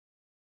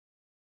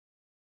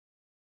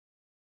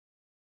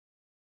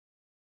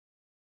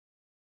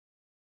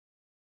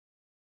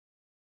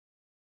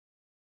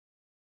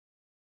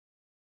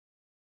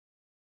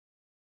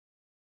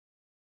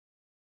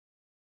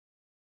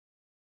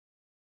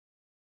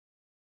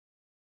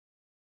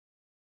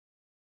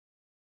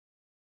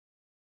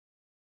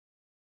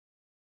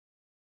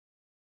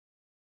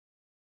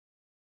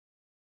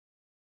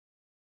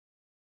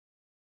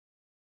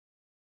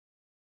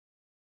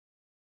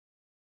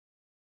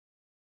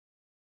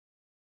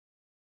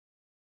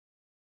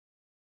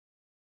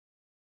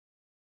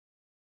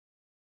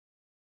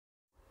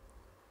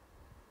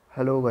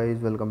Hello guys,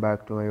 welcome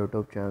back to my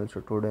YouTube channel. So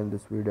today in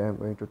this video I am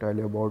going to tell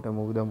you about a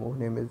movie. The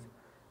movie name is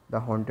The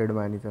Haunted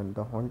Mansion.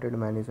 The Haunted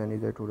Mansion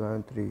is a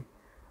 2003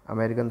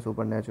 American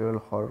supernatural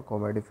horror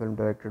comedy film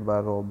directed by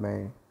Rob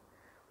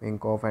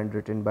Minkoff and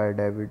written by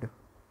David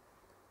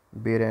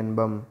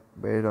Birnbaum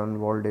based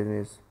on Walt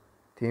Disney's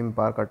theme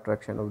park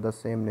attraction of the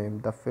same name.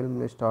 The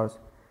film stars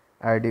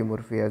Eddie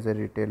Murphy as a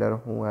retailer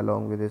who,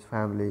 along with his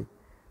family,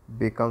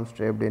 becomes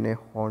trapped in a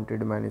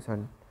haunted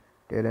mansion.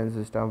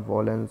 Terence stamp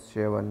Valence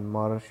Shaven,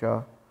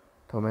 Marsha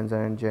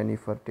Thomason, and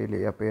Jennifer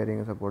Tilly appearing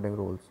in supporting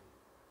roles.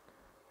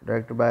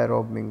 Directed by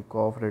Rob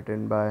Minkoff,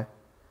 written by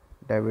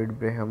David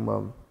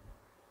Birnbaum.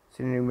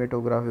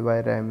 Cinematography by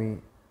Rami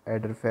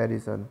Eder.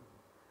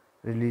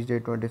 Release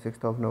date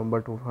 26th of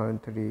November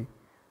 2003.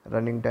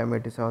 Running time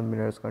 87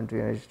 minutes. Country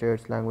United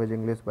States. Language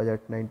English.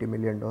 Budget $90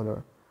 million.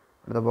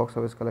 The box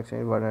office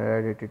collection is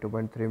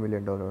 $182.3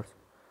 million.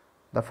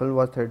 The film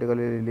was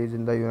theatrically released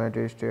in the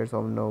United States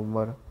on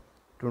November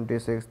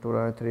 26,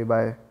 2003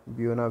 by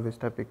Buena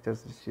Vista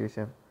Pictures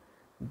Distribution.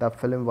 The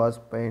film was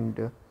panned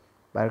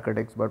by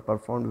critics but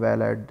performed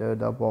well at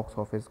the box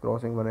office,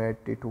 grossing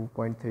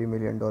 $182.3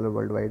 million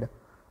worldwide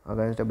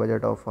against a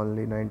budget of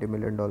only $90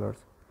 million.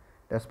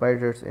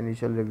 Despite its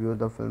initial reviews,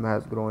 the film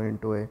has grown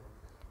into a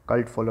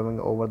cult following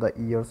over the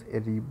years. A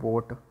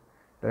reboot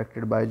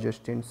directed by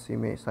Justin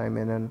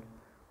Simon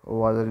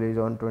was released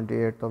on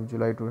 28th of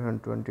July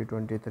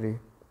 2023.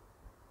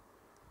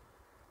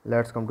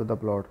 Let's come to the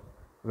plot.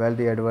 Well,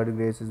 the Edward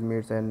Grace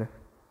meets and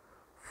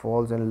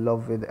falls in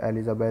love with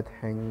Elizabeth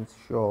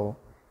Henshaw,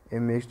 a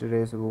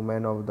mixed-race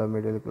woman of the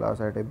middle class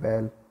at a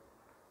ball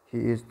he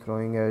is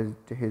throwing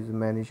at his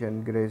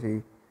mansion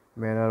Gracie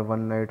Manor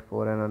one night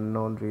for an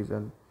unknown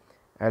reason.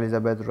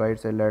 Elizabeth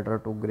writes a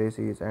letter to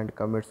Gracie and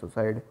commits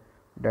suicide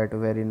that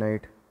very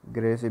night.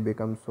 Gracie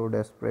becomes so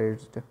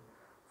desperate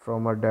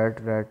from her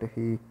death that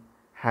he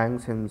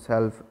hangs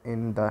himself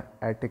in the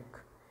attic.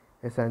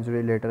 A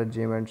century later,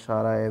 Jim and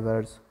Sarah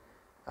Evers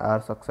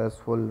are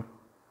successful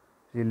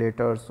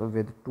realtors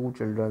with two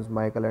children,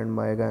 Michael and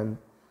Megan.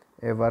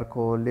 A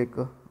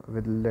workaholic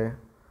with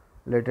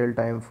little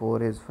time for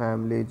his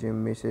family,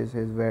 Jim misses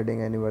his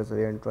wedding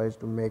anniversary and tries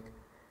to make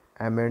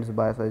amends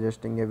by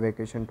suggesting a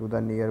vacation to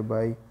the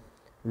nearby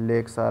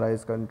lake. Sarah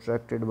is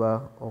contracted by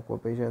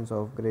occupations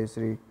of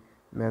Gracie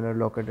Manor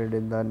located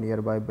in the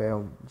nearby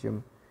Bayonne.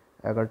 Jim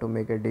agrees to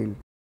make a deal.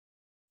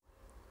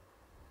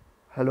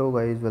 Hello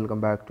guys, welcome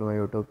back to my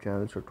YouTube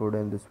channel. So today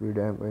in this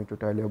video I am going to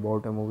tell you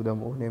about a movie. The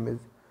movie name is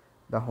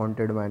The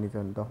Haunted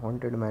Mansion. The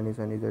Haunted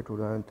Mansion is a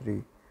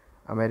 2003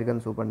 American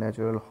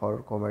supernatural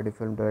horror comedy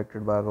film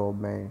directed by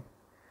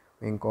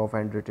Minkoff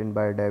and written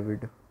by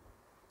David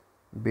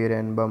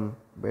Birnbaum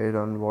based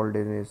on Walt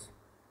Disney's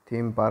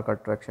theme park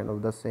attraction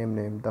of the same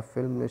name. The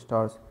film was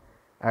theatrically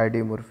released in the United States on November 26, 2003. Running time 87 minutes. Country United States. Language English. Budget $90 million. The box office collection is $182.3 million. Minkoff and written by David Birnbaum based on Walt Disney's theme park attraction of the same name. The film stars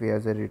Eddie Murphy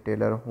as a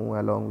retailer who,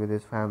 along with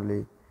his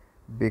family,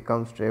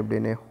 becomes trapped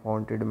in a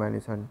haunted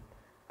mansion.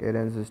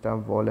 Terence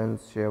stamp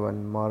Valence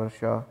Shaven,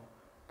 Marsha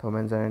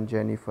Thomason, and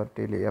Jennifer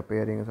Tilly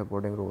appearing in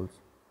supporting roles.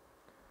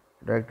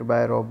 Directed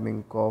by Rob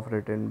Minkoff,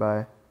 written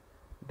by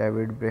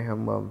David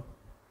Birnbaum.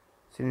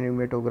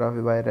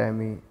 Cinematography by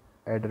Rami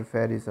Eder.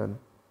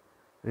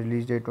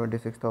 Release date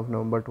 26th of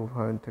November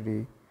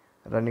 2003.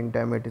 Running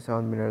time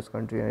 87 minutes.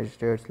 Country United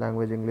States.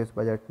 Language English.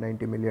 Budget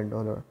 $90 million.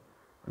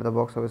 The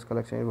box office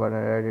collection is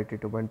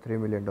 $182.3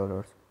 million.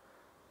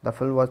 The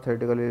film was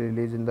theatrically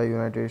released in the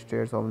United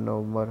States on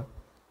November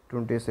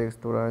 26,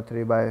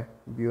 2003 by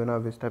Buena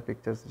Vista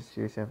Pictures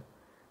Distribution.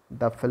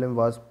 The film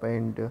was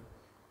panned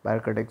by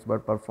critics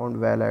but performed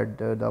well at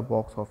the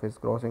box office,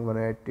 grossing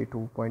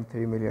 $182.3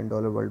 million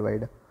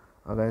worldwide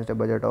against a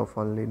budget of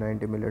only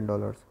 $90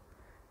 million.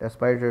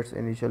 Despite its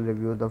initial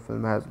reviews, the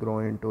film has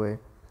grown into a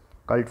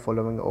cult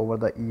following over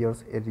the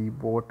years. A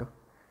reboot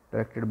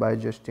directed by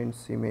Justin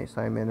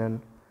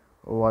Simon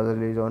was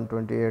released on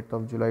 28th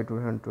of July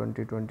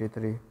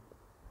 2023.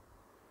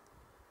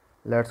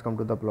 Let's come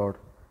to the plot.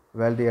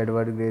 Well, the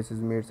Edward Grace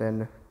meets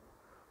and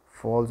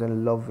falls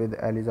in love with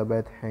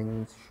Elizabeth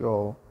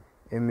Henshaw,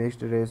 a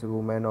mixed-race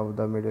woman of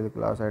the middle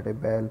class at a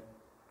ball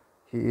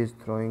he is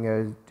throwing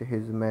at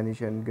his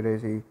mansion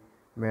Gracie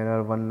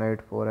Manor one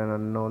night for an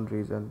unknown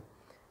reason.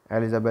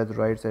 Elizabeth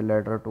writes a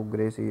letter to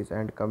Gracie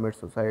and commits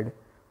suicide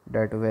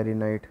that very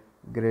night.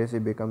 Gracie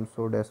becomes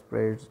so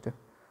desperate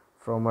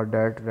from her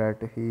death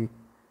that he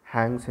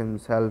hangs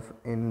himself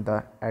in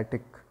the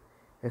attic.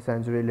 A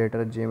century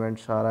later, Jim and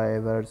Sarah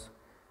Evers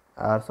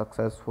are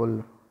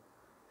successful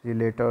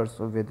realtors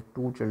with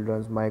two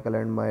children, Michael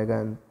and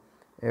Megan.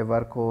 A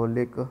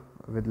workaholic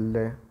with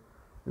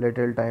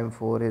little time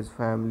for his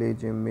family,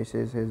 Jim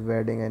misses his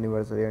wedding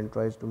anniversary and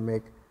tries to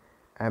make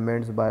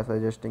amends by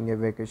suggesting a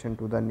vacation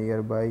to the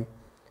nearby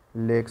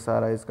lake.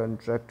 Sarah is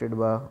contracted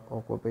by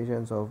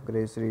occupations of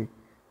Gracie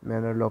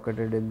Manor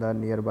located in the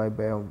nearby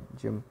Bayonne.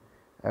 Jim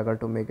agrees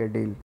to make a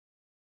deal.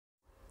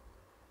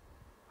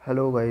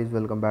 Hello guys,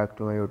 welcome back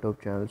to my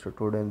YouTube channel. So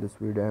today in this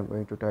video I am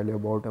going to tell you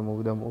about a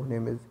movie. The movie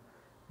name is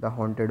The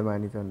Haunted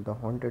Mansion. The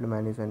Haunted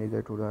Mansion is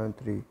a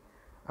 2003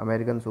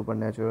 American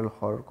supernatural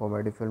horror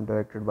comedy film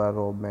directed by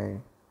Rob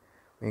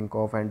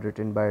Minkoff and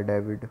written by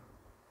David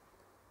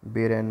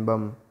Beer and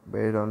Bum,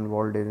 based on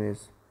Walt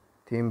Disney's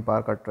theme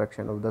park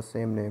attraction of the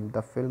same name.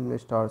 The film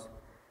stars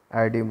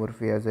Eddie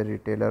Murphy as a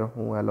retailer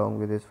who, along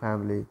with his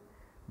family,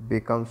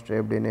 becomes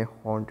trapped in a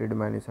haunted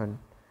mansion.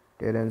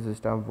 Terence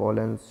star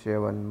Wallace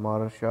Shawn,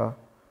 Marsha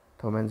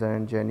Thomas,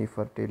 and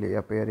Jennifer Tilly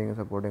appearing in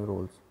supporting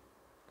roles.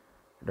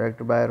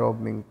 Directed by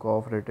Rob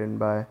Minkoff, written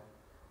by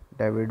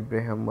David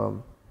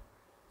Braham,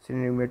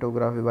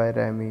 cinematography by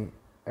Rami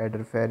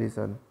Eder.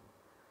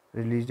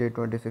 Release date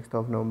 26th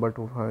of November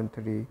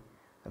 2003.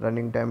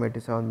 Running time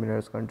 87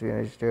 minutes. Country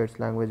United States.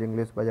 Language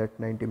English. Budget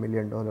 $90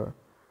 million.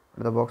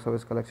 The box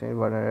office collection is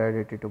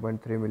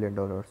 $182.3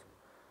 million.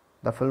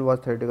 The film was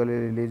theatrically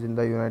released in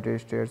the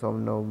United States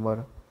on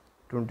November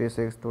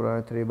 26,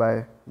 2003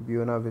 by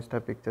Buena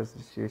Vista Pictures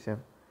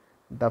Distribution.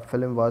 The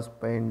film was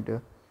panned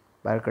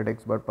by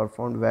critics but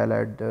performed well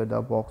at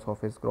the box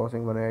office,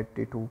 grossing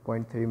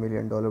 $182.3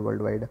 million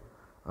worldwide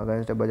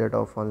against a budget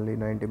of only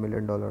 $90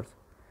 million.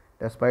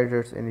 Despite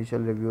its initial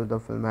reviews, the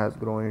film has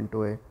grown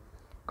into a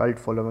cult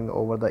following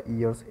over the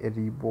years. A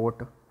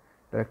reboot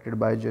directed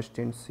by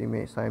Justin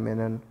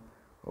Simon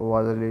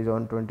was released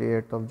on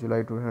 28th of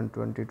July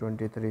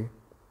 2023.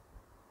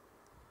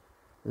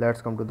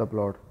 Let's come to the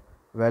plot.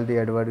 Well, the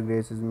Edward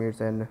Grace meets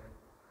and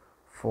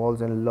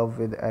falls in love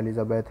with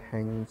Elizabeth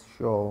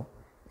Henshaw,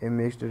 a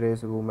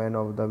mixed-race woman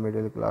of the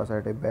middle class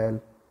at a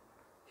ball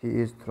he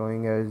is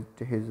throwing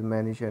at his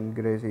mansion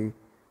Gracie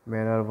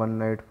Manor one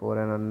night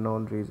for an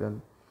unknown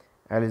reason.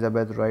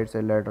 Elizabeth writes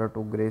a letter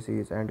to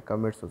Gracie and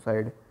commits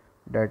suicide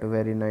that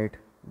very night.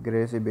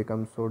 Gracie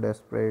becomes so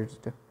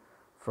desperate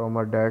from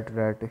her death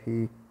that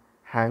he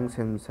hangs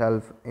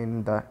himself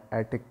in the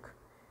attic.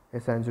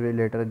 A century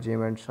later,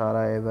 Jim and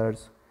Sarah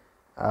Evers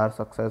are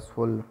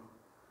successful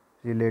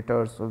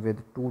realtors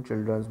with two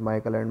children,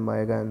 Michael and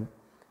Megan.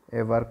 A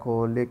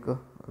workaholic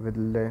with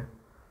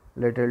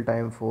little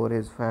time for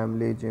his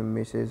family, Jim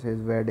misses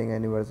his wedding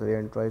anniversary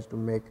and tries to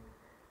make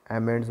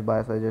amends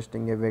by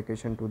suggesting a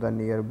vacation to the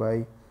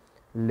nearby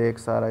lake.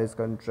 Sarah is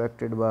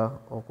contracted by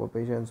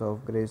occupations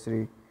of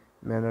Gracie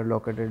Manor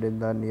located in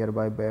the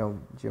nearby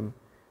Bayonne. Jim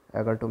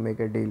agrees to make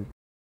a deal.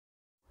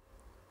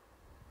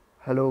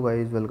 Hello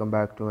guys, welcome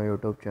back to my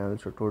YouTube channel.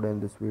 So today in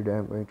this video I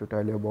am going to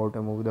tell you about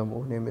a movie. The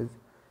movie name is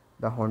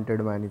The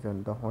Haunted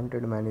Mansion. The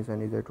Haunted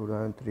Mansion is a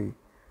 2003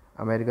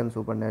 American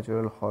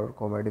supernatural horror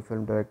comedy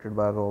film directed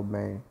by Rob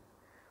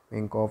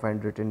Minkoff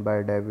and written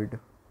by David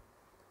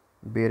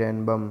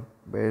Braham,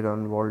 based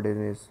on Walt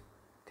Disney's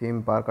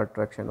theme park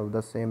attraction of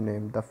the same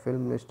name. The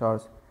film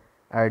stars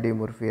Eddie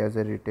Murphy as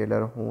a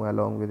retailer who,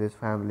 along with his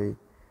family,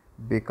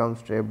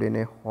 becomes trapped in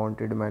a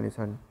haunted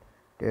mansion.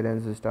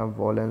 Terence star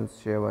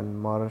Wallace Shawn,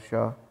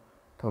 Marsha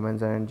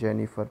Thomas, and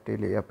Jennifer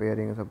Tilly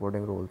appearing in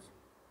supporting roles.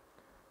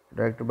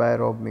 Directed by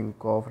Rob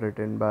Minkoff,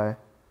 written by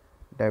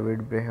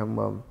David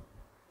Braham,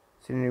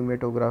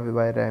 cinematography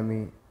by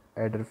Rami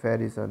Eder.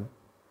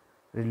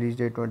 Release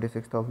date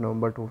 26th of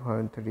November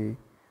 2003.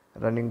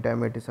 Running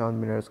time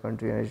 87 minutes.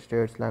 Country United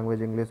States.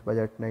 Language English.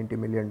 Budget $90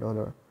 million.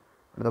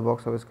 The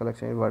box office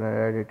collection is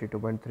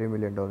 $182.3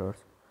 million.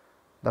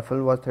 The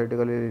film was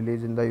theatrically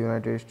released in the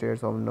United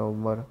States on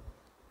November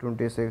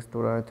 26,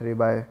 2003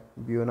 by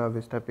Buena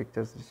Vista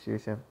Pictures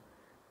Distribution.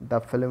 The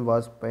film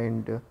was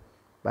panned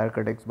by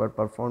critics but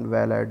performed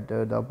well at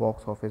the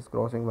box office,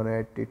 grossing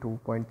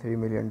 $182.3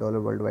 million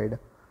worldwide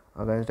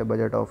against a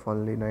budget of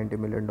only $90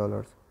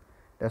 million.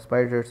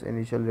 Despite its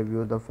initial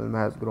reviews, the film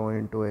has grown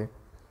into a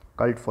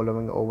cult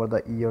following over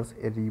the years.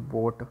 A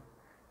reboot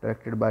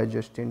directed by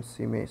Justin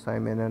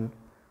Simon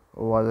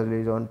was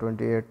released on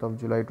 28th of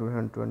July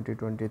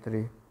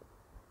 2023.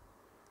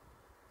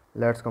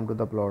 Let's come to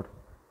the plot.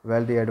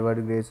 Well, the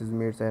Edward Grace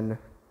meets and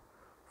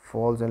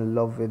falls in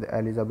love with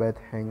Elizabeth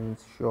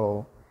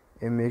Henshaw,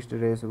 a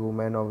mixed-race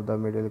woman of the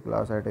middle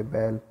class at a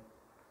ball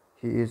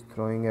he is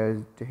throwing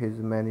at his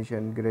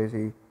mansion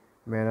Gracie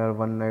Manor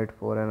one night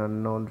for an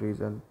unknown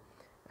reason.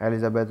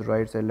 Elizabeth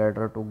writes a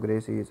letter to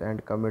Gracie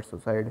and commits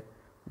suicide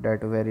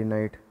that very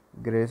night.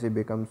 Gracie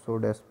becomes so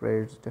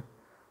desperate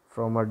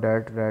from her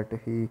death that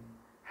he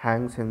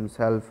hangs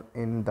himself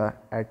in the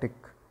attic.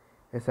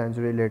 A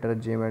century later,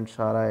 Jim and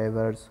Sarah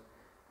Evers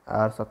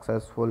are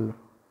successful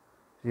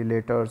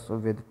realtors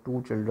with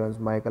two children,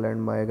 Michael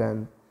and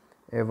Megan.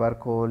 A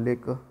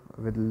workaholic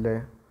with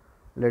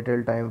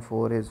little time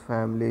for his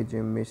family,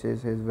 Jim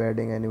misses his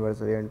wedding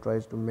anniversary and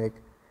tries to make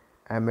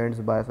amends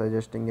by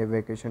suggesting a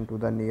vacation to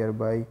the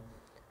nearby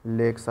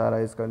lake.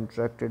 Sarah is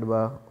contracted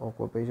by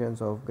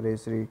occupations of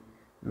Gracie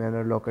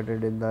Manor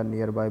located in the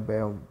nearby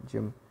Bayonne.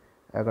 Jim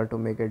agrees to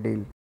make a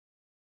deal.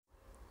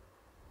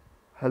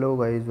 Hello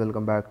guys,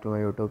 welcome back to my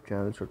YouTube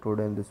channel. So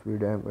today in this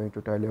video I am going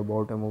to tell you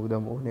about a movie. The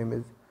movie name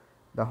is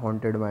The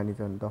Haunted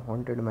Mansion. The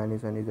Haunted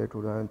Mansion is a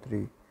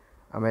 2003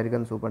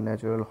 American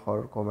supernatural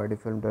horror comedy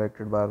film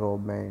directed by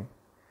Rob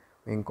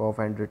Minkoff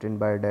and written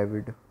by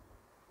David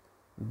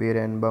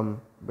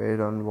Braham,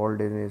 based on Walt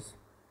Disney's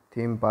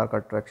theme park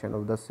attraction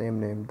of the same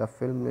name. The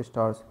film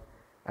stars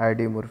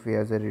Eddie Murphy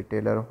as a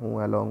retailer who,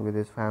 along with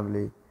his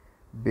family,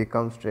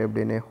 becomes trapped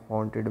in a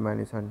haunted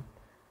mansion.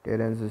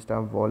 Terence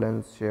star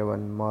Wallace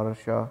Shawn,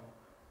 Marsha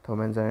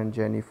Thomas and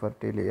Jennifer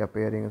Tilly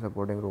appearing in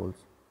supporting roles.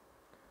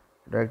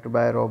 Directed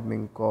by Rob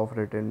Minkoff,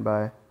 written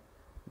by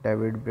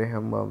David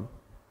Braham,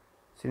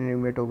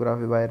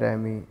 cinematography by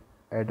Rami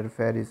Eder.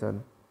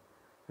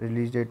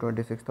 Release date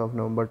 26th of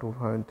November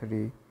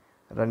 2003.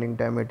 Running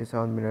time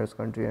 87 minutes.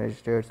 Country United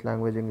States.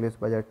 Language English.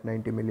 Budget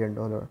 $90 million.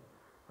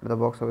 The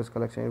box office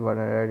collection is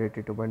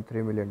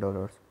 $182.3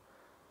 million.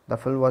 The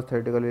film was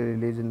theatrically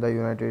released in the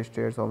United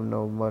States on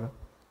November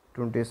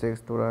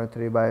 26,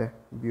 2003 by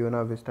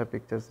Buena Vista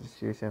Pictures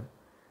Association.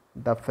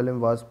 The film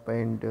was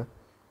panned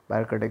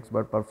by critics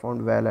but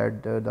performed well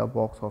at the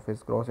box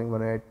office, grossing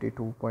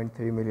 $182.3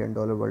 million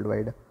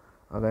worldwide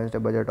against a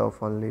budget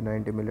of only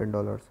 $90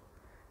 million.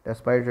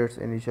 Despite its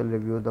initial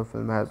reviews, the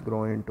film has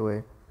grown into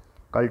a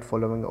cult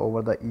following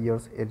over the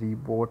years. A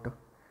reboot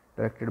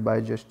directed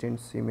by Justin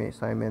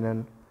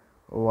Simon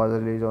was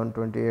released on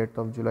 28th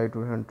of July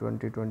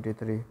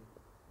 2023.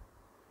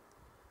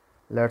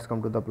 Let's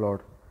come to the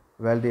plot.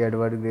 Wealthy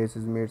Edward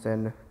Graces meets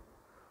and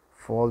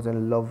falls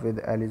in love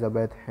with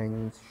Elizabeth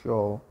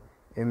Henshaw,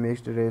 a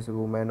mixed-race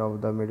woman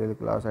of the middle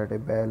class, at a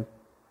ball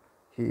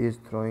he is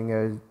throwing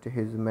at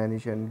his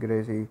mansion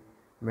Gracie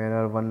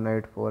Manor one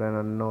night for an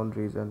unknown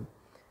reason.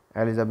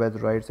 Elizabeth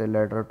writes a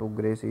letter to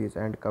Gracie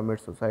and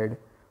commits suicide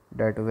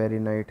that very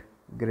night.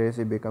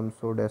 Gracie becomes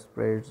so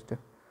desperate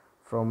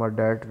from her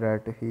death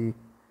that he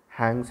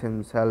hangs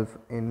himself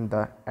in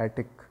the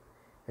attic.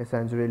 A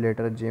century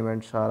later, Jim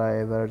and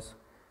Sarah Evers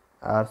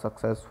are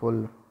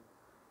successful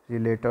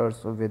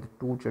realtors with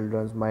two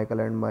children, Michael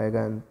and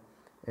Megan.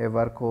 A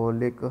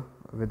workaholic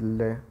with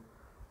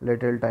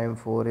little time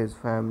for his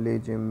family,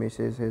 Jim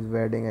misses his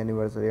wedding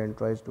anniversary and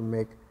tries to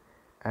make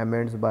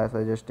amends by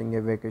suggesting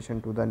a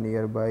vacation to the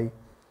nearby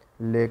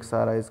lake.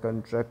 Sarah is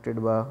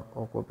contracted by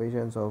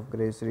occupations of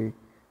Gracie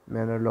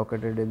Manor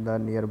located in the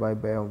nearby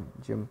Bayonne.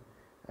 Jim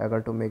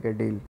agrees to make a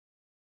deal.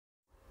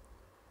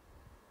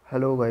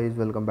 Hello guys,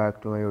 welcome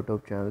back to my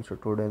YouTube channel. So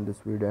today in this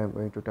video I am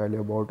going to tell you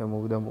about a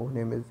movie. The movie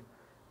name is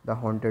The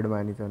Haunted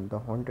Mansion. The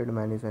Haunted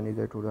Mansion is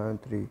a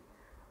 2003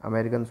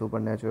 American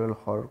supernatural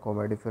horror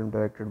comedy film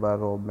directed by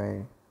Rob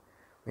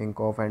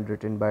Minkoff and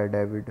written by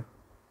David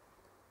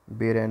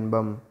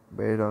Braham,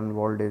 based on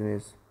Walt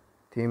Disney's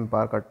theme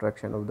park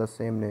attraction of the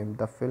same name.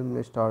 The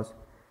film stars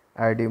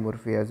Eddie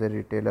Murphy as a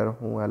retailer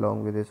who,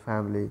 along with his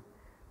family,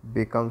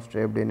 becomes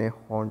trapped in a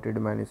haunted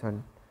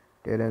mansion.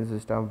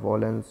 Terence star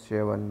Wallace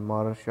Shawn,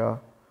 Marsha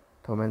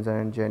Thomas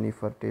and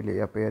Jennifer Tilly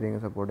appearing in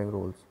supporting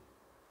roles.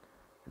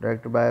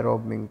 Directed by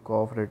Rob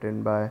Minkoff,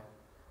 written by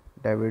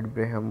David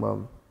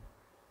Braham,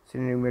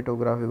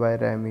 cinematography by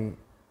Rami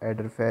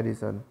Eder.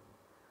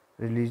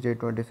 Release date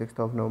 26th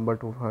of November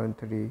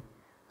 2003.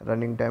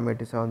 Running time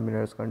 87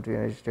 minutes. Country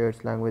United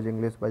States. Language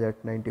English.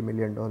 Budget $90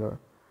 million.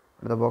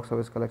 The box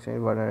office collection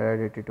is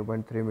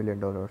 $182.3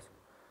 million.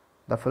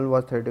 The film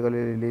was theatrically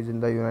released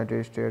in the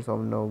United States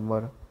on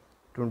November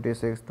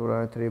 26,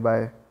 2003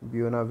 by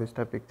Buena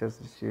Vista Pictures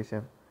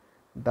Association.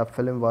 The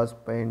film was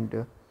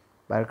panned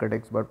by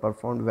critics but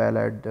performed well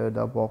at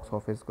the box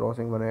office,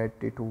 grossing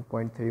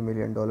 $182.3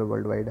 million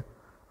worldwide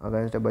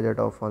against a budget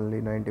of only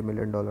 $90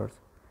 million.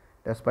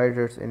 Despite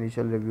its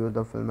initial reviews,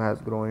 the film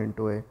has grown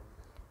into a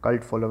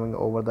cult following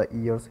over the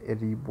years. A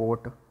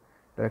reboot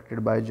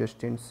directed by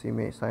Justin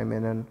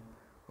Simon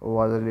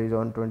was released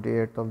on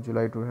 28th of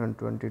July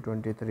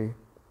 2023.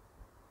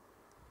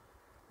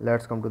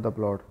 Let's come to the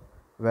plot.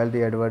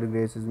 Wealthy Edward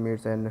Graces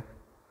meets and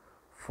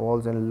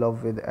falls in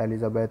love with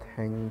Elizabeth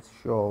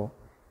Henshaw,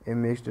 a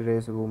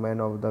mixed-race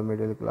woman of the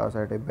middle class,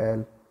 at a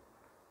ball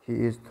he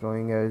is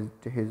throwing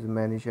at his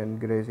mansion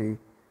Gracie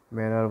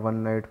Manor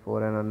one night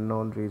for an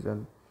unknown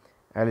reason.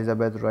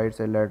 Elizabeth writes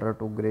a letter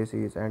to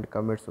Gracie and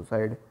commits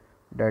suicide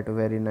that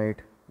very night.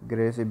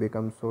 Gracie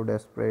becomes so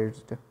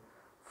desperate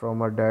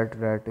from her death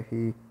that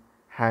he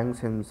hangs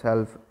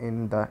himself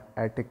in the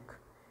attic.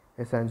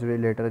 A century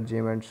later,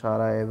 Jim and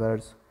Sarah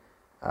Evers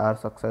are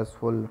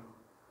successful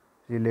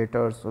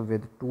realtors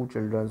with two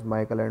children,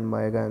 Michael and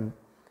Megan.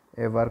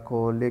 A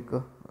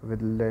workaholic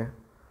with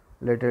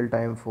little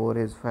time for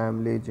his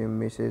family, Jim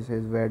misses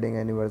his wedding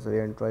anniversary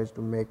and tries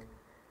to make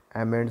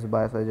amends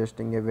by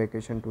suggesting a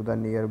vacation to the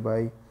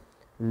nearby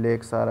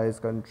lake. Sarah is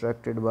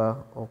contracted by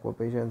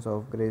occupations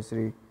of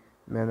Gracie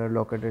Manor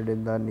located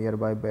in the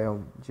nearby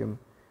Bayonne. Jim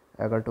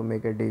agrees to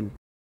make a deal.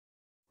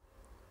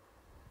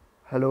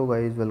 Hello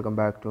guys, welcome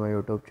back to my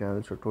YouTube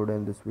channel. So today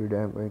in this video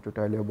I am going to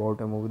tell you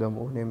about a movie. The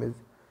movie name is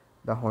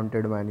The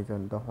Haunted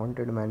Mansion. The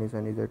Haunted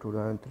Mansion is a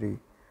 2003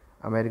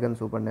 American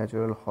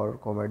supernatural horror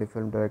comedy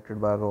film directed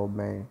by Rob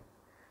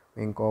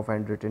Minkoff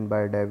and written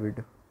by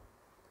David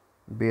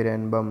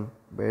Braham,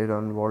 based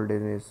on Walt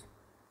Disney's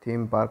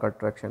theme park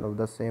attraction of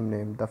the same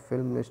name. The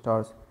film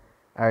stars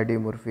Eddie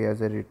Murphy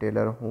as a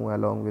retailer who,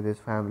 along with his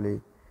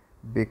family,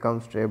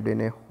 becomes trapped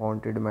in a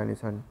haunted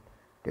mansion.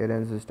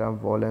 Terence star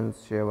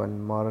Wallace Shawn,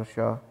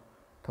 Marsha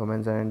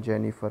Thomas and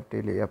Jennifer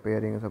Tilly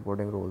appearing in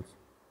supporting roles.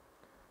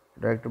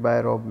 Directed by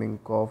Rob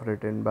Minkoff,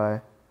 written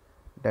by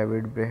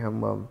David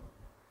Braham,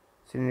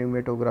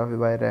 cinematography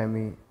by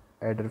Rami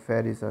Eder.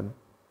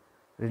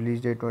 Release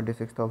date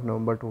 26th of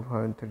November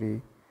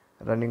 2003.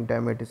 Running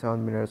time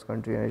 87 minutes.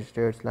 Country United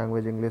States.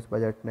 Language English.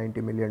 Budget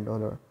 $90 million.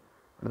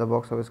 The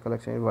box office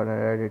collection is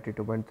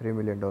 $182.3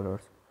 million.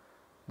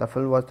 The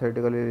film was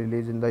theatrically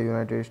released in the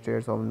United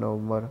States on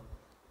November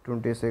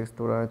 26,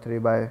 2003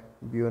 by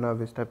Buena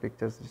Vista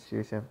Pictures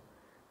Association.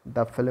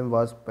 The film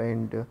was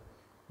panned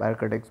by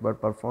critics but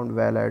performed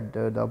well at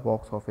the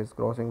box office,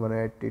 grossing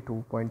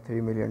 $182.3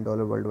 million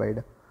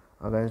worldwide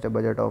against a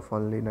budget of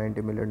only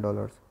 $90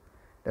 million.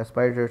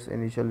 Despite its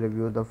initial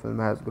reviews, the film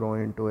has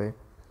grown into a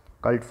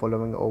cult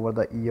following over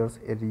the years.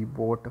 A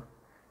reboot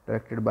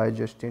directed by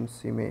Justin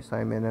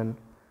Simon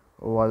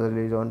was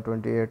released on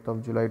 28th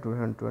of July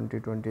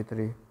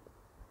 2023.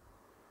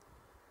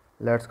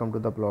 Let's come to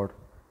the plot.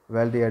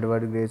 Wealthy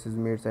Edward Graces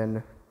meets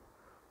and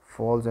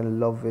falls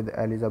in love with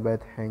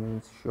Elizabeth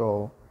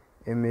Henshaw,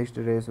 a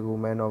mixed-race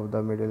woman of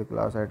the middle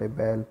class, at a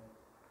ball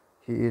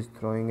he is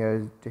throwing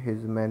at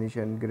his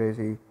mansion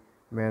Gracie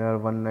Manor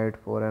one night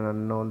for an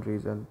unknown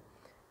reason.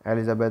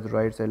 Elizabeth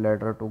writes a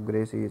letter to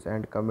Gracie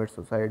and commits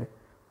suicide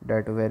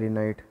that very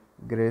night.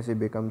 Gracie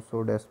becomes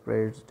so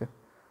desperate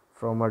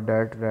from her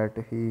death that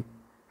he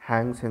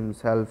hangs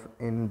himself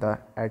in the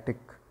attic.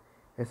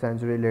 A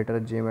century later,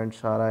 Jim and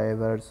Sarah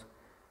Evers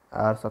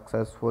are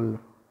successful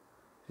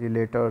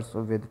realtors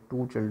with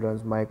two children,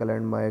 Michael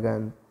and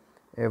Megan.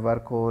 A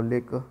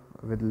workaholic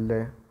with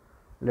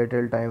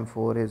little time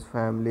for his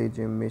family,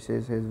 Jim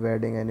misses his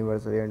wedding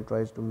anniversary and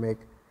tries to make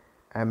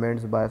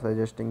amends by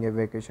suggesting a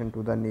vacation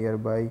to the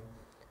nearby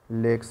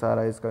lake.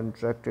 Sarah is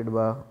contracted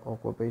by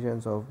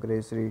occupations of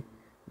Gracie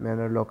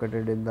Manor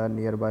located in the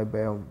nearby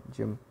Bayonne.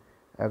 Jim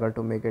agrees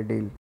to make a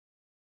deal.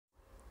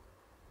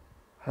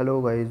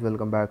 Hello guys,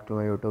 welcome back to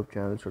my YouTube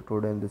channel. So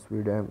today in this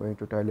video I am going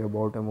to tell you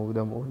about a movie.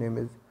 The movie name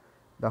is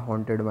The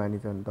Haunted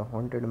Mansion. The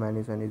Haunted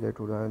Mansion is a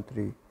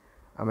 2003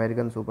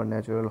 American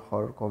supernatural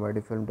horror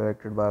comedy film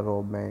directed by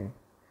Rob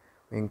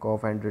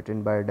Minkoff and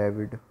written by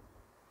David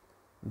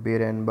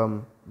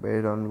Birnbaum,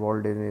 based on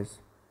Walt Disney's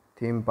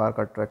theme park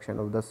attraction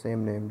of the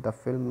same name. The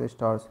film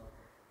stars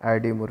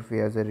Eddie Murphy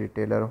as a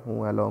retailer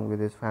who, along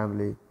with his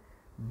family,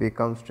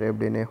 becomes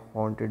trapped in a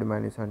haunted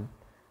mansion.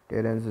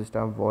 Terence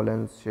star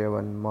Wallace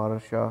Shawn,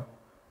 Marsha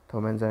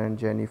Thomas and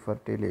Jennifer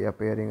Tilly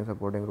appearing in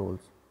supporting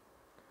roles.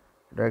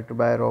 Directed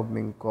by Rob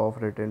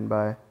Minkoff, written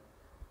by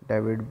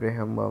David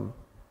Birnbaum.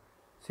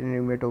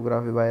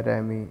 Cinematography by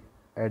Rami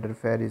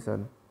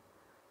Eder-Farrison.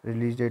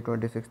 Release date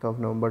 26th of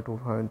November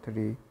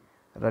 2003.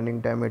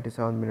 Running time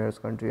 87 minutes.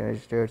 Country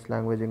United States.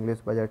 Language English.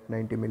 Budget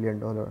 $90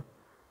 million.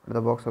 The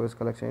box office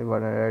collection is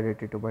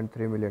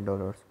 $182.3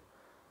 million.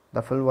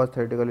 The film was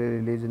theatrically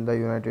released in the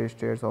United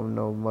States on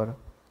November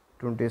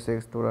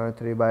 26,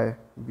 2003 by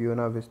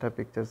Buena Vista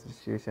Pictures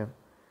Association.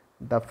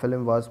 The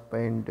film was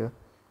panned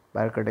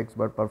by critics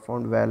but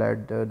performed well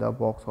at the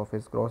box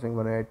office, grossing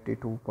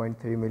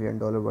 $182.3 million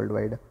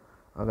worldwide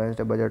against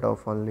a budget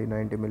of only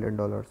 $90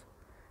 million.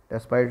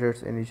 Despite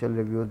its initial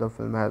reviews, the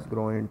film has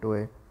grown into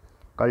a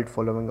cult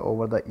following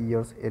over the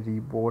years. A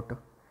reboot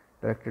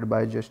directed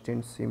by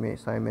Justin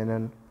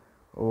Simon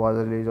was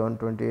released on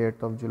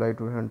 28th of July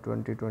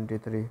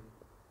 2023.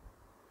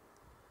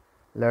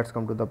 Let's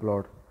come to the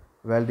plot.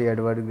 Wealthy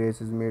Edward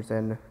Graces meets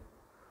and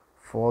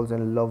falls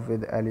in love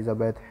with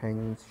Elizabeth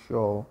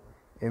Henshaw,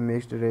 a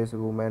mixed-race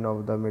woman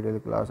of the middle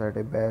class, at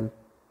a ball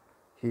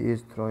he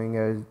is throwing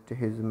at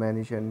his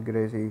mansion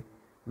Gracie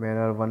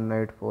Manor one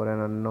night for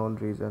an unknown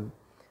reason.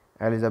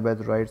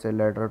 Elizabeth writes a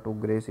letter to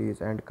Gracie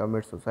and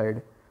commits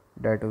suicide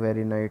that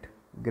very night.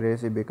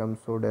 Gracie becomes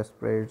so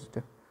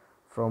desperate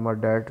from her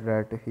death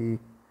that he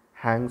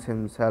hangs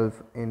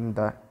himself in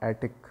the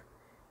attic.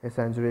 A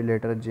century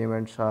later, Jim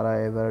and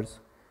Sarah Evers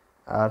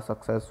are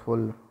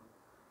successful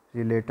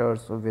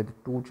realtors with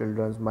two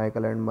children,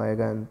 Michael and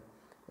Megan.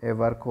 A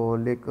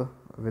workaholic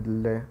with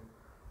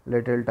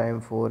little time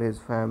for his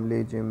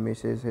family, Jim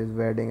misses his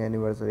wedding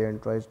anniversary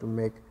and tries to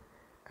make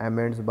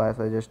amends by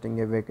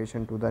suggesting a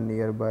vacation to the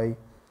nearby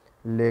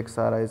lake.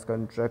 Sarah is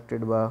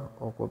contracted by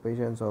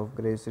occupations of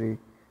Gracie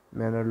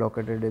Manor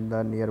located in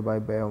the nearby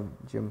Bayonne.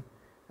 Jim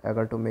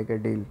agrees to make a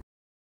deal.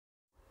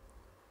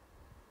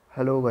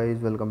 Hello guys,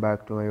 welcome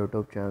back to my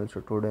YouTube channel. So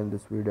today in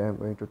this video I am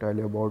going to tell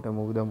you about a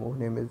movie. The movie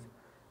name is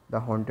The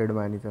Haunted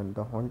Mansion.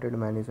 The Haunted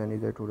Mansion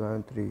is a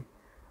 2003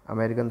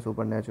 American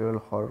supernatural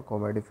horror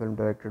comedy film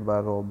directed by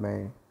Rob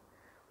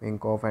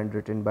Minkoff and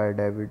written by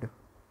David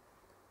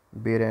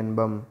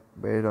Birnbaum,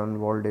 based on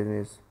Walt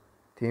Disney's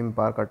theme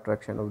park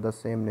attraction of the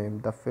same name.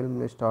 The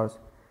film stars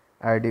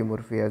Eddie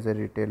Murphy as a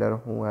retailer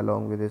who,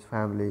 along with his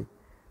family,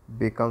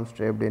 becomes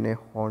trapped in a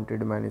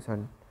haunted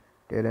mansion.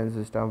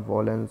 Terence star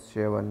Wallace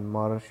Shawn,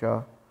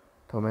 Marsha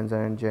Thomas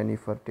and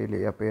Jennifer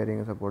Tilly appearing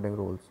in supporting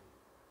roles.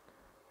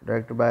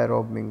 Directed by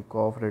Rob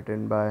Minkoff,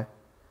 written by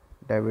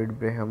David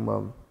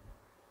Birnbaum.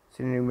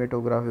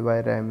 Cinematography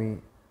by Rami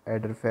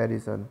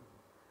Eder-Farrison.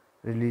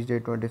 Release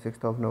date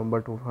 26th of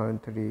November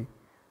 2003.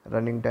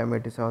 Running time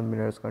 87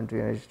 minutes. Country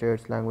United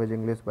States. Language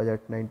English.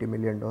 Budget $90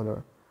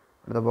 million.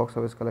 The box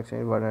office collection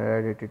is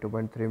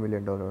 $182.3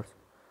 million.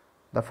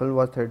 The film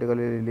was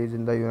theatrically released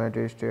in the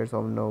United States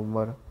on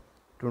November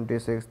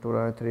 26,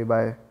 2003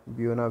 by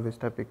Buena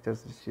Vista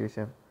Pictures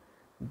Association.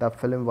 The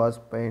film was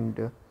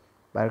panned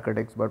by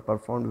critics but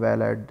performed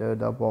well at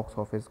the box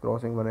office,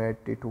 grossing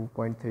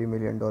 $182.3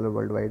 million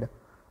worldwide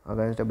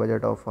against a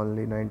budget of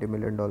only $90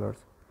 million.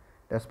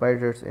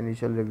 Despite its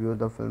initial reviews,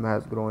 the film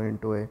has grown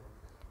into a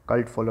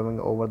cult following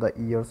over the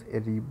years. A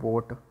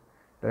reboot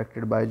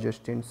directed by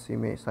Justin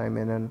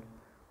Simon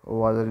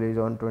was released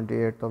on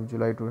 28th of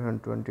July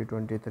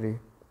 2023.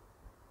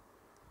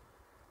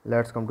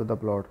 Let's come to the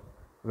plot.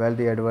 Well,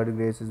 the Edward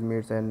Grace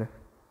meets and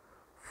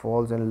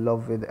falls in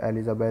love with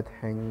Elizabeth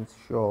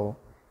Henshaw,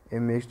 a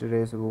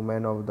mixed-race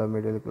woman of the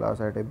middle class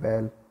at a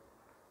ball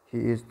he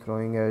is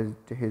throwing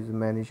at his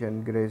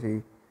mansion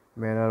Gracie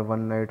Manor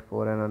one night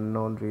for an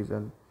unknown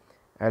reason.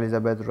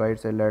 Elizabeth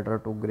writes a letter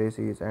to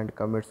Gracie and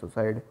commits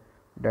suicide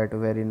that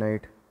very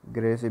night.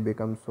 Gracie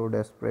becomes so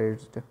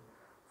desperate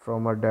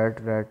from her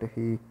debt that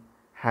he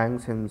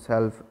hangs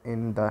himself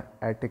in the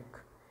attic.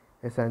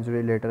 A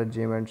century later,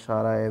 Jim and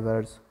Sarah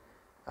Evers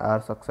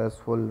are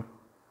successful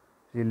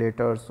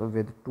realtors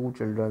with two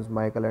children,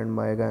 Michael and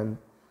Megan.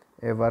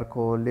 A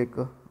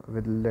workaholic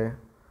with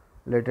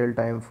little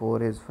time for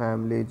his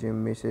family,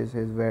 Jim misses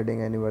his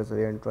wedding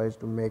anniversary and tries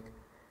to make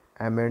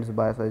amends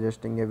by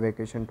suggesting a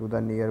vacation to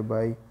the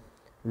nearby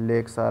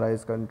lake. Sarah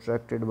is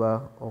contracted by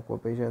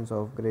occupations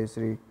of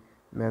Gracie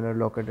Manor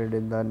located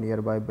in the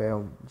nearby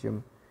Bayonne.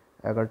 Jim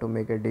agreed to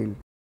make a deal.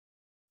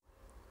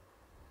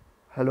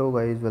 Hello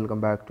guys, welcome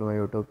back to my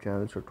YouTube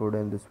channel. So today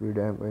in this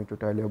video I am going to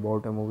tell you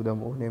about a movie. The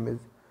movie name is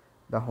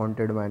The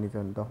Haunted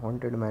Mansion. The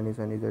Haunted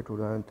Mansion is a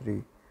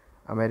 2003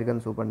 American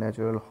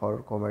supernatural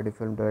horror comedy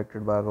film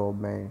directed by Rob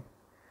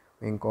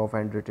Minkoff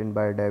and written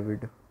by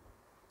David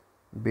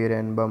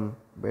Birnbaum,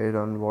 based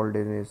on Walt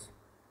Disney's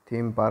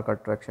theme park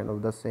attraction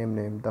of the same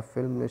name. The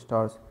film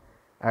stars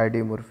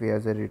Eddie Murphy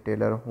as a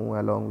retailer who,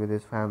 along with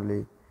his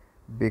family,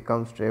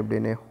 becomes trapped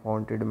in a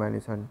haunted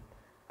mansion.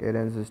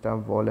 Terence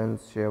stamp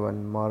Valence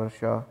Shaven,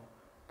 Marsha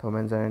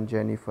Thomas and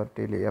Jennifer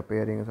Tilly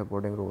appearing in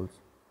supporting roles.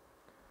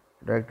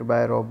 Directed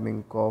by Rob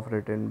Minkoff,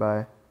 written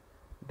by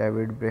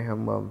David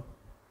Birnbaum.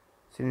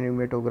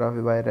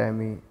 Cinematography by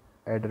Rami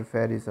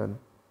Eder-Farrison.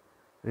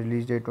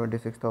 Release date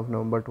 26th of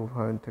November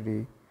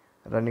 2003.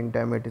 Running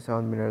time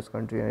 87 minutes.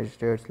 Country United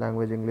States.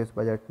 Language English.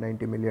 Budget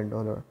 $90 million.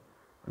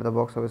 The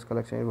box office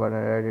collection is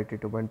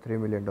 $182.3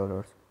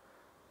 million.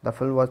 The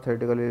film was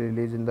theatrically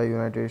released in the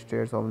United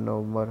States on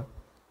November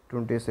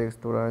 26,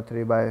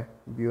 2003 by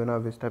Buena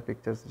Vista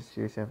Pictures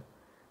Distribution.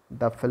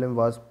 The film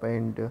was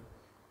panned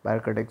by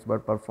critics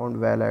but performed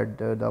well at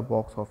the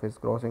box office,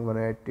 grossing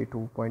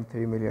 $182.3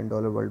 million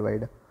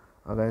worldwide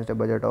against a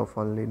budget of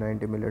only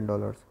 $90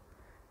 million.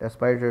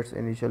 Despite its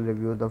initial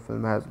reviews, the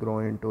film has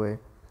grown into a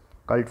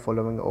cult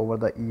following over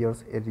the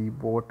years. A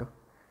reboot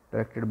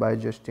directed by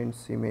Justin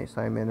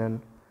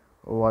Simon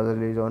was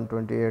released on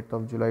 28th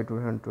of July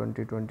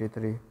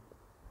 2023.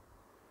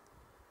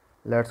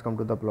 Let's come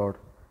to the plot.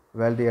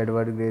 Well, the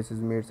Edward Grace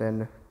meets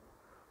and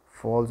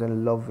falls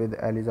in love with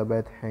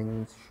Elizabeth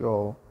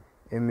Henshaw,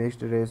 a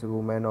mixed-race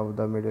woman of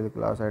the middle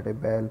class at a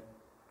ball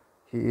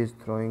he is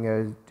throwing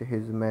at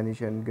his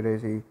mansion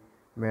Gracie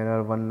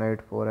Manor one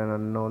night for an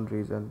unknown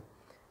reason.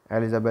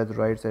 Elizabeth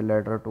writes a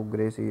letter to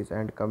Gracie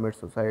and commits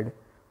suicide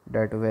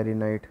that very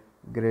night.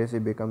 Gracie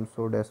becomes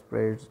so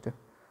desperate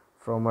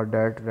from her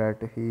debt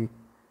that he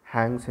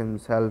hangs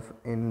himself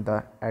in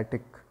the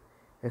attic.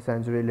 A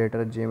century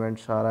later, Jim and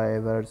Sarah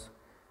Evers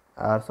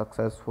are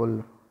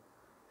successful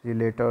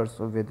realtors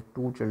with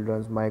two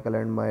children, Michael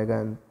and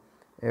Megan.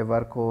 A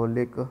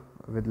workaholic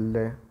with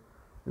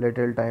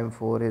little time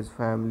for his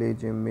family,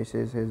 Jim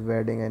misses his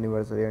wedding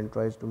anniversary and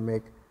tries to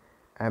make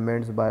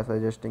amends by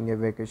suggesting a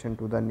vacation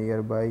to the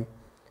nearby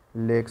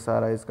lake.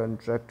 Sarah is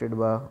contracted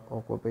by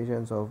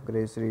occupations of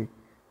Gracie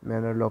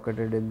Manor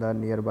located in the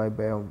nearby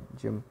Bayonne.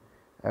 Jim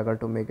agreed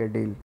to make a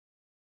deal.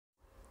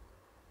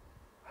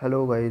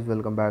 Hello guys,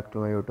 welcome back to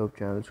my YouTube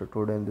channel. So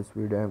today in this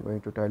video I am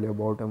going to tell you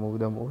about a movie.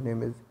 The movie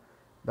name is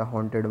The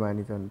Haunted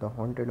Mansion. The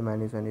Haunted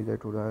Mansion is a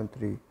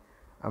 2003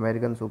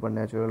 American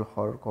supernatural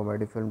horror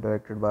comedy film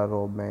directed by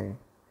Rob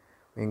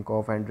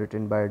Minkoff and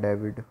written by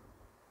David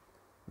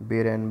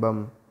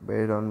Birnbaum,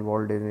 based on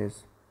Walt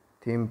Disney's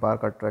theme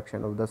park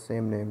attraction of the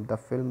same name. The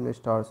film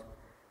stars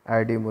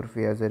Eddie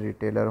Murphy as a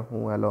retailer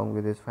who, along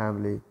with his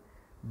family,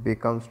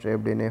 becomes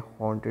trapped in a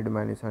haunted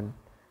mansion.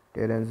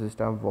 Terence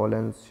stamp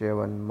Valence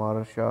Shaven,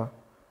 Marsha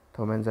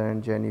Thomas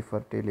and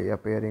Jennifer Tilly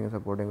appearing in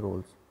supporting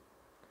roles.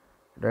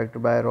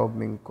 Directed by Rob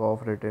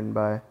Minkoff, written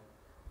by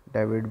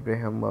David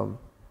Birnbaum.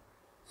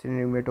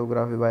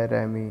 Cinematography by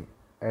Rami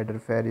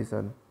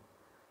Eder-Farrison.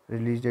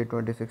 Release date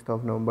 26th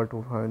of November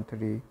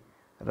 2003.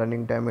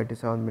 Running time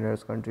 87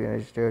 minutes. Country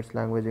United States.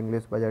 Language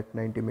English. Budget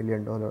 $90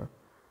 million.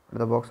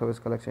 The box office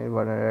collection is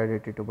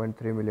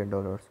 $182.3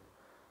 million.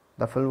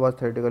 The film was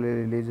theatrically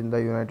released in the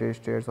United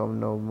States on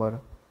November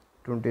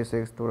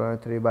 26,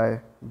 2003 by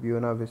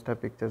Buena Vista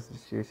Pictures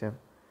Distribution.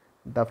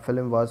 The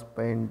film was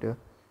panned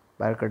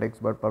by critics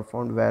but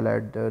performed well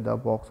at the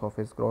box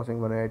office, grossing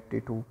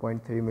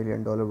 $182.3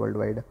 million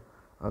worldwide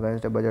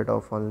against a budget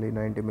of only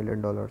 $90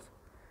 million.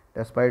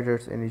 Despite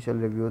its initial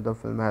reviews, the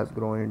film has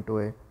grown into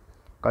a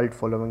cult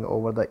following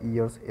over the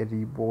years. A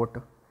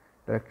reboot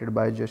directed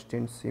by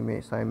Justin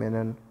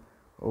Simon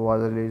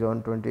was released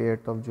on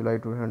 28th of July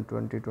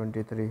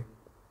 2023.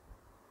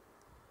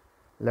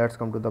 Let's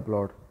come to the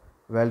plot.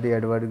 Wealthy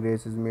Edward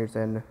Graces meets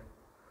and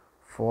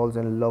falls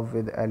in love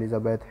with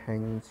Elizabeth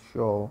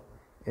Henshaw,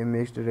 a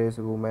mixed-race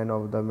woman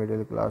of the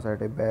middle class,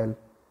 at a ball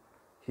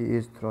he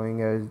is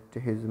throwing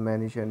at his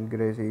mansion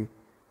Gracie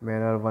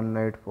Manor one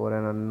night for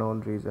an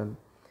unknown reason.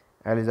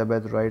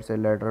 Elizabeth writes a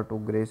letter to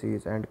Gracie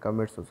and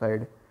commits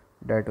suicide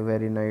that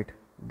very night.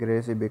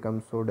 Gracie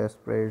becomes so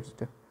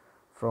desperate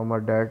from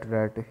her death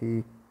that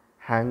he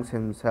hangs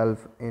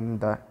himself in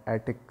the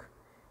attic.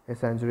 A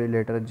century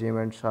later, Jim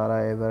and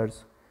Sarah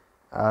Evers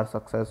are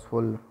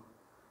successful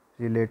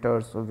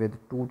realtors with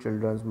two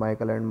children,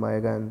 Michael and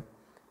Megan.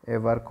 A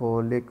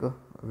workaholic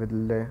with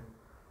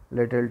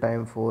little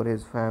time for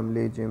his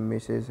family, Jim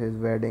misses his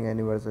wedding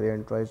anniversary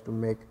and tries to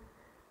make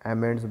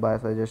amends by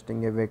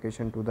suggesting a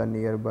vacation to the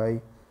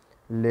nearby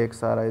lake.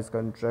 Sarah is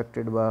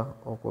contracted by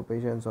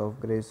occupations of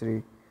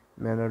Gracie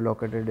Manor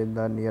located in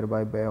the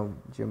nearby Bayonne.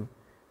 Jim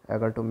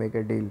agreed to make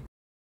a deal.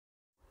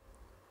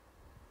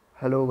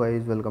 Hello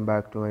guys, welcome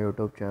back to my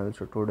YouTube channel.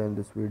 So today in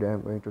this video I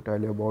am going to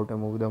tell you about a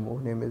movie. The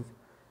movie name is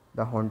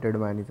The Haunted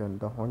Mansion.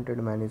 The Haunted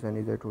Mansion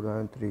is a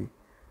 2003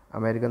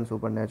 American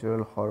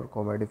supernatural horror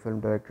comedy film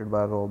directed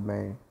by Rob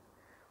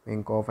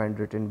Minkoff and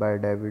written by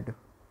David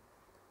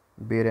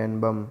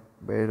Birenbaum,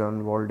 based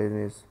on Walt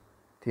Disney's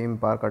theme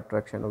park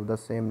attraction of the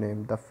same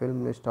name. The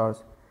film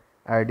stars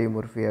Eddie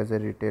Murphy as a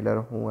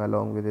retailer who,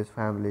 along with his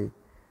family,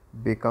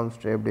 becomes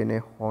trapped in a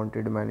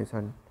haunted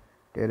mansion.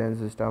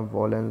 Terence star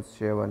Valence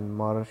Shaven,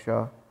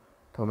 Marsha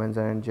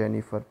Thompson, and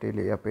Jennifer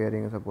Tilly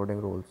appearing in supporting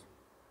roles.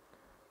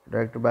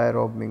 Directed by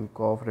Rob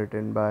Minkoff,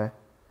 written by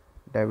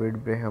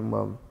David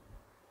Birenbaum.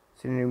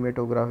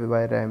 Cinematography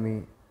by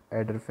Rami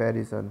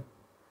Ederferison.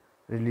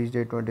 Release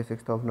date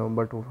 26th of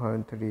November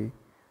 2003.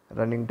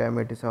 Running time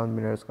 87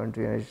 minutes.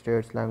 Country United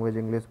States. Language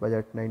English.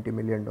 Budget $90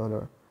 million.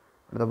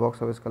 The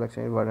box office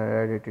collection is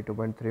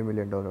 $182.3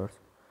 million.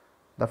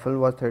 The film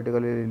was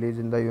theatrically released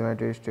in the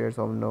United States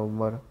on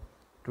November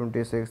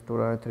 26,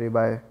 2003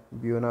 by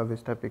Buena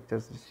Vista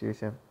Pictures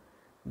Association.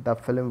 The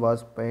film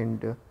was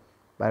panned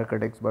by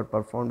critics but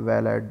performed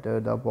well at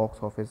the box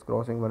office,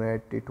 grossing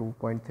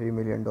 $182.3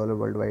 million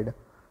worldwide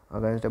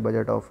against a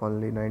budget of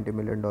only $90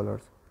 million.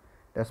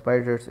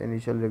 Despite its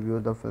initial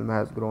reviews, the film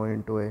has grown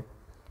into a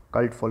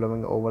cult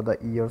following over the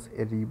years.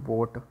 A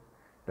reboot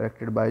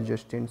directed by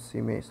Justin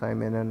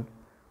Simon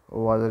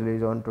was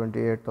released on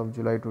 28th of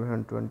July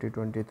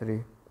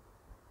 2023.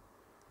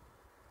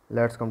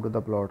 Let's come to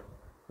the plot.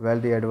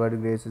 Wealthy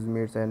Edward Graces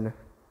meets and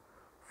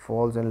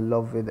falls in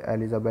love with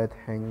Elizabeth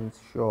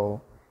Henshaw,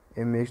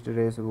 a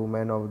mixed-race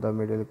woman of the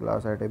middle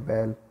class, at a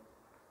ball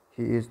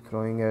he is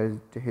throwing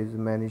at his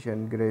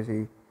mansion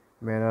Gracie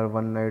Manor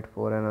one night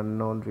for an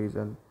unknown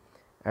reason.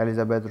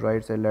 Elizabeth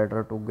writes a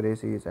letter to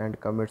Gracie and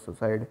commits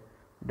suicide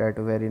that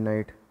very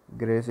night.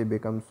 Gracie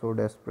becomes so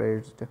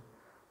desperate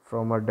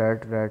from her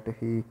death that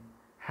he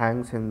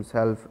hangs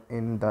himself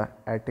in the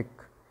attic.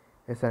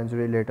 A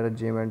century later,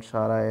 Jim and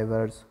Sarah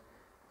Evers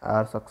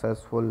are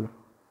successful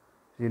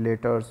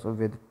realtors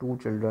with two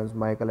children,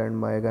 Michael and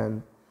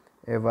Megan.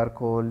 A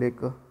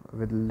workaholic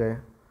with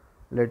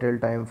little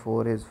time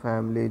for his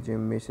family,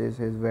 Jim misses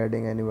his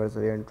wedding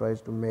anniversary and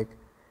tries to make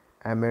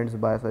amends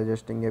by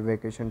suggesting a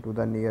vacation to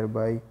the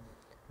nearby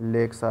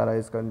lake. Sarah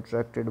is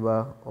contracted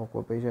by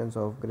occupations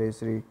of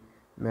Gracie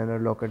Manor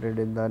located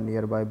in the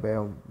nearby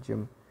Bayonne.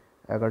 Jim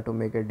agreed to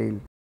make a deal.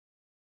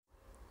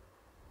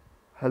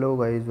 Hello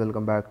guys,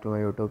 welcome back to my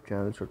YouTube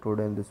channel. So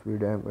today in this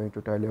video I am going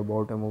to tell you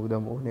about a movie.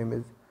 The movie name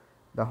is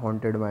The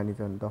Haunted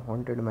Mansion. The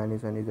Haunted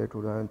Mansion is a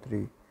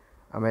 2003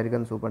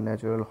 American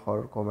supernatural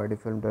horror comedy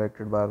film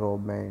directed by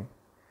Rob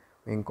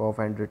Minkoff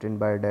and written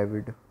by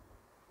David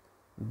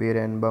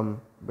Birenbaum,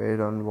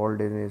 based on Walt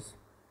Disney's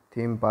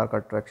theme park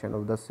attraction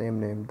of the same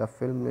name. The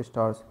film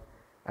stars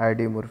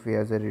Eddie Murphy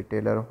as a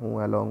retailer who,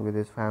 along with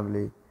his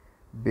family,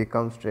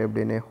 becomes trapped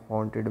in a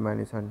haunted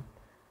mansion.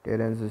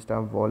 Terence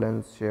star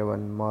Valence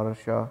Shaven,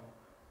 Marsha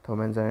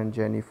Thompson, and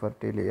Jennifer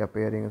Tilly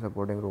appearing in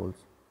supporting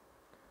roles.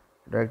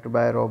 Directed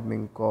by Rob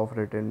Minkoff,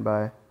 written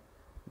by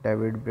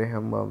David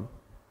Birenbaum.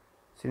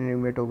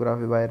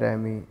 Cinematography by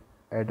Rami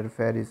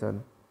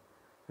Ederferison.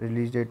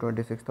 Release date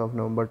 26th of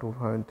November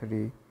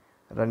 2003.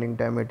 Running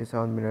time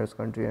 87 minutes.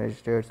 Country United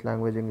States.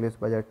 Language English.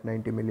 Budget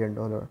 $90 million.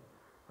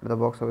 The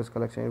box office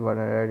collection is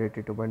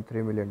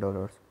 $182.3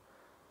 million.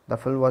 The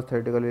film was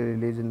theatrically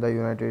released in the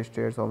United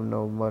States on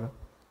November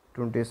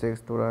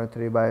 26,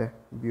 2003 by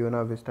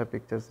Buena Vista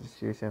Pictures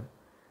Association.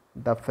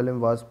 The film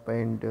was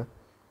panned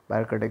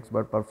by critics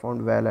but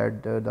performed well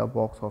at the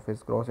box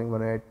office, grossing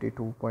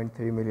 $182.3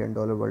 million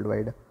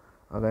worldwide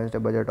against a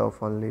budget of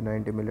only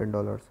 $90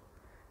 million.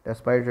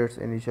 Despite its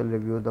initial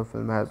reviews, the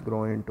film has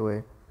grown into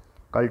a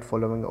cult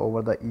following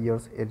over the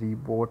years. A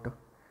reboot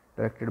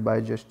directed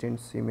by Justin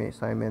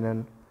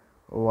Simon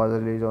was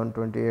released on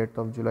 28th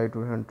of July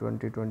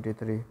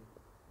 2023.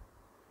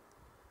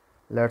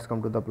 Let's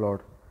come to the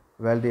plot.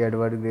 Wealthy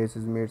Edward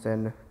Graces meets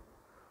and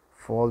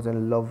falls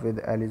in love with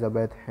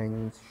Elizabeth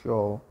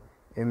Henshaw,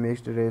 a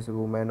mixed-race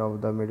woman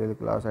of the middle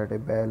class at a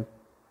ball.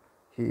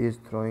 He is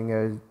throwing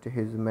at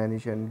his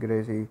mansion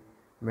Gracie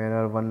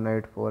Manor one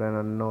night for an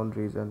unknown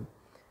reason.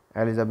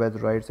 Elizabeth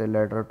writes a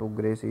letter to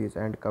Gracie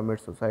and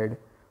commits suicide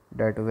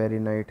that very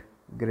night.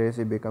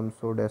 Gracie becomes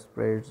so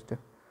desperate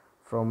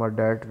from her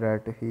death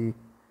that he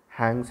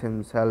hangs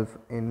himself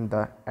in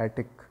the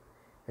attic.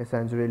 A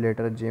century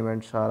later, Jim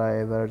and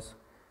Sarah Evers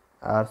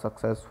are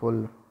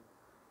successful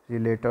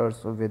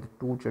realtors with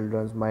two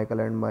children, Michael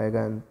and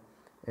Megan.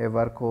 A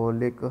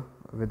workaholic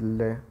with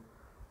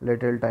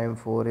little time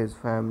for his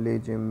family,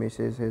 Jim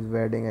misses his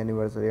wedding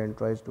anniversary and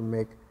tries to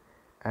make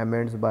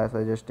amends by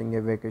suggesting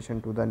a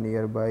vacation to the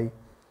nearby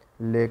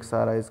lake.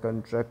 Sarah is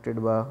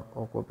contracted by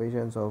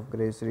occupations of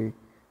Gracie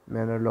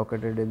Manor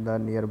located in the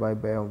nearby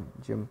Bayonne.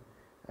 Jim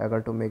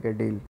agreed to make a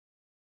deal.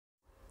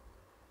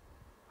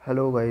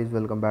 Hello guys,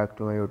 welcome back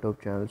to my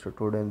YouTube channel. So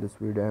today in this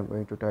video I am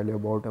going to tell you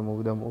about a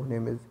movie. The movie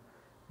name is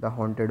The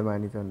Haunted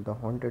Mansion. The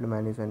Haunted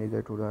Mansion is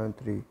a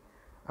 2003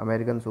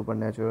 American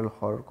supernatural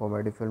horror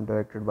comedy film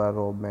directed by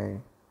Rob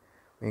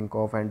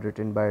Minkoff and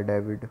written by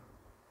David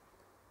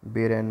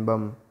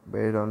Birnbaum,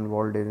 based on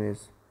Walt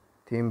Disney's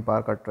theme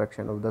park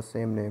attraction of the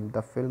same name.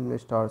 The film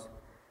stars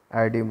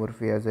Eddie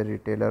Murphy as a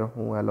retailer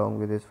who, along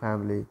with his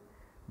family,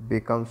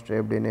 becomes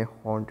trapped in a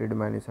haunted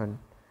mansion.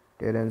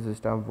 Terence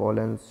stamp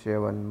Valence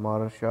Shaven,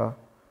 Marsha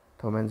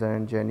Thomason,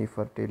 and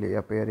Jennifer Tilly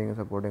appearing in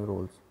supporting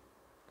roles.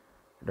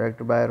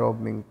 Directed by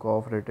Rob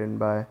Minkoff, written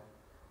by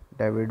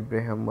David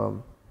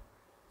Birnbaum.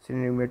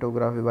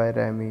 Cinematography by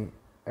Rami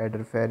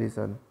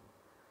Eder-Farrison.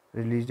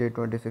 Release date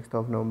 26th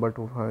of November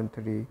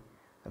 2003.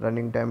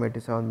 Running time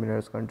 87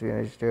 minutes. Country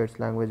United States.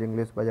 Language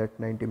English. Budget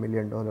 $90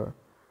 million.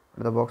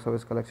 The box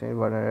office collection is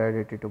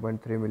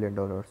 $182.3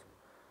 million.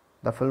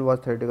 The film was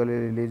theatrically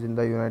released in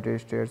the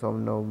United States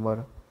on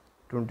November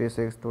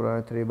 26,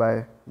 2003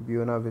 by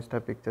Buena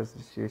Vista Pictures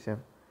Distribution.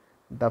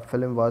 The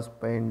film was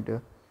panned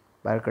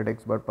by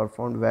critics but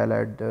performed well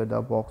at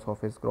the box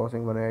office,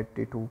 grossing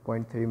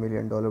 $182.3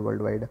 million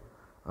worldwide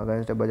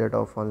against a budget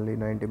of only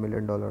 $90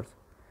 million.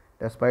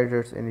 Despite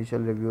its initial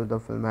reviews, the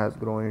film has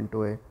grown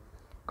into a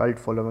cult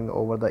following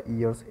over the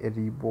years. A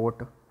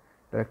reboot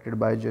directed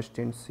by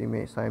Justin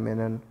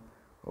Simon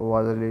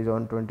was released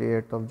on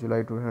 28th of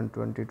July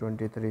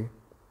 2023.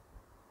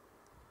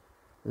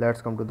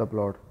 Let's come to the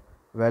plot.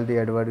 Well, the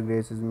Edward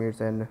Grace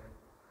meets and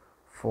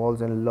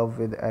falls in love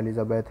with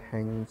Elizabeth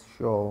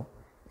Henshaw,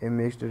 a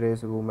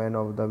mixed-race woman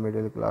of the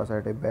middle class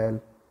at a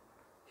ball.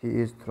 He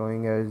is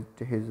throwing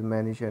at his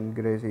mansion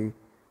Gracie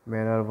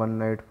Manor one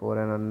night for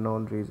an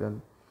unknown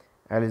reason.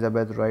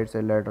 Elizabeth writes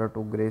a letter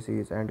to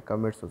Gracie and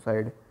commits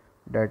suicide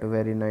that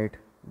very night.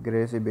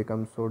 Gracie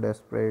becomes so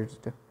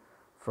desperate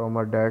from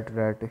her death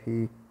that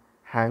he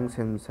hangs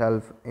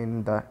himself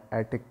in the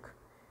attic.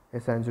 A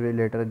century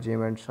later,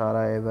 Jim and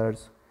Sarah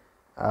Evers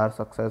are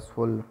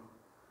successful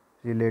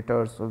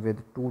realtors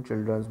with two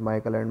children,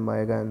 Michael and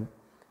Megan.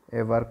 A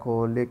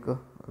workaholic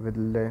with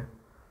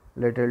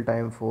little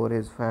time for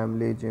his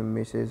family, Jim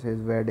misses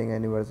his wedding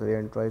anniversary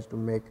and tries to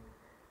make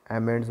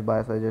amends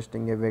by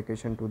suggesting a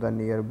vacation to the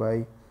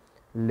nearby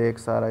lake.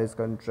 Sarah is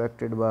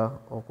contracted by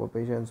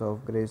occupations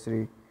of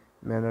Gracie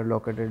Manor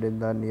located in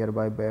the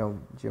nearby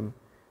Bayonne. Jim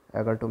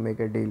agreed to make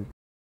a deal. That very night,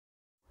 Gracie becomes so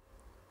desperate from her death that he hangs himself in the attic. A century later, Jim and Sarah Evers are successful realtors with two children, Michael and Megan. A workaholic with little time for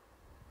his family, Jim misses his wedding anniversary and tries to make amends by suggesting a vacation to the nearby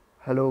lake. Sarah is contracted by occupations of Gracie Manor located in the nearby Bayonne. Jim agreed to make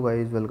a deal. Hello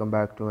guys, welcome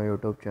back to my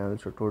YouTube channel.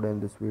 So today in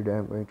this video I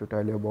am going to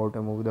tell you about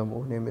a movie. The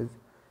movie name is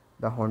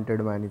The Haunted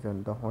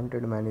Mansion. The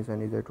Haunted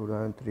Mansion is a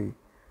 2003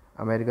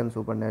 American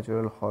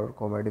supernatural horror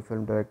comedy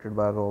film directed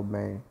by Rob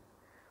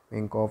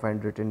Minkoff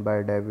and written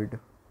by David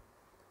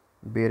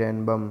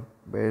Birnbaum,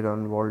 based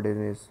on Walt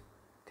Disney's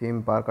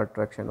theme park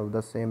attraction of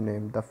the same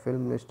name. The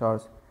film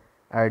stars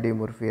Eddie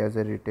Murphy as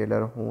a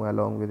retailer who,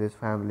 along with his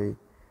family,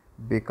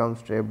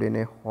 becomes trapped in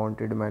a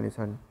haunted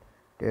mansion.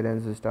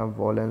 Terence stamp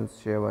Valence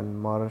Shaven,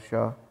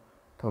 Marsha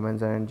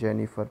Thomason, and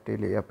Jennifer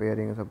Tilly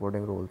appearing in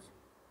supporting roles.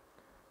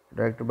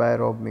 Directed by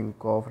Rob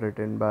Minkoff,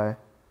 written by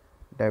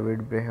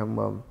David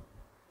Birnbaum.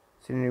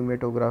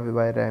 Cinematography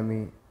by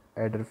Rami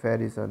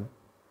Eder-Farrison.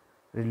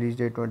 Release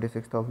date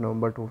 26th of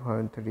November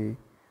 2003.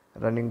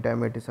 Running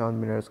time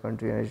 87 minutes.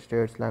 Country United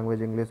States.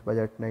 Language English.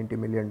 Budget $90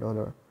 million.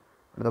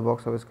 The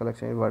box office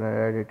collection is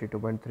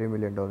 $182.3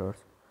 million.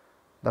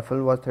 The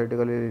film was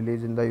theatrically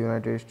released in the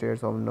United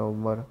States on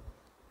November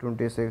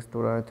 26,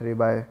 2003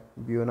 by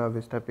Buena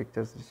Vista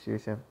Pictures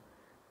Distribution.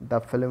 The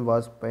film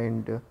was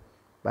panned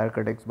by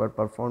critics but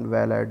performed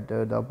well at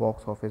the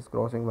box office,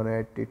 grossing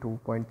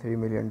 $182.3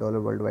 million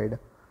worldwide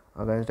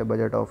against a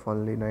budget of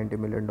only $90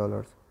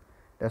 million.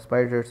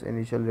 Despite its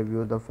initial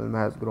reviews, the film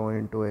has grown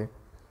into a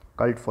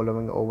cult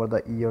following over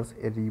the years.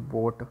 A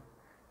reboot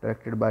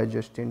directed by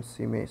Justin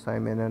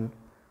Simon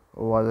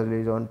was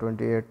released on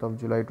 28th of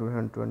July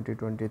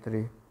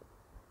 2023.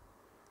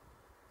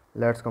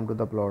 Let's come to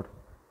the plot.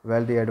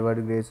 Well, the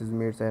Edward Grace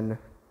meets and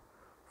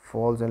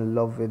falls in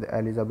love with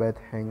Elizabeth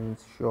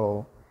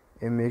Henshaw,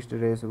 a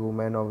mixed-race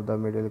woman of the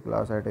middle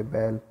class at a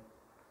ball.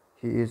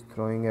 He is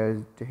throwing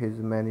at his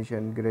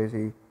mansion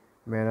Gracie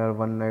Manor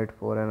one night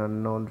for an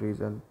unknown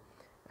reason.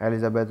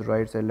 Elizabeth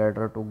writes a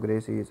letter to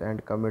Gracie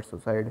and commits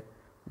suicide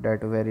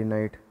That very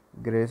night,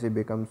 Gracie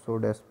becomes so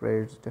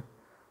desperate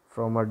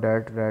from her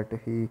debt that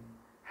he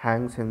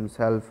hangs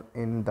himself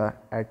in the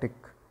attic.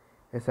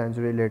 A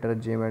century later,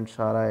 Jim and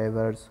Sarah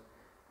Evers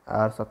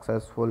are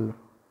successful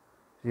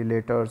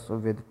realtors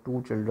with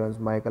two children,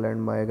 Michael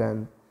and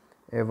Megan.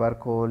 A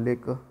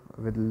workaholic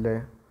with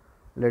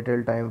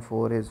little time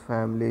for his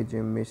family,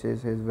 Jim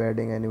misses his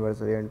wedding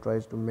anniversary and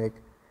tries to make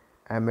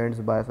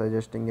amends by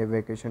suggesting a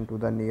vacation to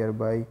the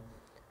nearby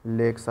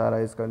Lake.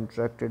 Sarah is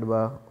contracted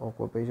by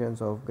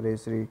occupations of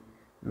Gracie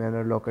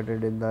Manor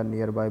located in the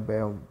nearby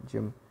Bayonne.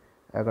 Jim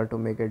agreed to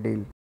make a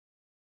deal.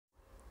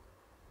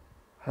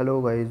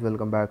 Hello guys,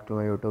 welcome back to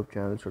my YouTube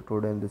channel. So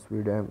today in this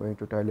video I am going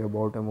to tell you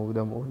about a movie.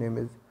 The movie name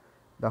is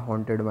The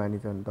Haunted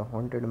Mansion. The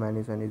Haunted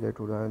Mansion is a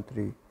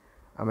 2003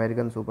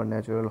 American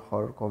supernatural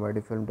horror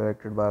comedy film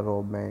directed by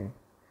Rob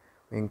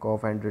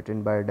Minkoff and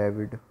written by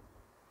David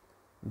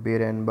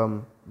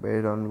Birenbaum,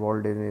 based on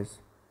Walt Disney's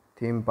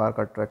theme park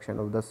attraction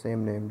of the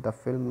same name. The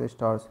film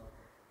stars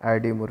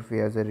Eddie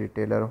Murphy as a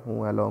retailer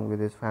who, along with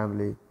his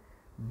family,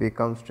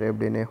 becomes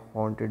trapped in a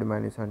haunted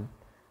mansion.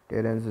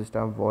 Terence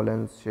stamp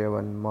Valence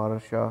Shaven,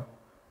 Marsha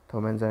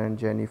Thomason, and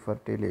Jennifer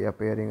Tilly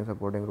appearing in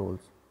supporting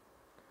roles.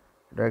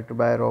 Directed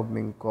by Rob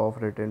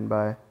Minkoff, written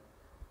by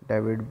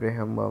David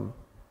Birenbaum.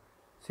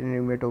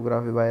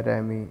 Cinematography by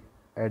Rami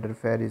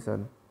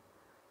Eder-Farrison.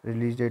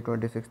 Release date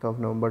 26th of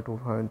November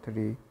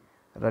 2003.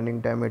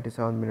 Running time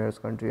 87 minutes.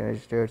 Country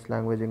United States.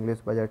 Language English.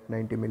 Budget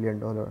 $90 million.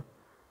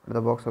 The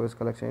box office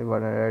collection is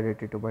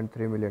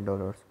 $182.3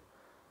 million.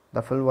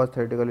 The film was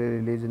theatrically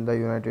released in the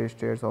United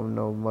States on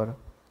November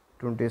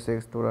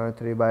 26,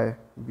 2003 by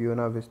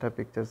Buena Vista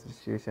Pictures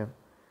Distribution.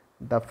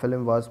 The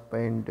film was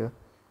panned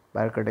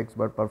by critics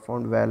but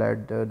performed well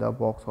at the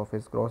box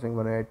office, grossing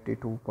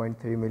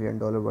 $182.3 million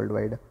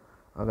worldwide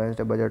against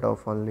a budget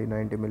of only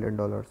 $90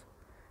 million.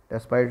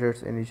 Despite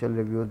its initial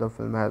reviews, the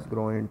film has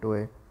grown into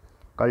a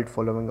cult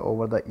following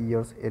over the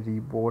years. A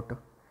reboot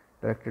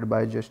directed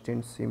by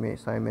Justin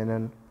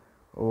Simon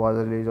was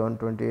released on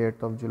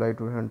 28th of July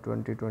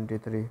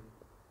 2023.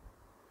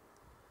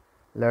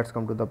 Let's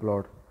come to the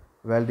plot.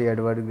 Well, the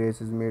Edward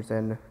Gracie meets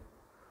and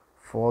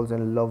falls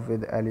in love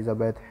with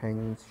Elizabeth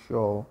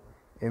Henshaw,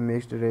 a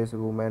mixed-race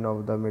woman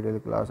of the middle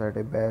class, at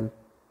a ball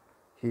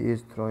he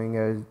is throwing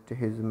at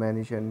his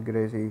mansion,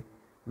 Gracie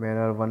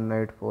Manor, one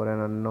night for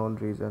an unknown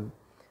reason.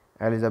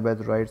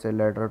 Elizabeth writes a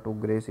letter to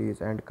Gracie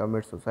and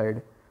commits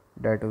suicide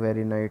that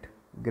very night.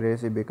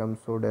 Gracie becomes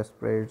so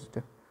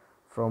desperate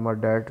from her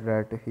debt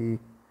that he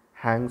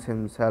hangs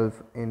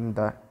himself in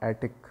the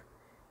attic.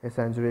 A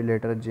century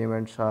later, Jim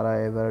and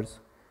Sarah Evers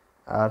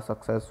are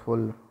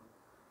successful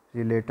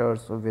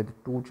realtors with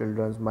two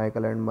children,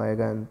 Michael and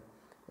Megan.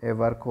 A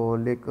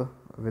workaholic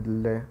with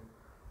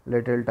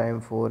little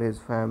time for his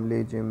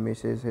family, Jim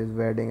misses his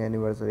wedding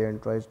anniversary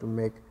and tries to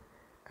make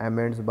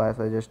amends by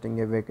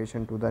suggesting a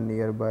vacation to the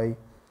nearby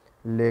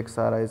Lake.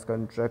 Sarah is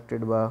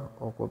contracted by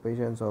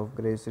occupations of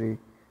Gracie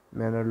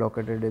Manor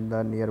located in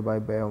the nearby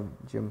Bayonne.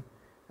 Jim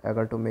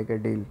agreed to make a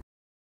deal.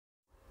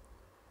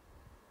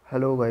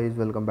 Hello guys,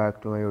 welcome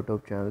back to my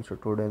YouTube channel. So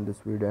today in this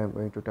video I am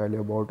going to tell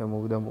you about a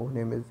movie. The movie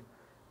name is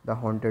The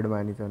Haunted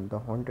Mansion. The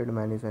Haunted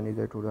Mansion is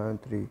a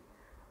 2003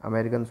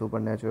 American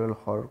supernatural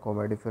horror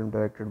comedy film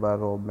directed by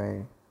Rob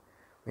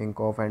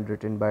Minkoff and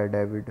written by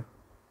David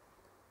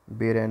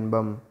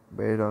Birenbaum,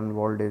 based on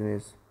Walt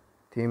Disney's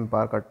theme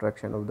park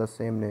attraction of the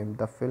same name.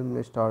 The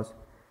film stars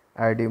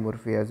Eddie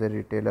Murphy as a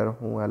retailer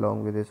who,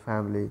 along with his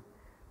family,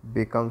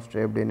 becomes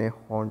trapped in a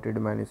haunted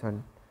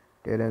mansion.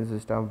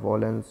 Terence stamp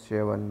Valence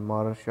Shaven,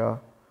 Marsha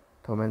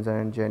Thomason,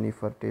 and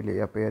Jennifer Tilly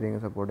appearing in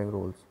supporting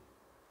roles.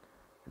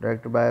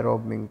 Directed by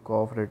Rob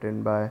Minkoff,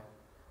 written by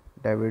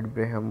David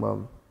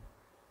Birenbaum.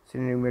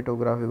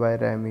 Cinematography by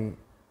Rami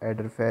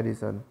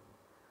Eder-Farrison.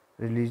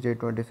 Release date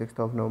 26th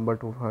of November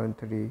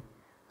 2003.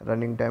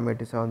 Running time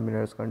 87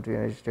 minutes. Country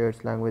United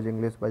States. Language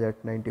English.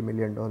 Budget $90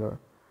 million.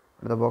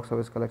 The box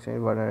office collection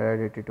is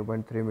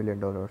 $182.3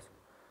 million.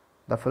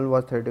 The film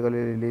was theatrically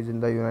released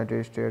in the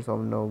United States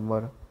on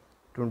November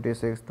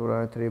 26,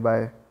 2003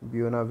 by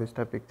Buena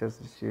Vista Pictures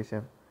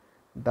Distribution.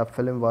 The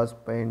film was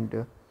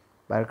panned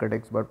by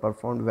critics but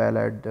performed well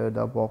at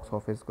the box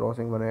office,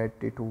 grossing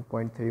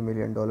 $182.3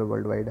 million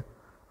worldwide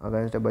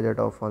against a budget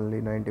of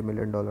only $90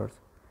 million.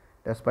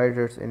 Despite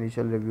its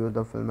initial reviews,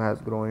 the film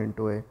has grown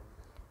into a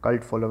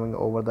cult following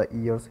over the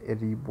years. A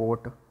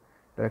reboot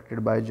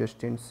directed by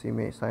Justin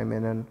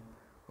Simon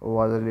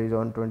was released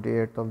on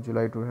 28th of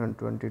July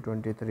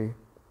 2023.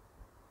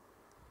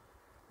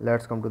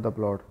 Let's come to the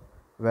plot.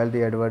 Well,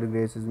 the Edward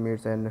Gracie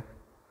meets and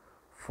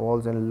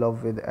falls in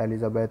love with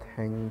Elizabeth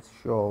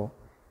Henshaw,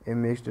 a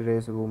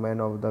mixed-race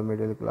woman of the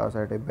middle class,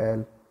 at a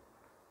ball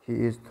he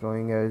is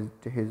throwing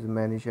at his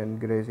mansion,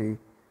 Gracie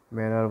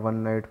Manor,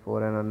 one night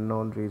for an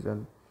unknown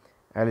reason.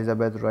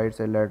 Elizabeth writes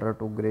a letter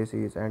to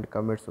Gracie and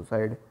commits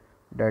suicide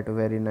that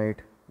very night.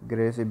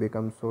 Gracie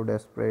becomes so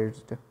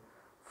desperate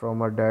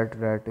from her debt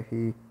that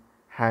he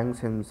hangs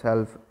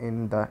himself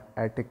in the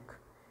attic.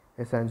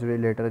 A century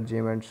later,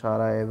 Jim and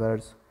Sarah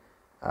Evers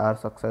are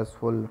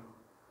successful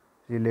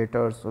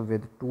Relators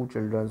with two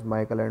children,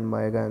 Michael and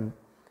Megan,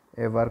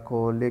 a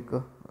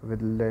workaholic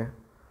with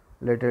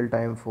little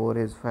time for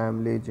his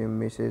family. Jim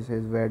misses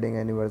his wedding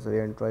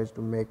anniversary and tries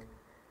to make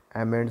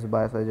amends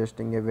by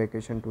suggesting a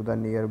vacation to the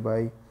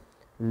nearby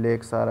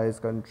lake. Sarah is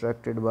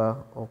contracted by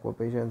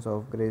occupations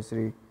of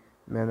Gracery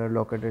Manor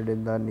located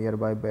in the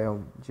nearby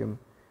biome. Jim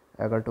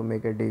agreed to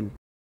make a deal.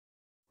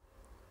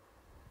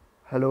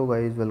 Hello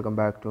guys, welcome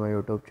back to my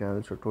YouTube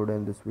channel. So today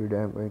in this video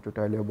I am going to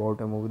tell you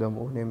about a movie. The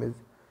movie name is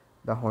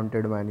The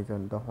Haunted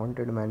Mansion. The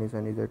Haunted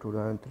Mansion is a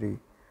 2003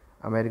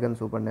 American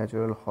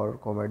supernatural horror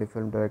comedy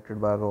film directed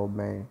by Rob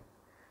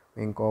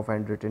Minkoff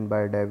and written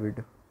by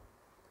David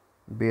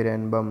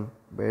Birenbaum,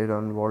 based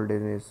on Walt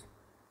Disney's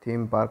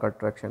theme park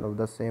attraction of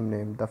the same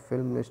name. The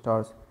film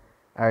stars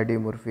Eddie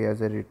Murphy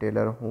as a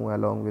retailer who,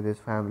 along with his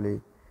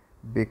family,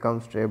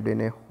 becomes trapped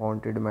in a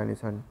haunted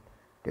mansion.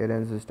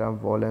 Terence star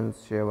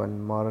Valence Shaven,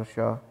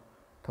 Marsha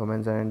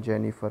Thomas, and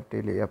Jennifer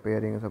Tilly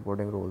appearing in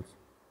supporting roles.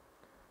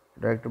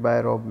 Directed by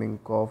Rob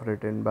Minkoff,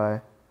 written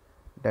by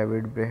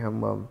David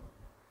Birenbaum.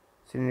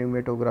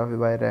 Cinematography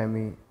by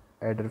Rami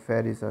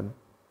Ederferison.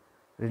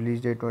 Release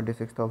date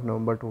 26th of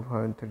November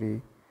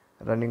 2003.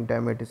 Running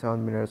time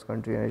 87 minutes.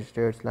 Country United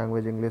States.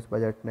 Language English.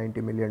 Budget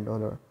 $90 million.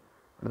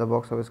 The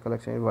box office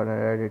collection is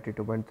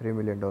 $182.3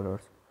 million.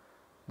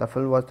 The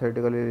film was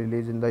theatrically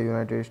released in the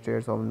United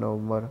States on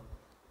November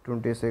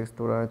 26,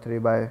 2003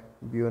 by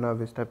Buena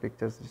Vista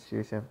Pictures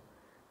Association.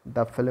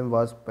 The film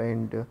was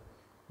panned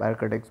by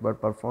critics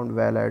but performed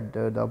well at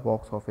the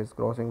box office,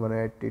 grossing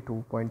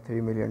 $182.3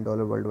 million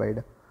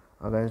worldwide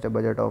against a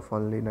budget of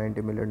only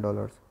 $90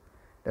 million.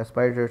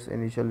 Despite its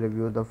initial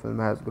reviews, the film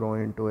has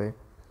grown into a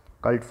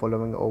cult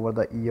following over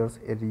the years.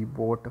 A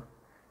reboot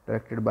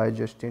directed by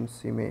Justin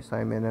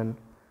Simon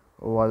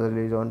was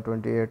released on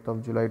 28th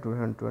of July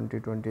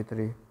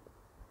 2023.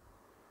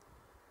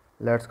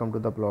 Let's come to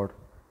the plot.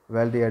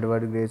 Wealthy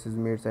Edward Graces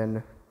meets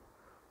and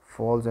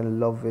falls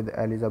in love with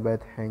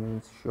Elizabeth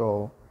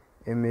Henshaw,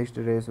 a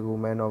mixed-race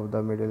woman of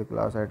the middle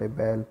class, at a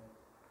ball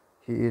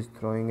he is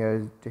throwing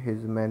at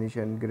his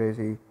mansion,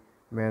 Gracie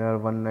Manor,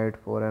 one night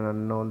for an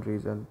unknown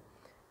reason.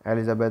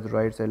 Elizabeth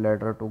writes a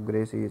letter to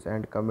Gracie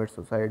and commits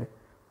suicide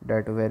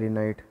that very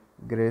night.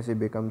 Gracie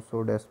becomes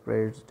so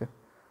desperate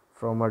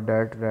from her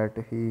death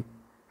that he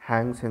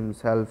hangs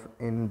himself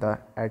in the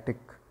attic.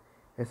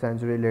 A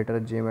century later,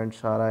 Jim and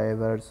Sarah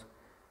Evers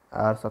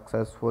are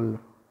successful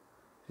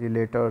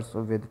realtors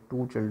with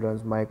two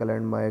children, Michael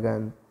and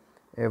Megan,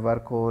 a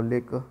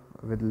workaholic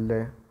with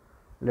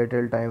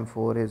little time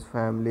for his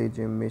family.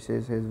 Jim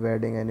misses his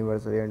wedding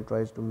anniversary and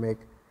tries to make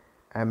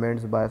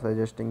amends by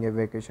suggesting a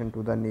vacation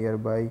to the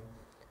nearby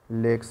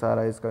lake.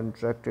 Sarah is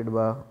contracted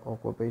by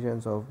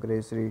occupations of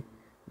Gracery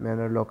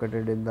Manor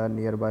located in the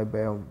nearby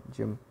biome.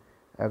 Jim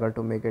agreed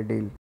to make a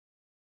deal.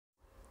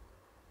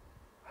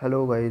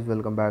 Hello guys,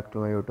 welcome back to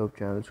my YouTube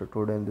channel. So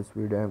today in this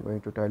video I am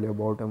going to tell you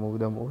about a movie.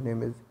 The movie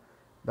name is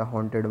The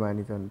Haunted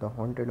Mansion. The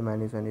Haunted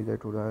Mansion is a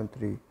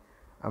 2003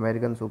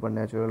 American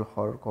supernatural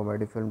horror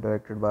comedy film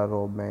directed by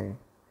Rob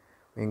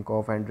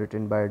Minkoff and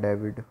written by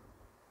David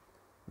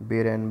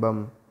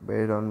Birenbaum,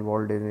 based on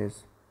Walt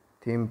Disney's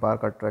theme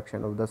park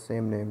attraction of the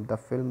same name. The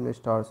film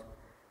stars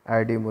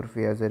Eddie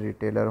Murphy as a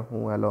retailer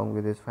who, along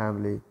with his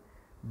family,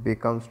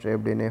 becomes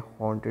trapped in a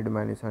haunted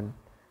mansion.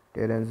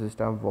 Terence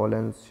star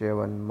Valence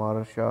Shaven,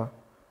 Marsha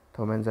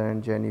Thomas,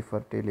 and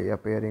Jennifer Tilly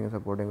appearing in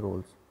supporting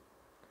roles.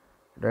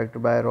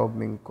 Directed by Rob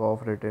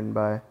Minkoff, written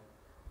by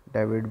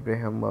David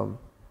Birenbaum.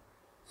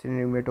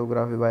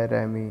 Cinematography by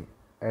Rami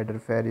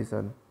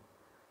Ederferison.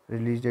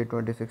 Release date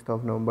 26th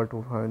of November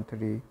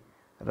 2003.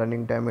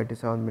 Running time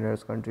 87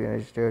 minutes. Country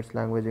United States.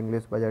 Language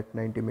English. Budget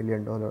 $90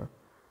 million.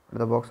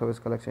 The box office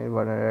collection is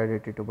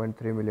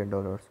 $182.3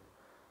 million.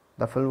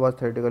 The film was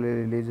theatrically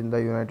released in the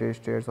United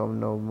States on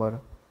November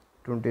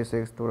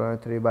 26,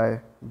 2003 by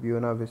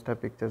Buena Vista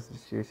Pictures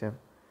Association.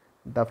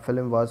 The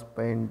film was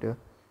panned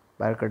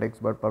by critics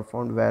but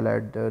performed well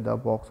at the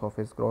box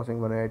office, grossing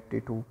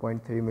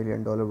 $182.3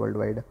 million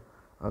worldwide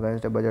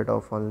against a budget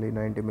of only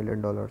 $90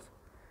 million.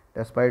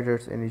 Despite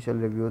its initial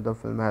reviews, the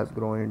film has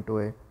grown into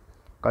a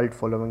cult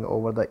following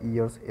over the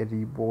years. A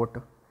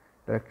reboot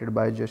directed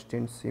by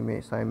Justin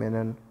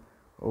Simon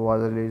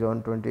was released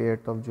on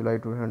 28th of July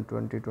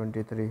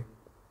 2023.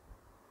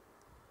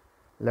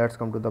 Let's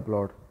come to the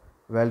plot.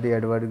 Wealthy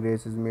Edward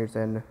Graces meets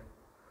and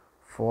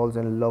falls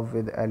in love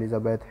with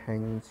Elizabeth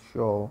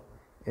Henshaw,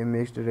 a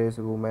mixed-race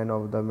woman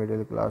of the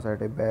middle class,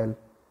 at a ball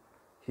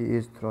he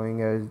is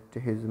throwing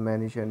at his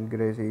mansion,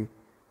 Gracie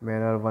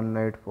Manor, one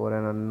night for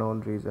an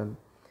unknown reason.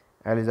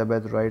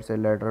 Elizabeth writes a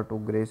letter to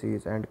Gracie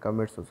and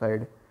commits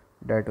suicide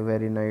that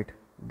very night.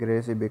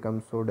 Gracie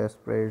becomes so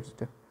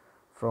desperate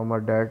from her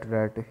death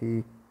that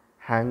he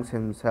hangs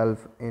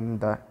himself in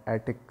the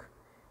attic.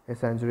 A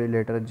century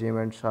later, Jim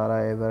and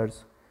Sarah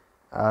Evers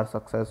are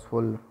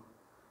successful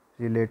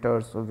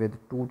realtors with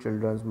two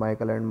children,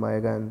 Michael and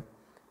Megan,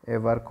 a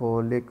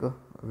workaholic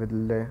with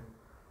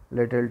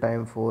little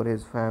time for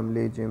his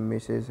family. Jim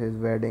misses his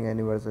wedding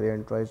anniversary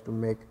and tries to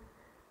make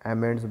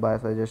amends by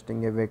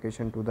suggesting a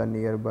vacation to the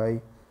nearby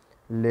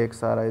Lake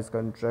Sara is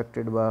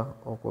constructed by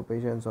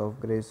occupations of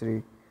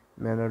Gracery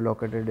Manor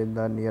located in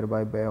the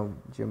nearby Bayam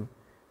Gym.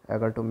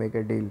 Agar to make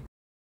a deal.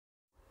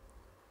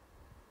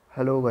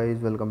 Hello guys,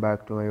 welcome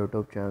back to my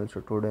YouTube channel.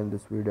 So today in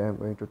this video I am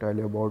going to tell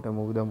you about a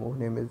movie. The movie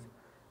name is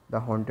The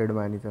Haunted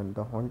Mansion.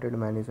 The Haunted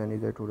Mansion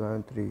is a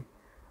 2003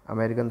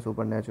 American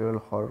supernatural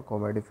horror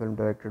comedy film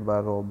directed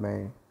by Rob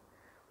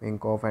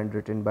Minkoff and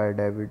written by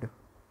David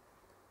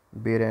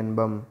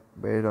Birenbaum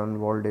based on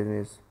Walt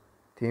Disney's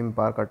theme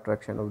park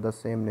attraction of the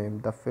same name.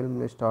 The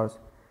film stars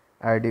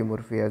Eddie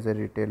Murphy as a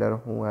retailer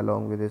who,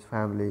 along with his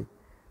family,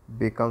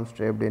 becomes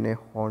trapped in a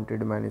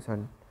haunted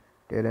mansion.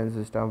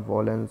 Terence stamp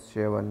Valence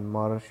Shaven,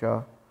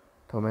 Marsha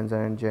Thomason,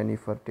 and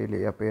Jennifer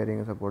Tilly appearing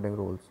in supporting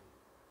roles.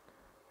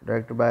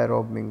 Directed by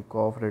Rob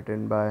Minkoff,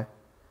 written by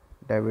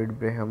David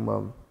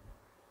Birenbaum.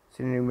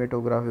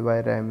 Cinematography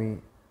by Rami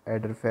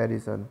Eder.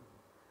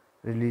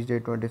 Release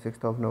date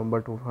 26th of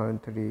November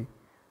 2003.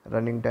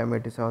 Running time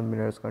 87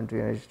 minutes. Country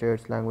United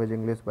States. Language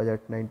English.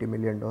 Budget $90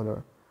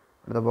 million.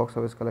 The box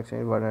office collection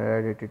is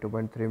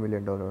 $182.3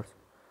 million.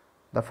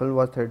 The film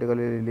was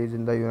theatrically released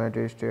in the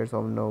United States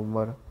on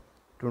November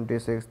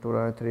 26,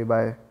 2003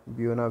 by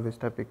Buena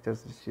Vista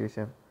Pictures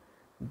Distribution.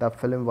 The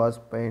film was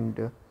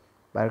panned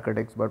by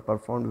critics but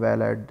performed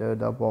well at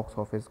the box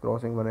office,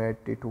 grossing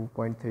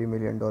 $182.3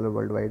 million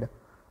worldwide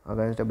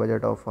against a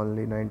budget of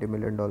only $90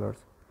 million.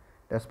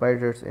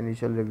 Despite its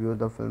initial reviews,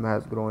 the film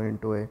has grown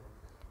into a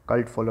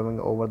cult following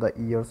over the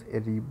years. A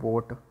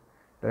reboot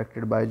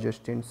directed by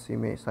Justin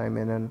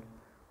Simon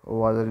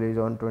was released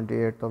on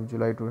 28th of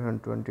July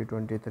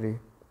 2023.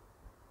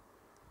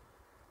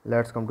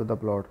 Let's come to the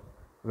plot.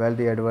 Well,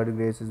 the Edward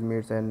Grace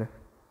meets and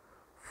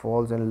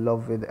falls in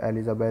love with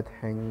Elizabeth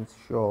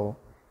Henshaw,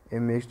 a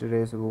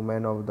mixed-race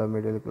woman of the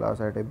middle class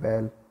at a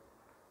ball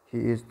he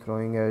is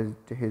throwing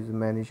at his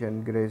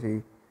mansion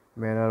Gracie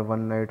Manor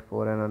one night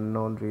for an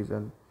unknown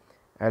reason.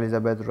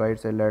 Elizabeth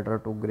writes a letter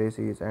to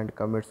Gracie and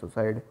commits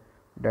suicide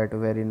that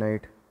very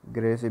night.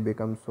 Gracie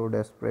becomes so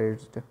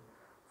desperate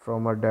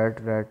from her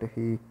debt that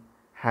he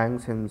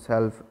hangs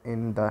himself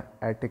in the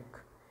attic.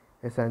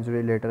 A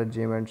century later,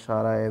 Jim and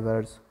Sarah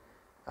Evers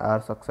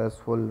are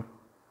successful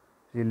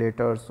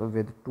realtors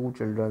with two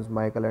children,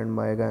 Michael and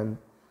Megan.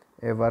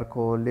 A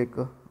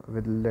workaholic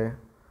with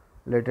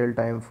little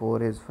time for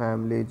his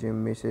family,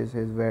 Jim misses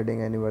his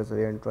wedding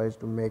anniversary and tries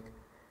to make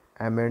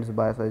amends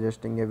by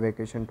suggesting a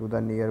vacation to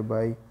the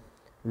nearby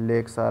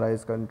Lake Sara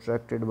is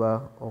constructed by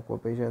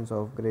occupations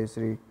of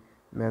Gracery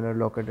Manor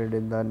located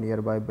in the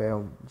nearby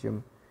Bayam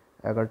Gym.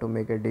 Agar to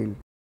make a deal.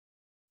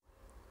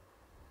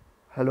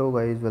 Hello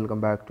guys,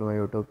 welcome back to my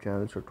YouTube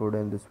channel. So today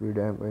in this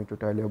video I am going to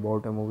tell you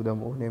about a movie. The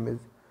movie name is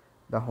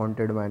The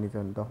Haunted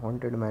Mansion. The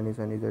Haunted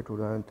Mansion is a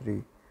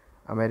 2003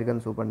 American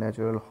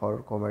supernatural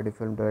horror comedy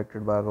film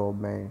directed by Rob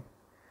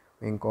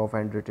Minkoff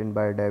and written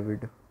by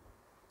David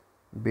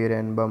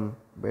Birenbaum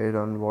based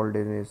on Walt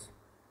Disney's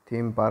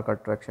theme park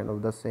attraction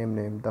of the same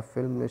name. The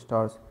film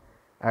stars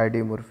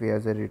Eddie Murphy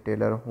as a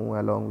retailer who,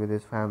 along with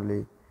his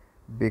family,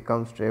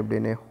 becomes trapped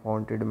in a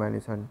haunted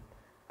mansion.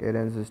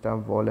 Terence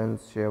stamp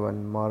Valence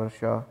Shaven,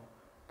 Marsha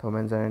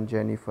Thomason, and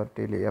Jennifer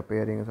Tilly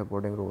appearing in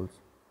supporting roles.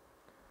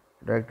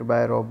 Directed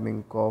by Rob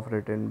Minkoff,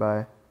 written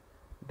by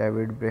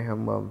David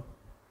Birenbaum.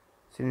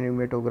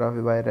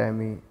 Cinematography by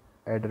Rami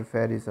Eder.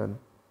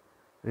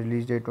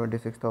 Release date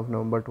 26th of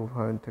November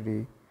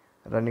 2003.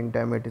 Running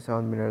time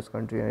 87 minutes.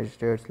 Country United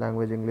States.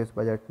 Language English.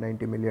 Budget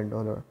 $90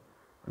 million.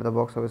 The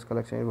box office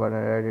collection is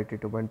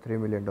 $182.3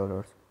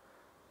 million.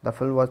 The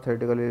film was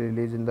theatrically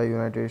released in the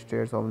United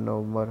States on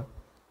November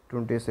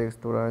 26,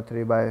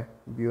 2003 by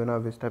Buena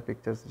Vista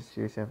Pictures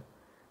Distribution.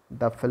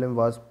 The film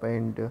was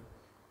panned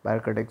by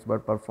critics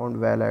but performed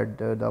well at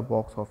the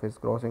box office,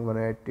 grossing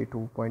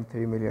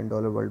 $182.3 million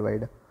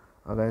worldwide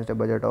against a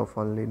budget of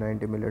only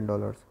 $90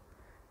 million.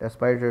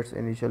 Despite its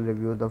initial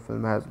reviews, the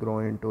film has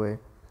grown into a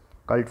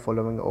cult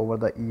following over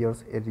the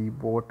years. A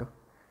reboot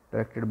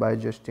directed by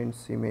Justin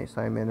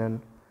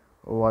Simon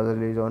was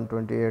released on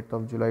 28th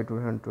of July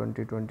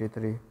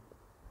 2023.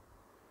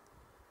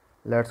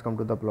 Let's come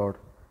to the plot.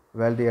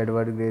 Well, the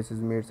Edward Grace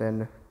meets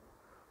and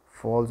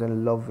falls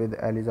in love with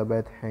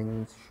Elizabeth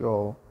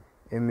Henshaw,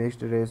 a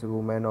mixed-race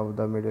woman of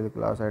the middle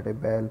class at a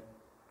ball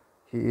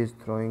he is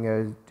throwing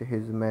at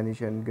his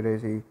mansion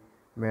Gracie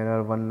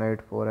Manor one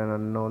night for an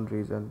unknown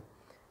reason.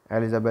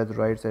 Elizabeth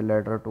writes a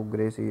letter to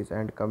Gracie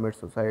and commits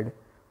suicide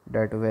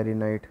that very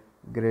night.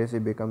 Gracie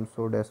becomes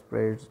so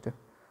desperate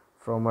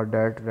from her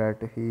debt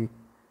that he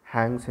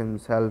hangs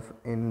himself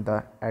in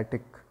the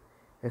attic.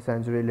 A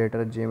century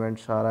later, Jim and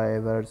Sarah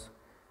Evers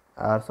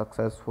are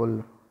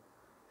successful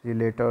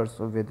realtors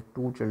with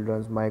two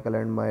children, Michael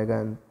and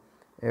Megan.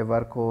 A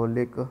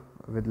workaholic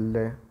with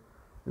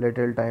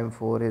little time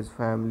for his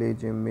family,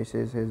 Jim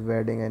misses his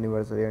wedding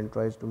anniversary and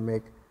tries to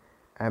make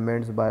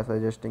amends by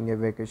suggesting a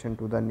vacation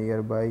to the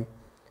nearby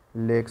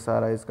Lake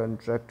Sara is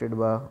constructed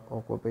by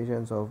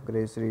occupations of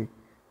Gracery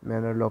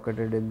Manor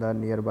located in the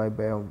nearby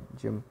Bayam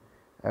Gym.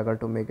 Agar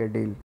to make a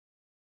deal.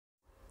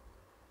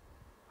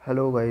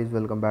 Hello guys,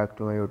 welcome back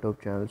to my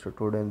YouTube channel. So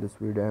today in this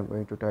video I am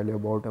going to tell you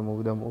about a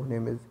movie. The movie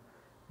name is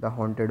The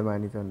Haunted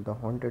Mansion. The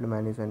Haunted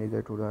Mansion is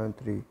a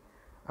 2003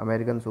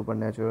 American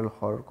supernatural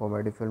horror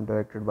comedy film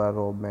directed by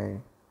Rob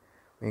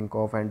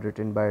Minkoff and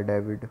written by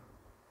David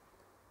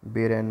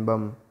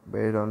Birenbaum,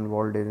 based on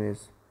Walt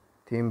Disney's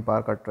theme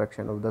park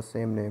attraction of the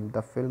same name.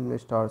 The film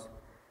stars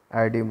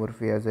Eddie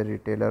Murphy as a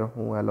retailer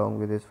who, along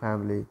with his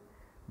family,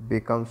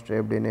 becomes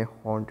trapped in a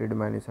haunted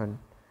mansion.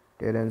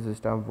 Terence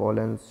stamp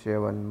Valence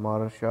Shaven,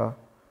 Marsha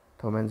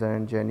Thompson,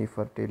 and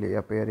Jennifer Tilly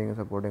appearing in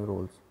supporting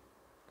roles.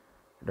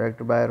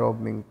 Directed by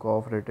Rob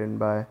Minkoff, written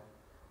by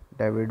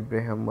David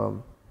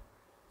Birenbaum.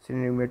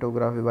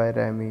 Cinematography by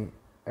Rami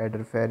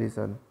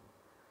Eder-Farrison.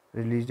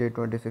 Release date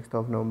 26th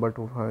of November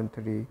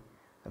 2003.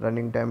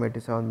 Running time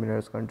 87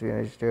 minutes. Country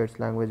United States.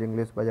 Language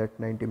English. Budget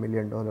 $90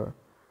 million.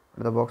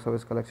 The box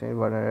office collection is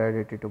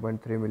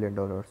 $182.3 million.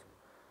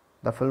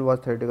 The film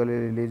was theatrically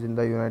released in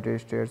the United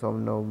States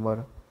on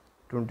November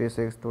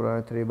 26,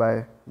 2003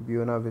 by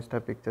Buena Vista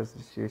Pictures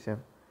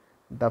Distribution.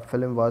 The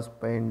film was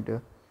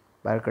panned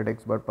by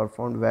critics but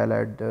performed well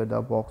at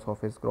the box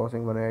office,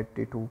 grossing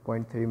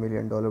 $182.3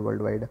 million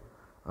worldwide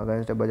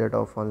against a budget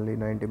of only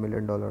 $90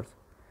 million.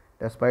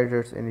 Despite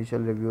its initial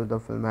reviews, the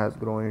film has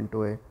grown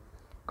into a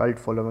cult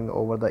following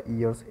over the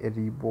years. A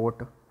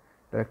reboot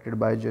directed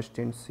by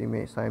Justin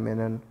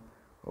Simon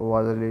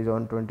was released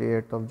on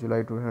 28th of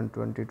July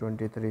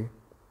 2023.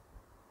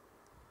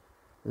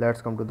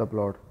 Let's come to the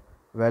plot.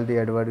 Well, the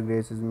Edward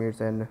Grace meets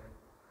and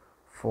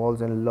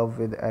falls in love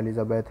with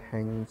Elizabeth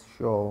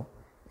Henshaw,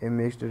 a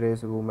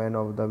mixed-race woman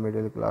of the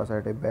middle class,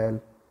 at a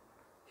ball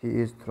he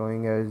is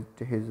throwing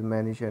at his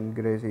mansion,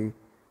 Gracie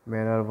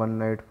Manor, one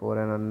night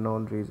for an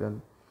unknown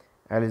reason.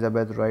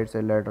 Elizabeth writes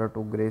a letter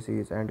to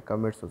Gracie and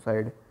commits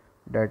suicide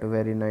that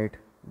very night.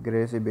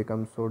 Gracie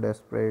becomes so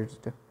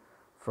desperate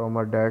from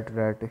her debt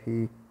that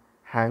he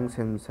hangs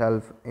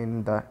himself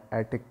in the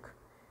attic.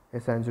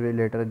 A century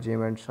later,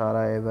 Jim and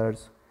Sarah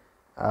Evers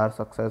are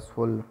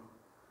successful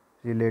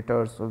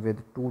realtors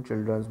with two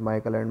children,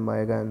 Michael and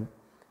Megan.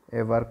 A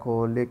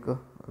workaholic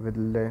with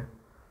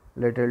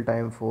little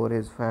time for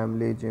his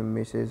family, Jim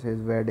misses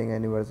his wedding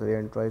anniversary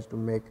and tries to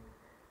make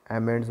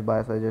amends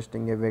by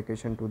suggesting a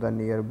vacation to the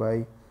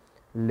nearby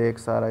lake.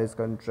 Sarah is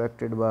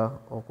contracted by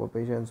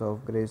occupations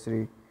of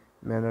Gracie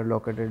Manor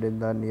located in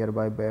the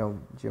nearby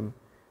Bayonne. Jim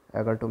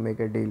agrees to make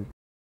a deal.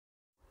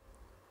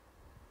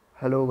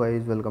 Hello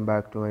guys, welcome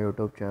back to my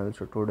YouTube channel.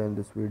 So today in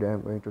this video I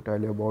am going to tell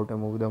you about a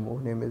movie. The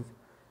movie name is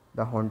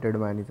The Haunted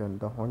Mansion.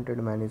 The Haunted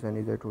Mansion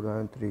is a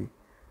 2003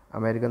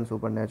 American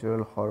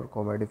supernatural horror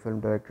comedy film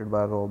directed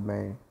by Rob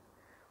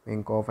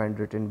Minkoff and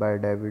written by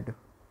David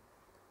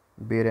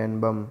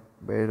Birenbaum,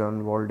 based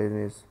on Walt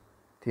Disney's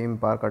theme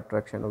park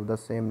attraction of the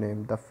same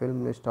name. The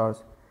film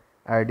stars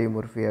Eddie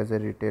Murphy as a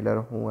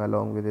retailer who,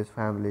 along with his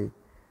family,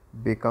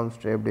 becomes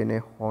trapped in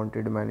a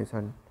haunted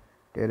mansion.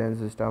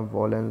 Terence stamp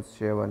Valence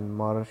Shaven,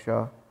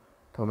 Marsha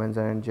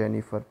Thompson, and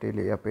Jennifer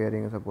Tilly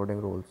appearing in supporting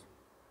roles.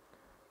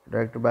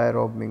 Directed by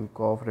Rob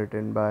Minkoff,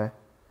 written by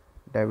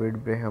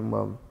David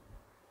Birenbaum.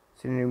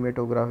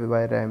 Cinematography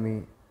by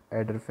Rami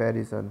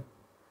Eder-Farrison.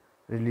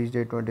 Release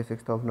date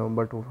 26th of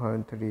November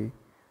 2003.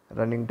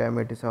 Running time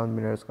 87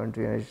 minutes.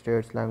 Country United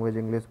States. Language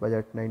English.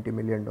 Budget $90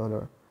 million.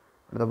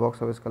 The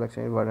box office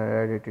collection is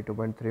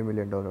 $182.3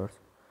 million.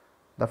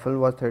 The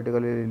film was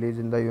theatrically released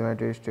in the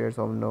United States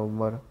on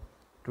November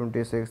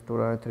 26,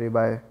 2003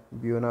 by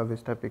Buena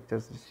Vista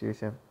Pictures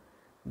Distribution.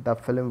 The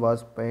film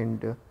was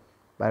panned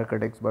by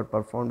critics but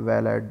performed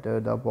well at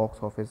the box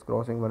office,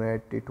 grossing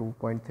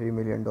 $182.3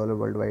 million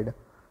worldwide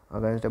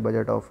against a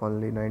budget of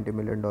only $90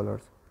 million.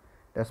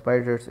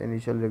 Despite its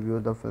initial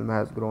reviews, the film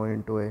has grown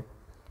into a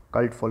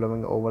cult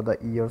following over the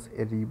years.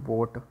 A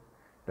reboot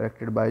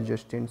directed by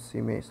Justin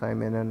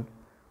Simon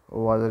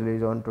was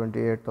released on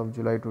 28th of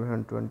July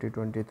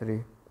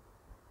 2023.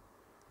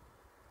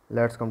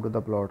 Let's come to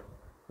the plot.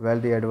 Well,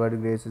 the Edward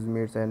Grace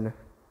meets and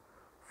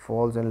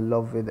falls in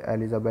love with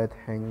Elizabeth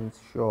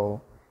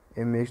Henshaw,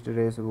 a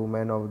mixed-race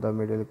woman of the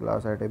middle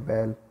class, at a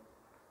ball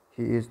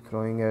he is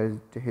throwing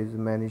at his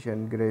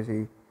mansion,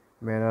 Gracie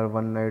Manor,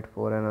 one night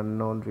for an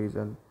unknown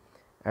reason.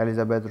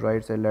 Elizabeth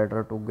writes a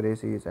letter to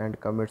Gracie and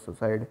commits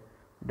suicide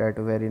that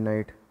very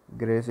night.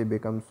 Gracie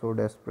becomes so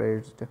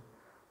desperate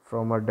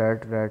from her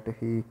debt that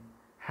he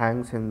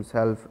hangs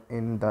himself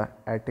in the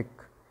attic.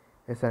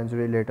 A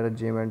century later,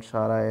 Jim and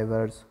Sarah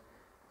Evers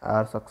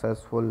are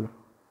successful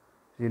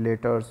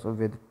realtors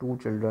with two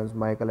children,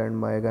 Michael and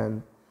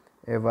Megan.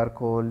 A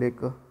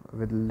workaholic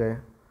with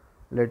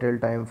little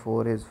time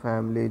for his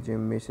family,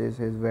 Jim misses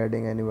his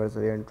wedding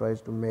anniversary and tries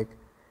to make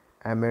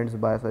amends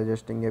by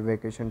suggesting a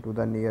vacation to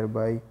the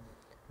nearby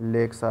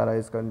lake. Sarah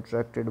is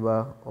contracted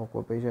by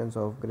occupations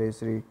of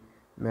Gracie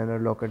Manor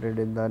located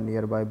in the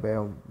nearby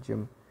Bayonne.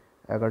 Jim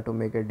agrees to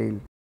make a deal.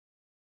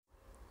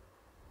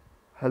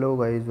 Hello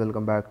guys,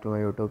 welcome back to my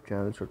YouTube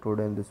channel. So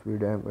today in this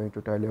video I am going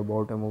to tell you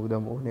about a movie.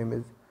 The movie name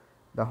is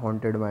The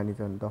Haunted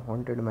Mansion. The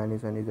Haunted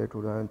Mansion is a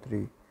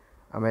 2003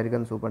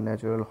 American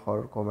supernatural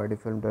horror comedy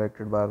film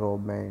directed by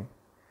Rob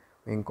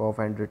Minkoff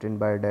and written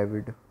by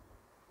David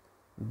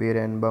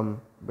Birenbaum,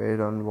 based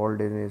on Walt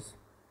Disney's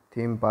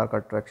theme park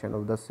attraction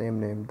of the same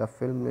name. The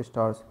film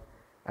stars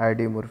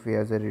Eddie Murphy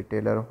as a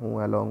retailer who,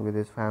 along with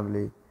his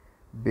family,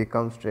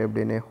 becomes trapped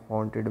in a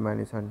haunted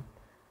mansion.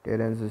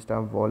 Terence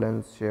star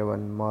Wallace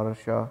Shawn,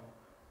 Marsha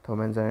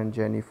Thomas, and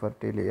Jennifer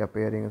Tilly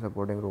appearing in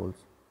supporting roles.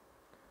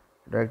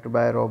 Directed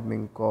by Rob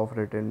Minkoff,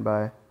 written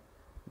by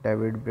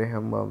David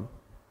Braham,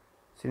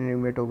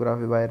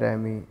 cinematography by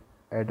Rami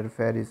Eder.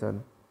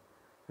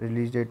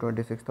 Release date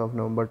 26th of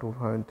November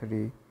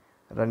 2003.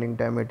 Running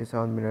time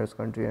 87 minutes.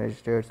 Country United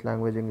States.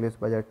 Language English.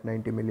 Budget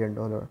 $90 million.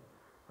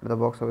 The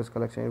box office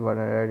collection is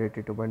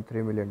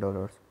 $182.3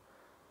 million.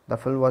 The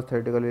film was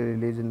theatrically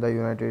released in the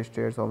United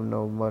States on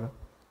November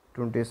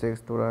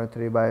 26,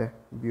 2003 by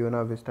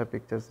Buena Vista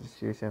Pictures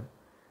Association.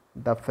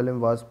 The film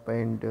was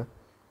panned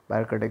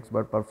by critics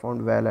but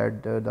performed well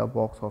at the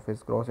box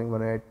office, grossing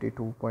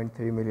 $182.3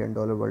 million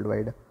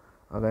worldwide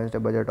against a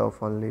budget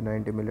of only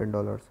 $90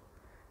 million.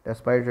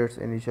 Despite its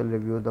initial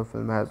reviews, the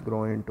film has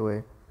grown into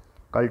a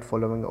cult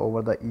following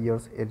over the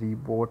years. A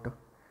reboot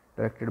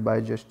directed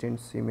by Justin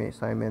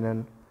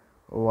Simon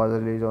was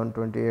released on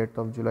 28th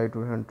of July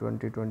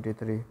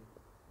 2023.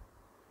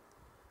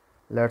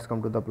 Let's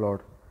come to the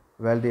plot.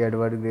 Wealthy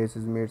Edward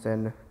Graces meets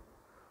and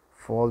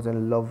falls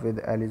in love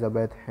with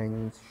Elizabeth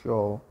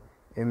Henshaw,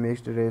 a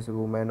mixed-race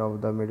woman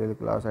of the middle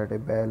class, at a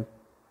ball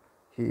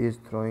he is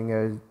throwing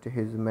at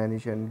his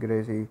mansion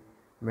Gracie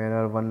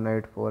Manor one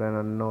night for an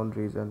unknown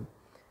reason.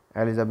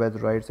 Elizabeth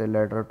writes a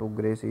letter to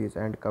Gracie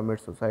and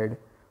commits suicide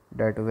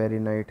that very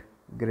night.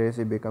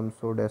 Gracie becomes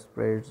so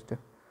desperate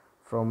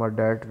from her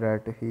death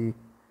that he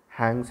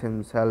hangs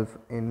himself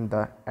in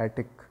the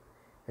attic.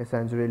 A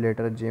century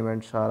later, Jim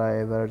and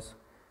Sarah Evers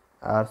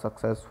are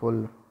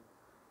successful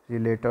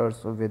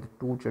realtors with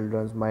two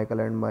children, Michael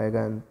and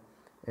Megan.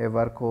 A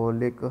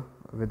workaholic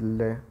with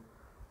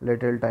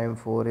little time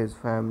for his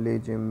family,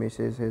 Jim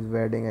misses his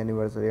wedding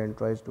anniversary and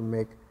tries to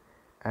make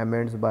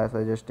amends by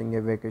suggesting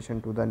a vacation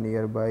to the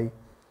nearby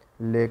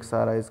lake.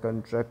 Sarah is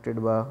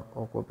contracted by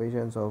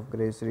occupations of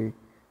Gracie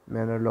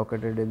Manor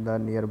located in the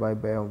nearby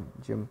Bayonne.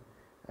 Jim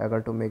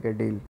agrees to make a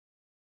deal.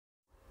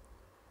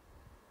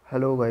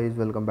 Hello guys,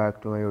 welcome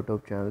back to my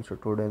YouTube channel. So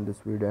today in this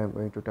video I am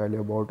going to tell you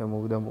about a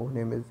movie. The movie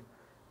name is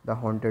The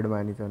Haunted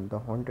Mansion. The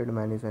Haunted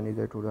Mansion is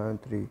a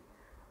 2003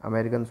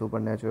 American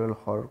supernatural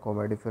horror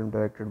comedy film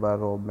directed by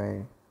Rob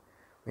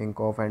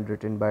Minkoff and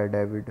written by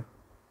David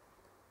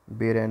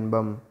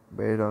Braham,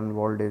 based on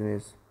Walt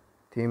Disney's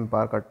theme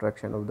park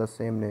attraction of the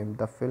same name.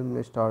 The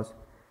film stars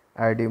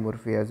Eddie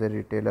Murphy as a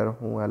retailer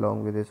who,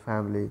 along with his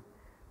family,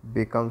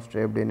 becomes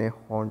trapped in a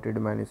haunted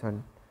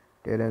mansion.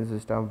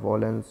 Terence star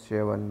Wallace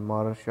Shawn,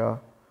 Marsha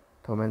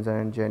Thomas,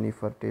 and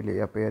Jennifer Tilly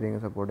appearing in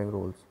supporting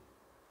roles.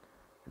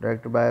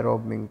 Directed by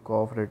Rob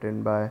Minkoff,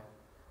 written by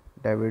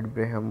David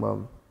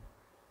Braham,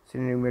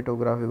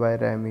 cinematography by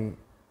Rami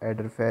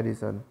Eder.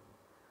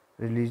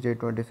 Release date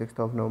 26th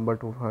of November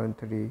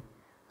 2003.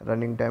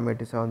 Running time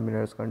 87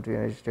 minutes. Country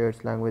United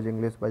States. Language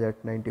English.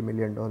 Budget $90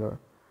 million.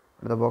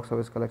 The box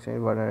office collection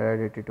is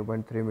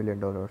 $182.3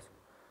 million.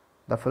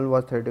 The film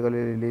was theatrically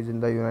released in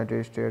the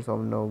United States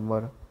on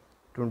November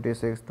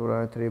 26,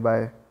 2003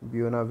 by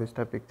Buena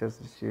Vista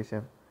Pictures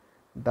Association.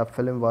 The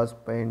film was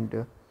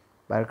panned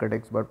by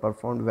critics but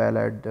performed well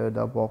at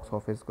the box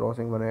office,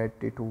 grossing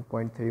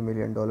 $182.3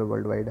 million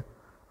worldwide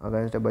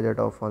against a budget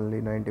of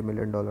only $90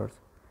 million.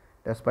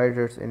 Despite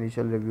its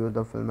initial reviews,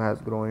 the film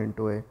has grown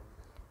into a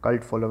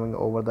cult following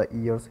over the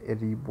years. A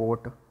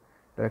reboot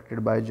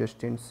directed by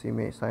Justin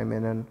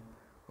Simon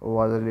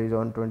was released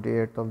on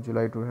 28th of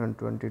July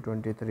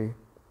 2023.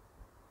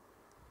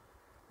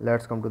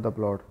 Let's come to the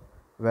plot.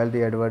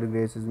 Wealthy Edward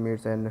Graces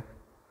meets and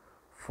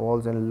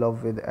falls in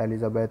love with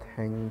Elizabeth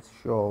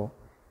Henshaw,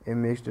 a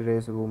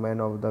mixed-race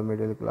woman of the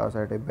middle class,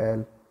 at a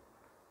ball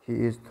he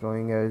is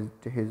throwing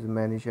at his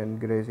mansion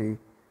Gracie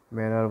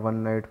Manor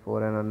one night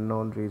for an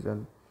unknown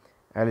reason.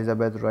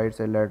 Elizabeth writes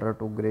a letter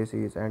to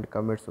Gracie and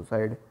commits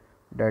suicide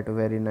that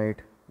very night.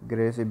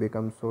 Gracie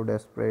becomes so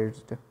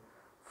desperate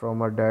from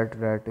her death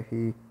that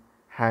he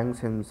hangs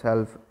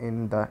himself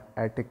in the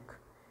attic.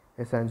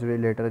 A century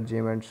later,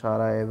 Jim and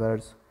Sarah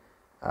Evers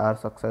are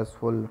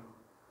successful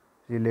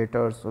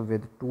realtors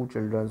with two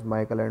children,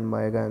 Michael and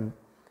Megan.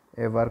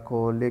 A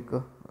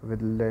workaholic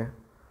with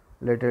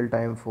little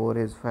time for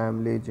his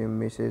family, Jim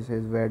misses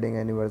his wedding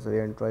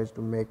anniversary and tries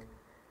to make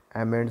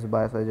amends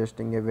by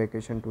suggesting a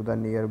vacation to the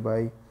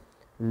nearby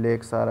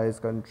lake. Sarah is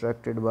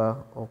contracted by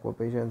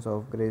occupations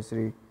of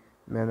Gracie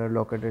Manor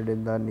located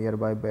in the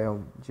nearby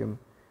Bayonne. Jim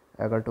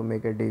agrees to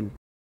make a deal.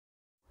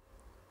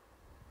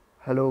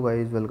 Hello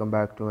guys, welcome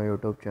back to my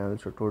YouTube channel.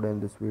 So today in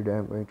this video I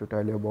am going to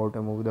tell you about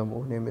a movie. The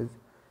movie name is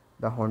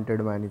The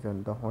Haunted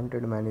Mansion. The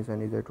Haunted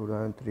Mansion is a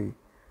 2003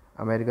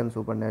 American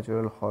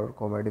supernatural horror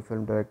comedy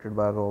film directed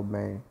by Rob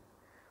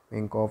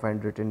Minkoff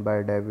and written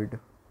by David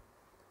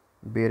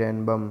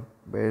Braham,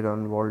 based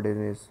on Walt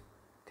Disney's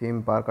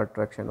theme park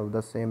attraction of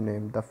the same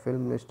name. The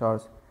film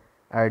stars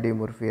Eddie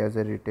Murphy as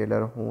a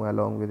retailer who,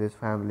 along with his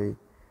family,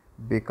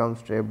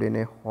 becomes trapped in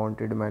a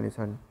haunted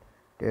mansion.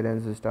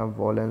 Terence star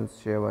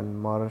Wallace Shawn,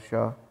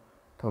 Marsha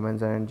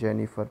Thomas, and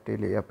Jennifer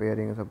Tilly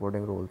appearing in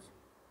supporting roles.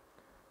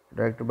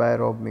 Directed by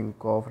Rob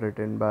Minkoff,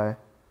 written by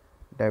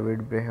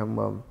David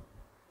Braham,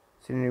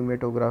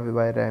 cinematography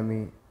by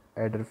Rami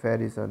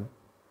Eder.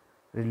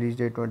 Release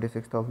date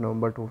 26th of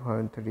November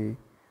 2003.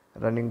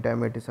 Running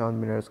time 87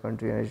 minutes.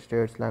 Country United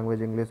States.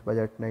 Language English.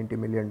 Budget $90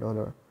 million.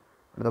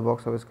 The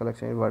box office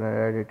collection is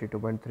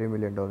 $182.3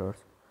 million.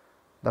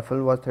 The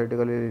film was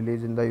theatrically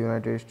released in the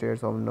United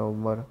States on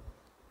November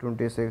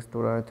 26,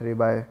 2003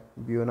 by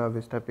Buena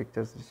Vista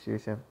Pictures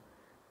Distribution.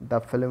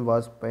 The film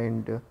was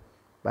panned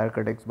by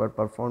critics but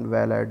performed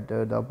well at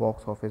the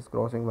box office,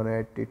 grossing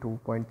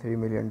 $182.3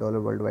 million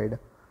worldwide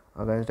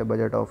against a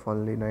budget of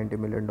only $90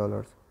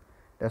 million.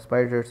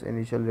 Despite its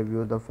initial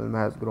reviews, the film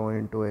has grown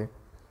into a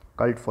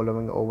cult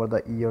following over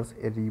the years.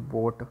 A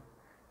reboot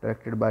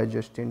directed by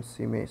Justin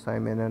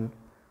Simon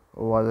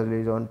was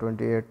released on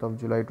 28th of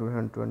July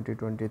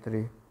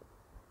 2023.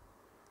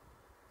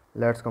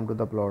 Let's come to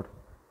the plot.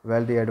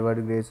 Well, the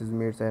Edward Grace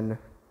meets and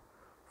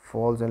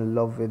falls in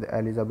love with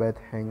Elizabeth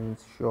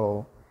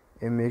Henshaw,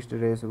 a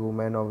mixed-race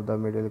woman of the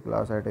middle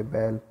class at a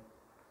ball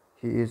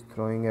he is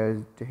throwing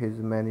at his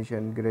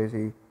mansion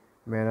Gracie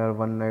Manor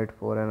one night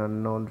for an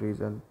unknown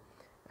reason.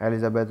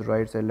 Elizabeth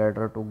writes a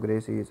letter to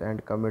Gracie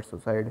and commits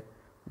suicide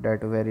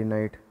that very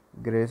night.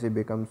 Gracie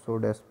becomes so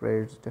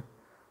desperate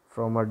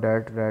from a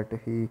debt that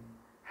he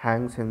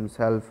hangs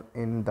himself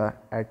in the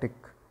attic.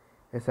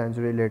 A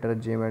century later,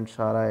 Jim and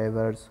Sarah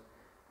Evers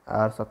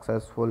are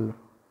successful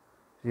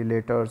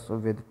realtors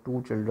with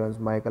two children,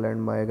 Michael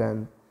and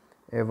Megan.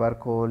 A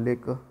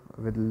workaholic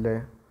with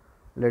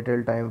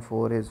little time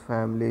for his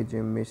family,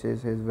 Jim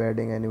misses his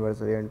wedding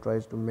anniversary and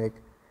tries to make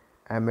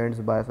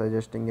amends by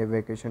suggesting a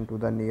vacation to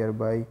the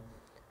nearby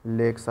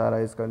lake.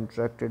 Sarah is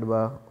contracted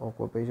by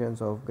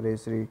occupations of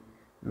Gracie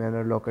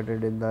Manor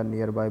located in the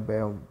nearby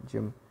Bayonne.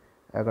 Jim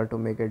agrees to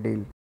make a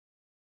deal.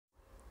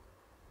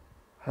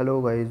 Hello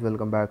guys,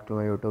 welcome back to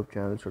my YouTube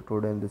channel. So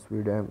today in this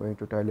video I am going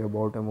to tell you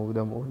about a movie.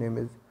 The movie name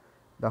is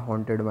The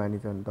Haunted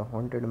Mansion. The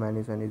Haunted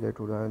Mansion is a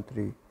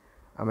 2003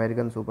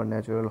 American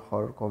supernatural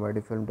horror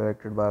comedy film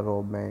directed by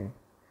Rob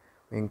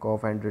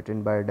Minkoff and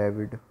written by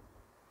David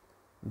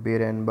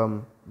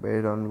Braham,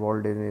 based on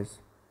Walt Disney's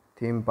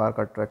theme park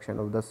attraction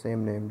of the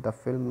same name. The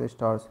film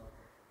stars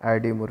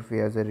Eddie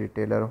Murphy as a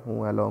retailer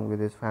who, along with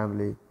his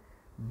family,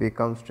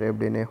 becomes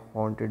trapped in a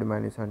haunted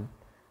mansion.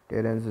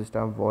 Terence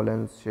star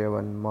Wallace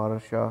Shawn,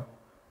 Marsha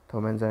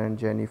Thomas and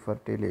Jennifer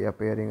Tilly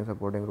appearing in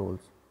supporting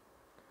roles.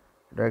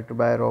 Directed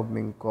by Rob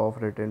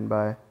Minkoff, written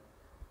by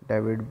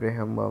David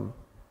Braham,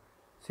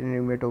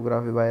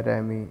 cinematography by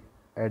Rami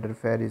Eder.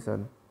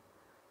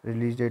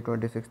 Release date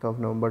 26th of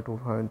November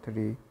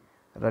 2003.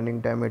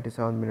 Running time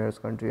 87 minutes.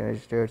 Country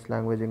United States.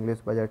 Language English.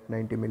 Budget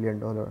 $90 million.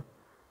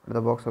 The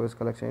box office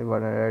collection is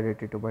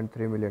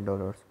 $182.3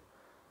 million.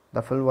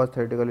 The film was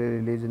theatrically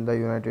released in the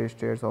United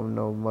States on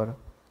November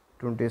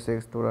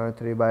 26,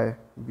 2003 by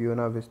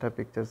Buena Vista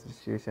Pictures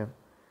Distribution.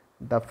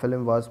 The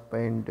film was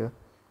panned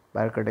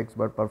by critics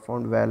but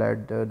performed well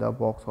at the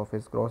box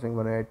office, grossing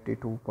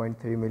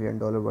 $182.3 million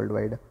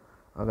worldwide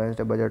against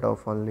a budget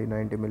of only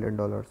 $90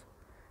 million.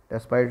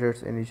 Despite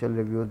its initial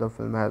reviews, the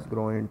film has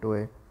grown into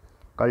a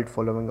cult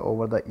following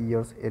over the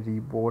years. A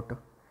reboot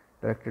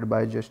directed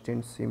by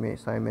Justin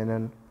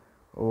Simon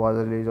was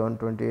released on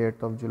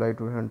 28th of July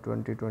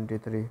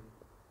 2023.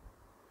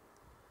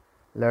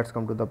 Let's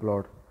come to the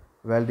plot.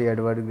 Well, the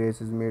Edward Grace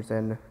meets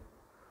and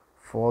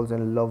falls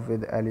in love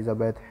with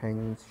Elizabeth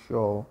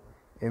Henshaw,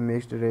 a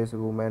mixed-race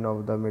woman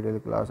of the middle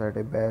class at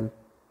a ball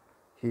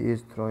he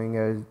is throwing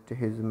at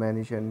his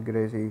mansion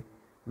Gracie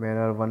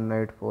Manor one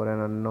night for an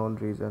unknown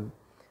reason.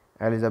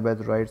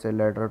 Elizabeth writes a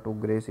letter to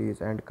Gracie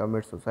and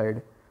commits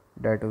suicide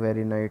that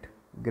very night.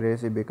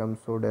 Gracie becomes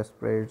so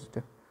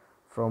desperate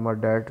from a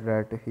debt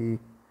that he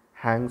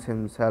hangs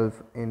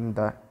himself in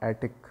the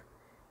attic.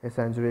 A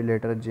century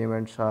later, Jim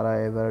and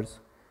Sarah Evers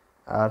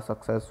are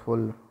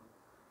successful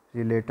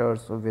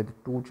realtors with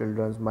two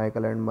children,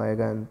 Michael and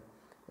Megan.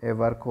 A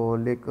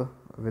workaholic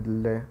with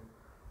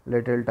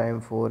little time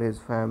for his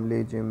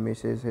family, Jim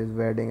misses his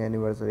wedding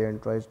anniversary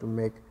and tries to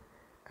make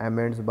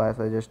amends by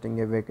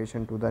suggesting a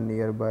vacation to the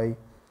nearby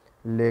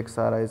lake.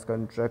 Sarah is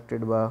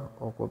contracted by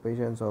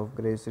occupations of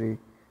Gracie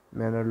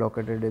Manor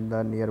located in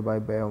the nearby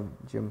Bayonne.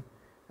 Jim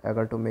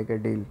agrees to make a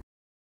deal.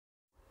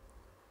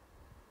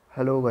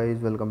 Hello guys,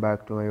 welcome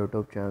back to my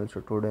YouTube channel.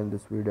 So today in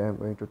this video I am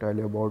going to tell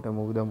you about a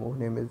movie. The movie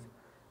name is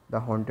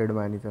The Haunted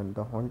Mansion.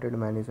 The Haunted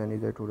Mansion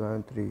is a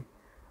 2003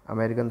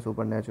 American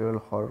supernatural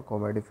horror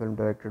comedy film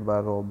directed by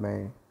Rob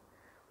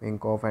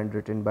Minkoff and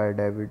written by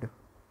David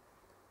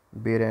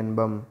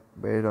Braham,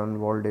 based on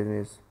Walt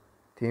Disney's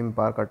theme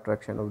park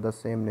attraction of the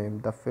same name.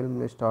 The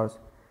film stars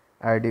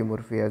Eddie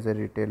Murphy as a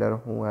retailer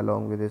who,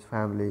 along with his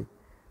family,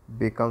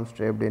 becomes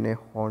trapped in a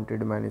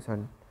haunted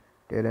mansion.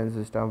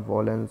 Terence star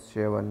Wallace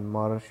Shawn,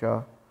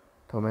 Marsha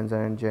Thomas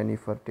and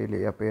Jennifer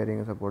Tilly appearing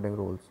in supporting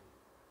roles.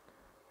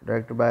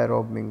 Directed by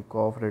Rob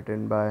Minkoff,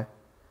 written by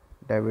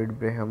David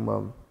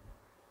Braham,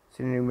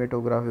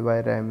 cinematography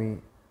by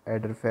Rami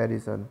Eder.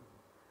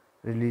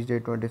 Release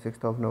date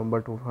 26th of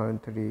November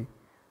 2003.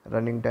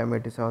 Running time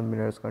 87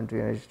 minutes. Country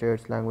United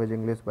States. Language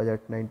English.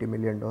 Budget $90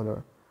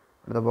 million.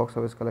 The box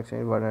office collection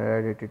is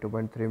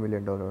 $182.3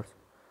 million.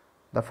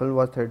 The film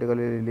was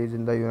theatrically released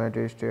in the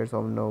United States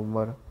on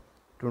November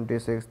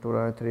 26,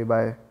 2003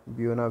 by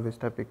Buena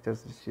Vista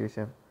Pictures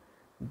Association.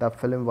 The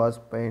film was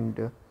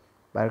panned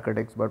by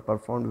critics but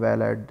performed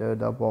well at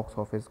the box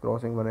office,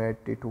 grossing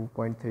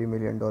 $182.3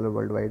 million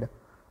worldwide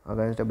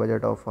against a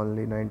budget of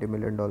only $90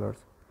 million.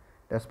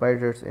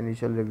 Despite its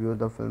initial reviews,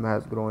 the film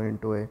has grown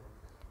into a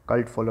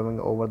cult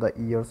following over the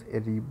years. A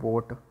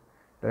reboot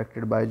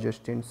directed by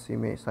Justin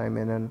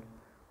Simon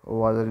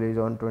was released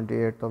on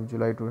 28th of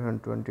July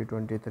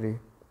 2023.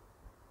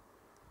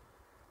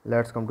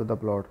 Let's come to the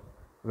plot.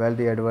 Well,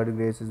 the Edward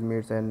Grace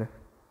meets and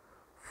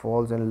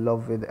falls in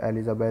love with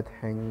Elizabeth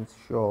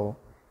Henshaw,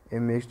 a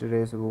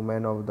mixed-race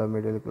woman of the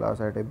middle class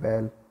at a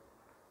ball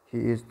he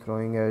is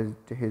throwing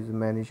at his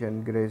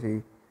mansion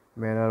Gracie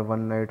Manor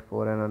one night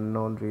for an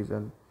unknown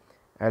reason.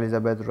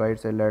 Elizabeth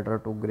writes a letter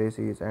to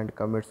Gracie and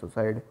commits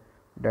suicide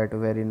that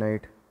very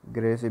night.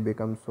 Gracie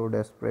becomes so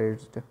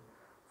desperate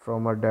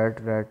from a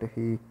debt that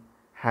he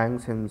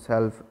hangs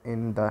himself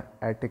in the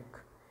attic.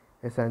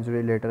 A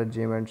century later,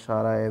 Jim and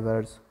Sarah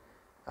Evers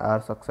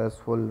are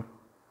successful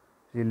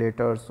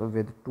realtors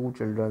with two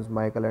children,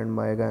 Michael and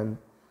Megan.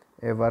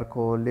 A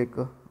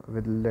workaholic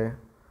with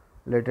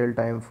little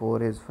time for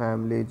his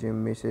family,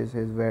 Jim misses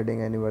his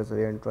wedding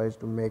anniversary and tries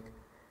to make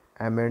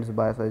amends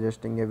by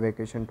suggesting a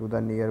vacation to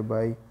the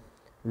nearby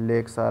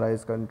lake. Sarah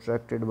is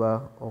contracted by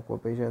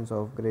occupations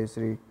of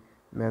Gracie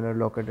Manor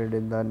located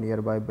in the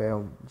nearby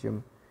Bayonne.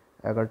 Jim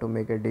agrees to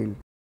make a deal.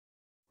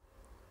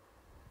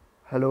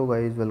 Hello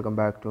guys, welcome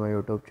back to my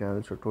YouTube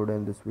channel. So today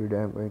in this video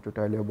I am going to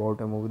tell you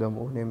about a movie. The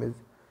movie name is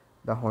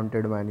The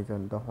Haunted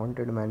Mansion. The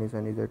Haunted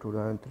Mansion is a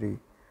 2003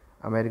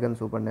 American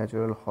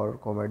supernatural horror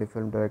comedy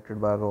film directed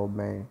by Rob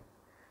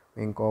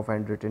Minkoff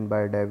and written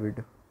by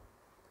David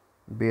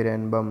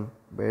Birenbaum,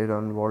 based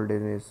on Walt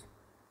Disney's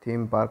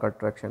theme park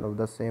attraction of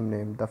the same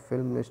name. The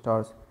film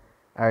stars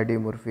Eddie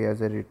Murphy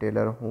as a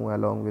retailer who,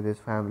 along with his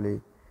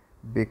family,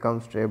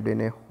 becomes trapped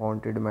in a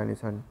haunted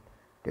mansion.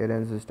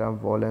 Terence star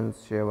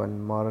Wallace Shawn,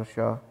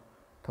 Marsha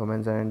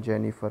Thompson, and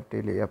Jennifer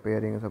Tilly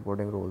appearing in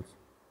supporting roles.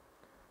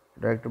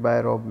 Directed by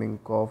Rob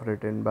Minkoff,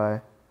 written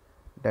by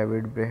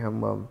David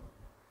Birenbaum.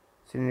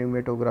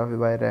 Cinematography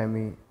by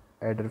Rami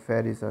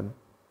Ederferison.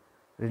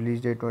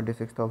 Release date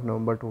 26th of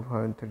November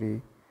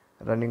 2003.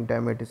 Running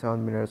time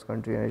 87 minutes.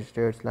 Country United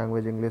States.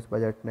 Language English.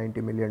 Budget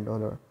 $90 million.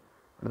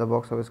 The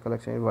box office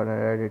collection is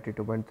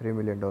 $182.3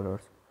 million.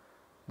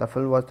 The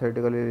film was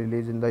theatrically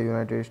released in the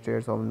United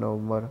States on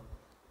November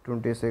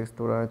 26,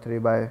 2003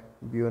 by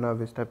Buena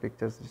Vista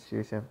Pictures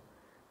Association.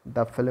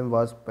 The film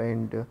was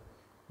panned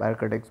by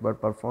critics but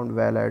performed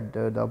well at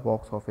the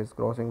box office,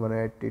 grossing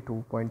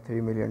 $182.3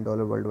 million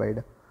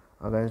worldwide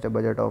against a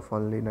budget of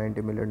only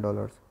 $90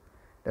 million.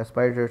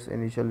 Despite its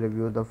initial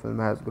reviews, the film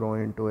has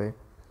grown into a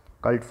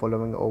cult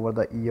following over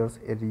the years.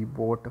 A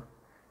reboot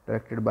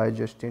directed by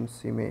Justin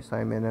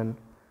Simon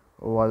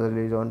was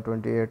released on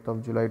 28th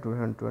of July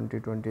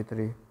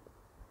 2023.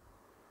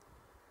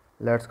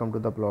 Let's come to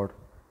the plot.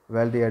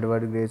 Well, the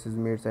Edward Grace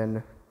meets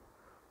and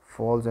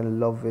falls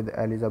in love with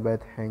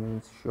Elizabeth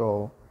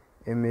Henshaw,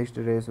 a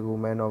mixed-race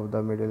woman of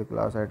the middle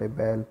class at a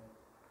ball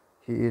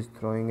he is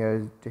throwing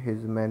at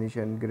his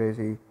mansion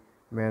Gracie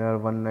Manor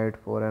one night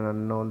for an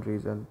unknown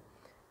reason.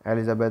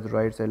 Elizabeth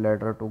writes a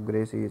letter to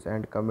Gracie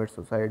and commits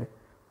suicide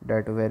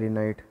that very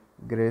night.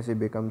 Gracie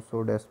becomes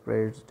so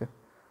desperate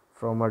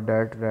from a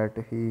debt that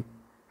he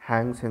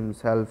hangs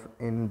himself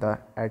in the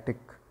attic.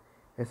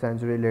 A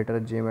century later,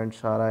 Jim and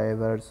Sarah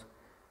Evers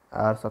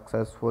are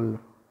successful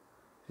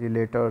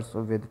realtors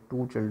with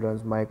two children,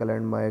 Michael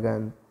and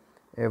Megan.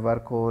 A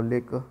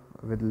workaholic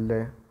with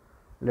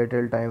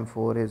little time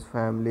for his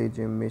family,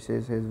 Jim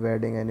misses his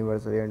wedding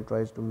anniversary and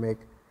tries to make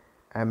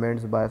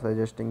amends by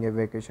suggesting a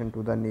vacation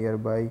to the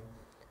nearby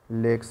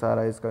lake.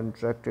 Sarah is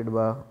contracted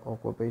by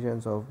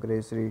occupations of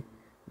Gracie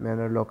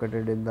Manor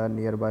located in the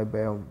nearby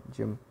Bayonne.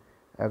 Jim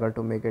agrees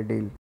to make a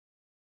deal.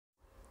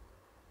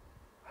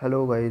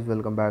 Hello guys,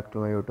 welcome back to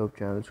my YouTube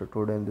channel. So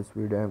today in this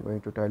video I am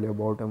going to tell you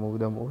about a movie.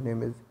 The movie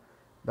name is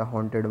The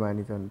Haunted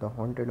Mansion. The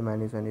Haunted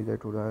Mansion is a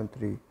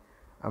 2003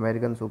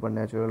 American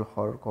supernatural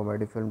horror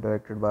comedy film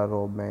directed by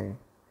Rob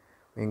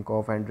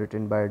Minkoff and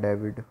written by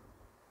David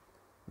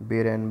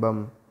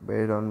Birenbaum,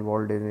 based on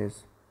Walt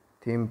Disney's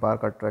theme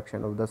park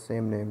attraction of the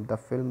same name. The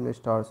film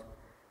stars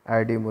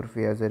Eddie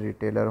Murphy as a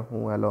retailer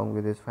who, along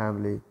with his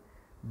family,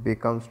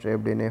 becomes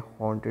trapped in a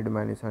haunted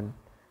mansion.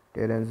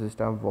 Terence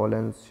star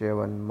Wallace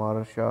Shawn,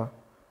 Marsha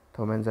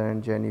Thompson,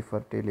 and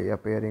Jennifer Tilly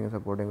appearing in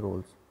supporting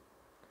roles.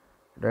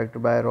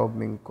 Directed by Rob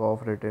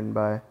Minkoff, written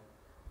by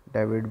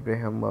David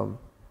Birenbaum.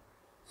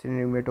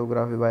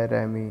 Cinematography by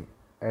Rami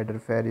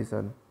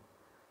Ederferison.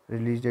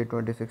 Release date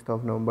 26th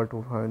of November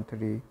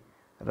 2003.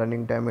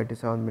 Running time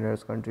 87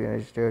 minutes. Country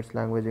United States.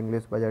 Language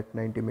English. Budget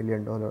 $90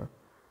 million.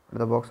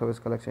 The box office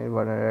collection is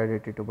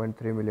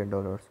 $182.3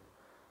 million.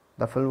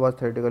 The film was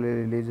theatrically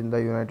released in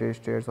the United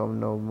States on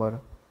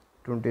November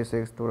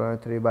 26,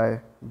 2003 by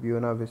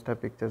Buena Vista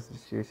Pictures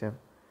Association.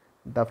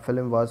 The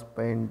film was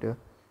panned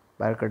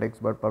by critics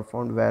but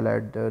performed well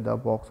at the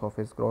box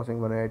office, grossing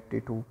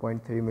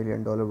 $182.3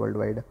 million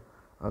worldwide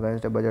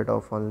against a budget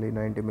of only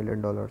 $90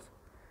 million.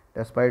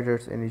 Despite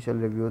its initial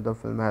reviews, the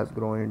film has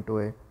grown into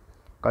a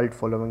cult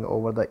following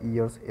over the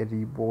years. A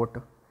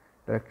reboot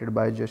directed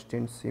by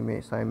Justin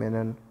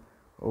Simon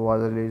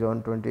was released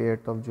on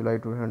 28th of July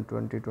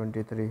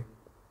 2023.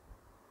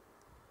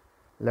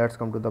 Let's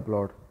come to the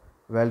plot.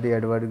 Wealthy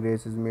Edward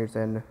Graces meets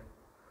and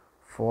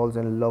falls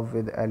in love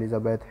with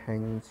Elizabeth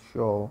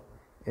Henshaw,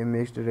 a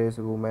mixed-race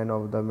woman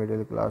of the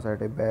middle class,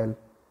 at a ball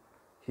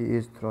he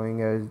is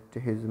throwing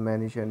at his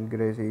mansion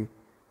Gracie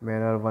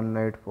Manor one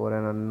night for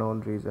an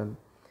unknown reason.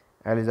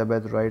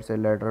 Elizabeth writes a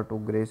letter to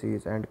Gracie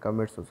and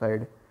commits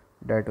suicide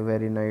that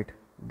very night.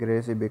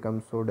 Gracie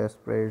becomes so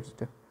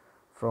desperate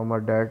from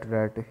her death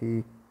that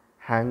he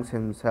hangs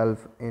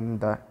himself in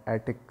the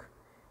attic.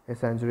 A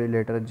century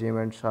later, Jim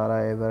and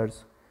Sarah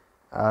Evers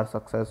are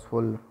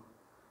successful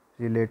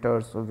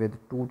realtors with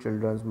two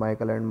children,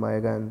 Michael and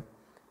Megan.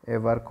 A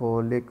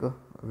workaholic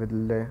with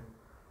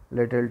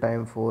little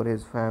time for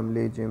his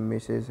family, Jim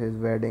misses his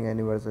wedding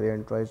anniversary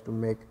and tries to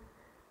make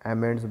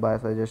amends by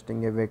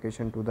suggesting a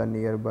vacation to the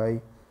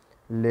nearby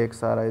lake.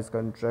 Sarah is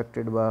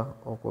contracted by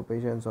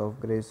occupations of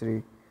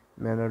Gracie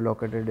Manor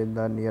located in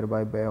the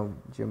nearby Bayonne.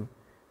 Jim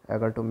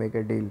agrees to make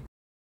a deal.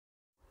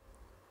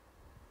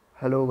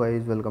 Hello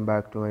guys, welcome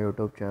back to my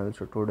YouTube channel.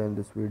 So today in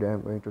this video I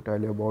am going to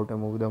tell you about a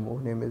movie. The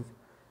movie name is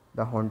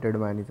The Haunted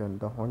Mansion.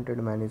 The Haunted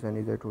Mansion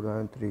is a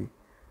 2003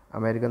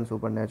 American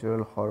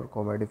supernatural horror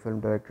comedy film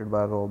directed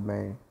by Rob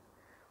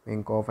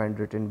Minkoff and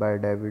written by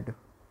David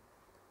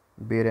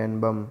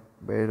Birenbaum,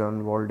 based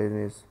on Walt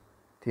Disney's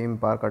theme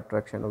park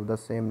attraction of the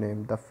same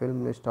name. The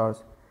film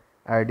stars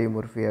Eddie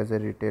Murphy as a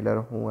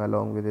retailer who,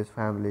 along with his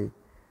family,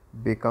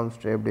 becomes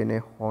trapped in a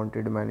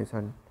haunted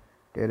mansion.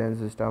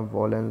 Terence star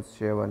Valence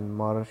Shaven,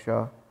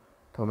 Marsha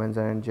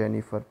Thompson, and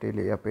Jennifer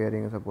Tilly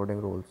appearing in supporting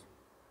roles.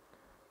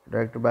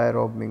 Directed by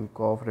Rob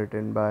Minkoff,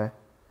 written by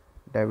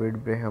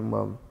David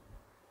Birenbaum.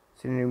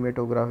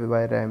 Cinematography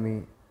by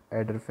Rami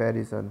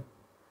Ederferison.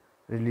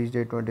 Release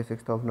date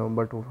 26th of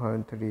November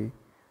 2003.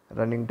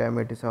 Running time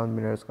 87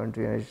 minutes.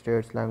 Country United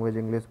States. Language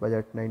English.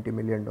 Budget $90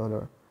 million.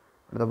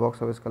 The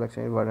box office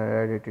collection is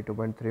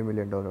 $182.3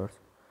 million.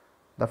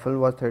 The film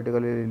was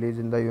theatrically released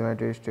in the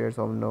United States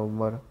on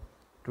November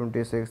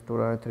 26,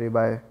 2003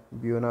 by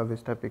Buena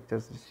Vista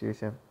Pictures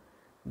Association.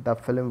 The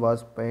film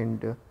was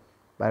panned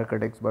by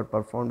critics but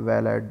performed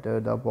well at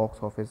the box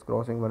office,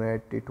 grossing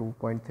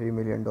 $182.3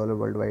 million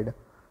worldwide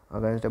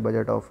against a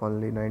budget of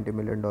only $90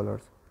 million.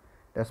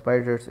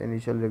 Despite its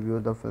initial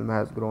reviews, the film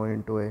has grown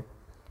into a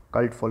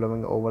cult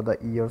following over the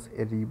years.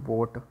 A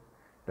reboot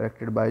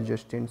directed by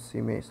Justin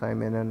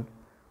Simon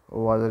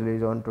was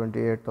released on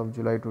 28th of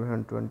July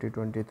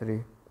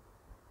 2023.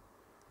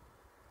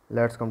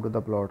 Let's come to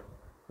the plot.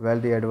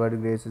 Wealthy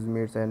Edward Graces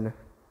meets and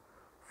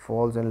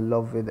falls in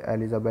love with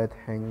Elizabeth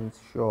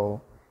Henshaw,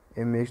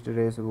 a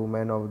mixed-race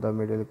woman of the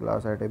middle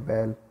class, at a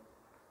ball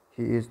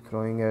he is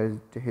throwing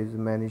at his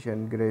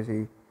mansion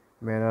Gracie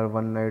Manor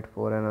one night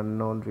for an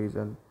unknown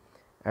reason.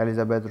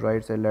 Elizabeth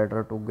writes a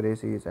letter to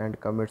Gracie and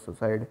commits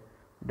suicide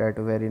that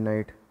very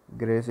night.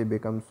 Gracie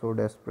becomes so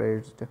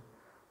desperate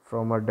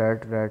from her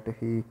death that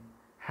he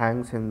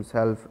hangs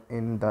himself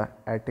in the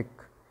attic.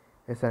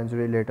 A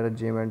century later,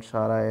 Jim and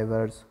Sarah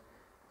Evers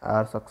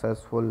are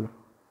successful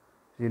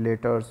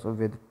realtors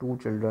with two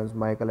children,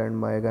 Michael and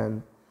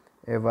Megan.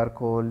 A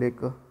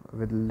workaholic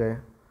with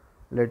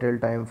little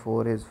time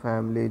for his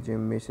family,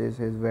 Jim misses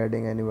his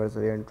wedding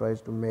anniversary and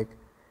tries to make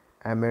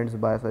amends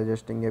by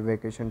suggesting a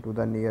vacation to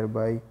the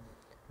nearby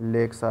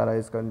lake. Sarah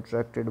is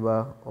contracted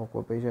by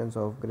occupations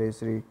of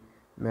Gracie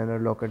Manor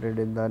located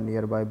in the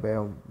nearby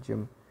Bayonne.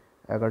 Jim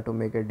agrees to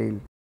make a deal.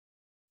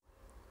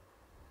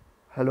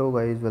 Hello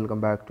guys,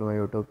 welcome back to my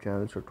YouTube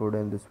channel. So today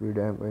in this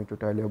video I am going to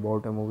tell you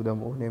about a movie. The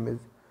movie name is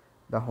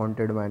The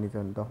Haunted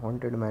Mansion. The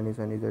Haunted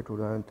Mansion is a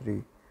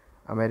 2003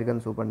 American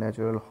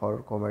supernatural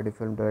horror comedy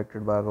film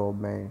directed by Rob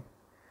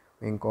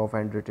Minkoff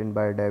and written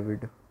by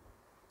David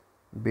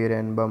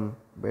Birenbaum,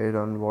 based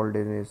on Walt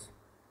Disney's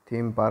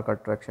theme park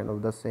attraction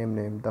of the same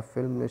name. The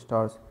film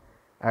stars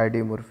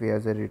Eddie Murphy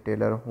as a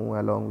retailer who,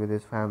 along with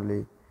his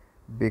family,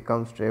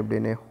 becomes trapped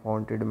in a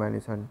haunted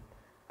mansion.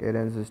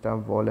 Terence star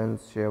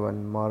Valence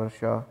Shaven,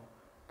 Marsha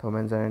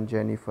Thompson, and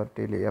Jennifer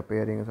Tilly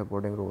appearing in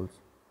supporting roles.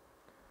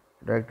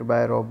 Directed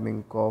by Rob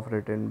Minkoff,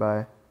 written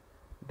by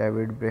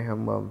David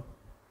Birenbaum.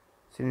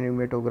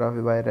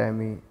 Cinematography by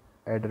Rami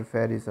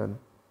Ederferison.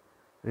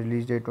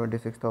 Release date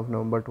 26th of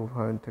November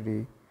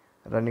 2003.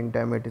 Running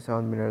time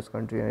 87 minutes.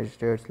 Country United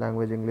States.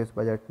 Language English.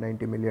 Budget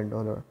 $90 million.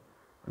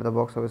 The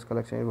box office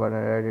collection is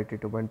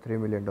 $182.3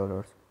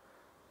 million.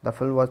 The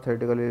film was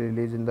theatrically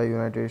released in the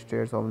United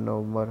States on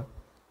November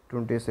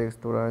 26,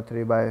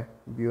 2003 by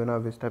Buena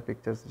Vista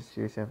Pictures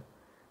Association.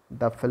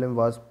 The film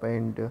was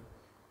panned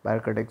by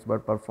critics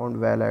but performed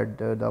well at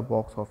the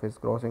box office,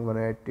 grossing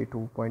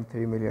 $182.3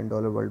 million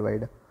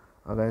worldwide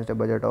against a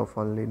budget of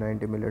only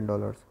 $90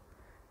 million.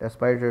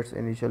 Despite its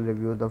initial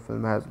reviews, the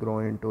film has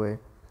grown into a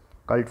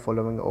cult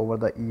following over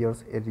the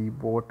years. A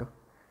reboot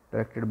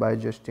directed by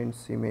Justin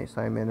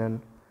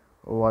Simon,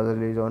 was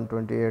released on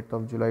 28th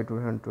of July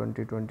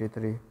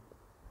 2023.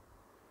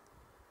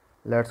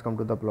 Let's come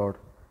to the plot.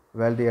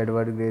 Wealthy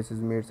Edward Grace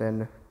meets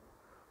and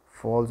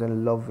falls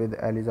in love with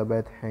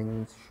Elizabeth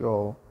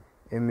Henshaw,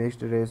 a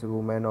mixed-race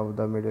woman of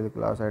the middle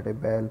class at a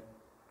ball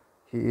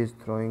he is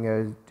throwing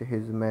at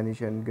his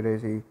mansion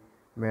Gracie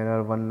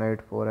Manor one night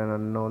for an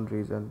unknown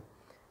reason.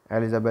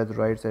 Elizabeth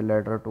writes a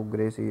letter to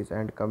Gracie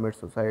and commits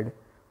suicide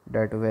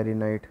that very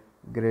night.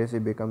 Gracie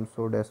becomes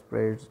so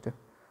desperate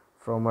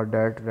from a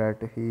debt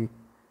that he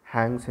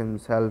hangs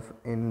himself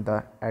in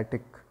the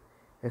attic.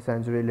 A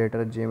century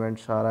later, Jim and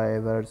Sarah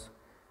Evers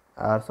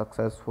are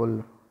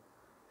successful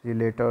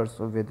realtors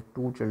with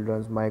two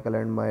children, Michael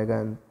and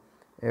Megan.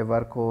 A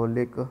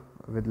workaholic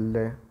with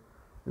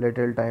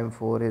little time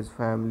for his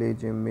family,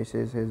 Jim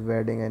misses his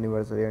wedding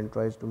anniversary and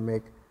tries to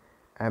make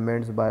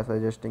amends by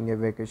suggesting a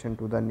vacation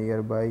to the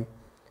nearby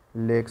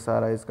lake.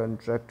 Sarah is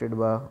contracted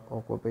by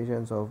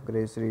occupations of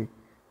Gracie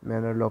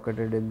Manor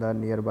located in the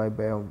nearby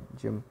biome.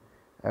 Jim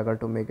agreed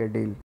to make a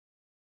deal.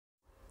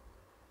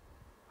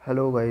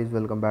 Hello guys,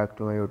 welcome back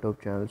to my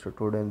YouTube channel. So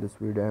today in this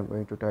video I am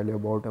going to tell you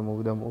about a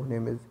movie. The movie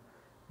name is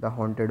The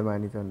Haunted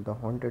Mansion. The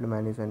Haunted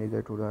Mansion is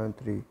a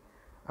 2003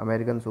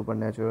 American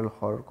supernatural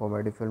horror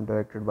comedy film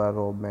directed by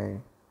Rob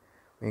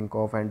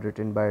Minkoff and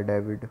written by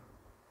David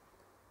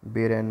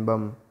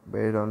Birnbaum,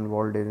 based on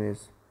Walt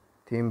Disney's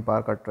theme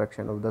park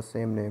attraction of the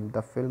same name.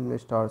 The film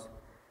stars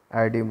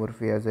Eddie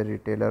Murphy as a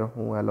retailer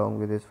who, along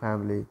with his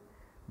family,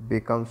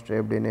 becomes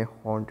trapped in a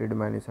haunted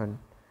mansion.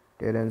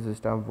 Terence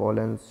stamp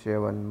Valence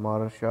Shaven,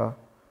 Marsha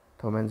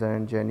Thomas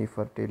and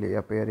Jennifer Tilly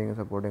appearing in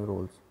supporting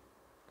roles.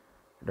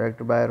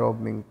 Directed by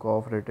Rob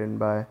Minkoff, written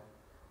by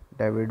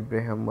David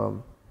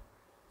Birnbaum.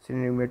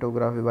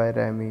 Cinematography by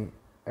Rami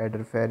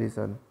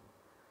Eder-Farrison.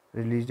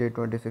 Release date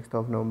 26th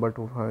of November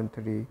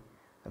 2003.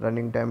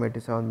 Running time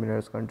 87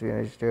 minutes. Country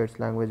United States.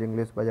 Language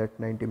English. Budget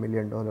 $90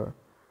 million.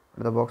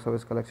 The box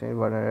office collection is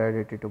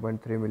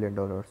 $182.3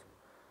 million.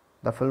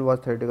 The film was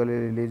theatrically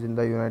released in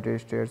the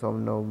United States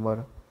on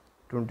November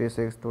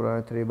 26,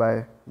 2003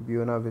 by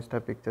Buena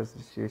Vista Pictures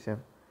Distribution.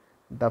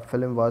 The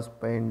film was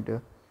panned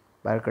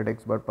by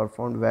critics but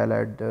performed well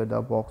at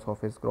the box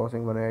office,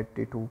 grossing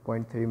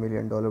 $182.3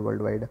 million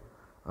worldwide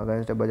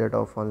against a budget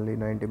of only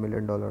 $90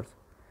 million.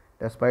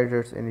 Despite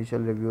its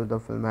initial reviews, the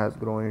film has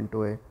grown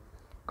into a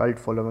cult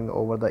following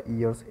over the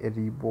years. A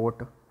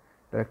reboot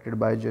directed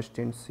by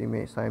Justin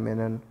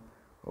Simon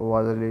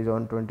was released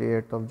on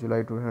 28th of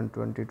July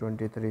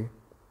 2023.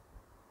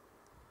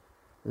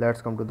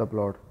 Let's come to the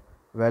plot.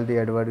 Wealthy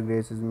Edward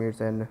Grace meets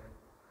and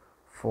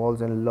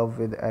falls in love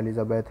with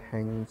Elizabeth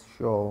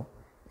Henshaw,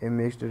 a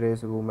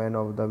mixed-race woman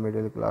of the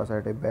middle class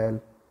at a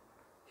ball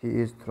he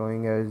is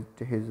throwing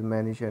at his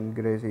mansion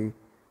Gracie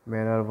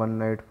Manor one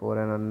night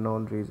for an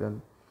unknown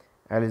reason.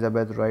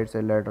 Elizabeth writes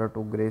a letter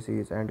to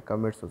Gracie and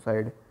commits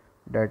suicide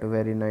that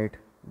very night.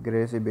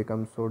 Gracie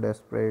becomes so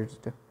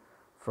desperate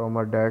from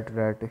a debt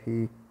that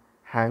he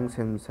hangs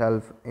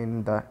himself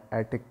in the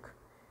attic.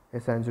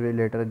 A century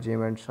later,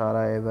 Jim and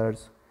Sarah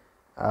Evers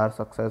are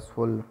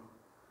successful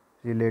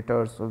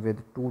realtors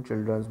with two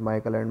children,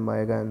 Michael and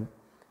Megan.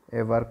 A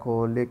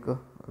workaholic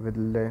with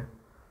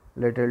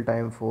little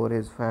time for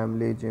his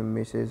family, Jim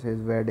misses his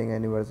wedding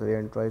anniversary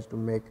and tries to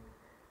make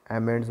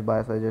amends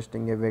by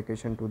suggesting a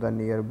vacation to the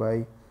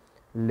nearby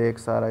lake.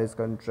 Sarah is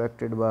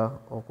contracted by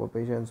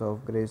occupations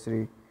of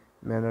Gracie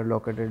Manor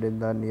located in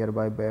the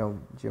nearby biome.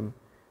 Jim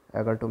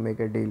agreed to make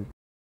a deal.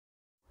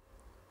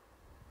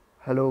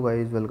 Hello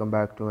guys, welcome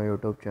back to my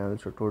YouTube channel.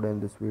 So today in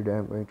this video I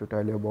am going to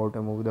tell you about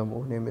a movie. The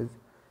movie name is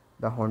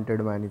The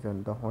Haunted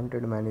Mansion. The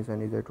Haunted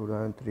Mansion is a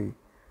 2003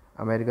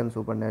 American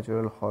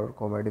supernatural horror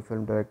comedy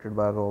film directed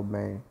by Rob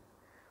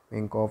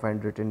Minkoff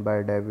and written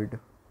by David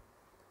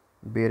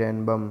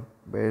Birnbaum,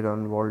 based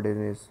on Walt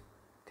Disney's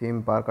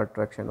theme park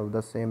attraction of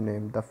the same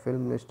name. The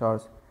film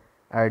stars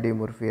Eddie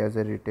Murphy as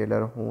a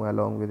retailer who,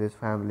 along with his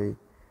family,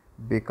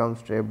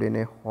 becomes trapped in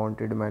a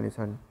haunted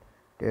mansion.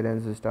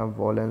 Terence stamp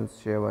Valence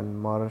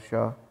Shaven,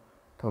 Marsha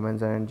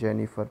Thomas and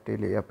Jennifer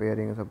Tilly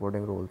appearing in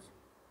supporting roles.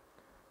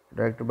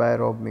 Directed by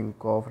Rob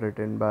Minkoff,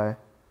 written by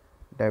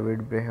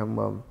David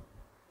Birnbaum.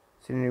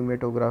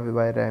 Cinematography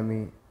by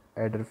Rami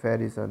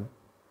Eder-Farrison.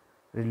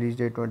 Release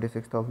date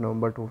 26th of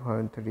November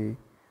 2003.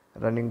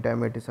 Running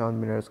time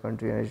 87 minutes.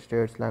 Country United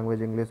States.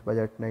 Language English.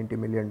 Budget $90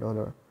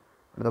 million.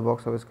 The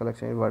box office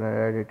collection is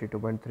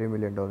 $182.3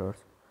 million.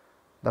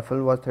 The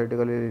film was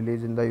theatrically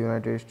released in the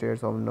United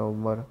States on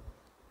November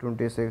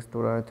 26,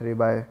 2003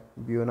 by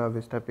Buena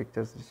Vista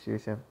Pictures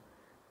Distribution.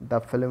 The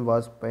film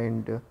was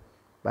panned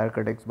by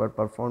critics but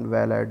performed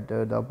well at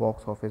the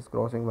box office,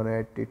 grossing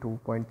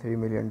 $182.3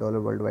 million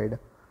worldwide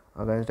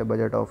against a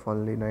budget of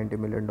only $90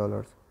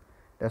 million.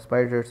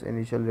 Despite its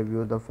initial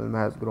reviews, the film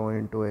has grown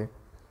into a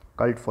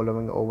cult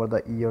following over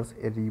the years.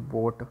 A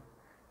reboot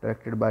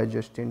directed by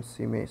Justin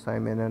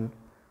Simon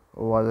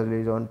was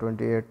released on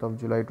 28th of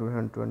July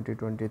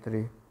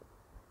 2023.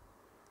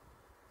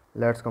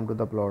 Let's come to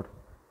the plot.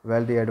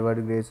 Wealthy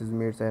Edward Grace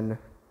meets and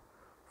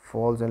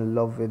falls in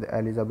love with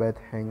Elizabeth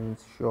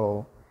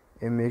Henshaw,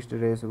 a mixed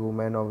race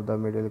woman of the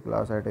middle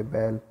class at a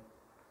ball.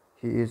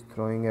 He is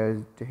throwing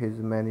at his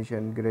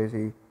mansion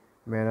Gracie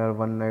Manor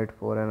one night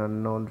for an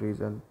unknown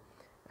reason.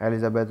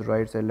 Elizabeth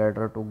writes a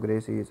letter to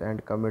Gracie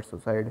and commits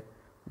suicide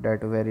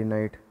that very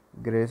night.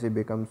 Gracie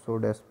becomes so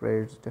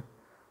desperate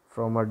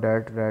from a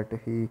debt that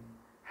he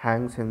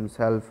hangs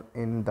himself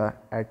in the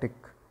attic.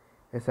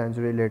 A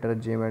century later,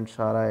 Jim and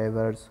Sarah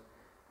Evers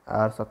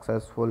are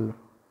successful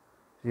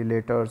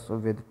realtors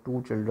with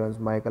two children,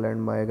 Michael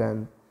and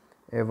Megan.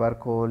 A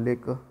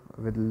workaholic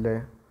with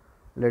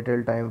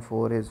little time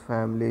for his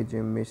family,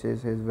 Jim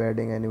misses his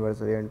wedding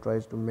anniversary and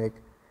tries to make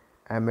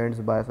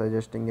amends by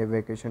suggesting a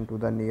vacation to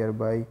the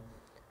nearby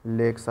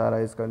Lake.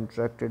 Sarah is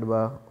contracted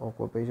by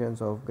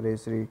occupations of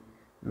Gracie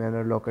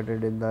Manor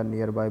located in the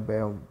nearby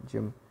Bayonne.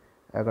 Jim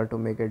agreed to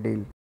make a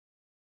deal.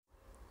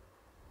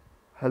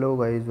 Hello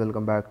guys,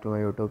 welcome back to my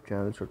YouTube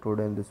channel. So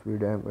today in this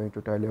video I am going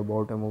to tell you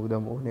about a movie. The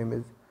movie name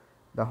is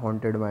The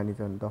Haunted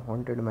Mansion. The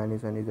Haunted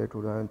Mansion is a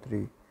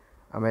 2003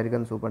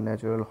 American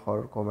supernatural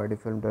horror comedy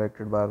film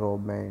directed by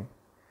Rob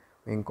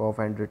Minkoff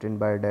and written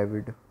by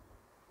David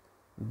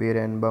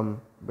Birenbaum,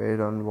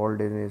 based on Walt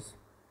Disney's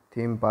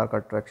theme park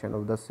attraction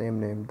of the same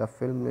name. The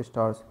film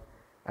stars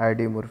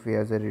Eddie Murphy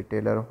as a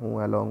retailer who,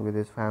 along with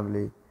his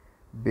family,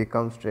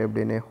 becomes trapped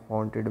in a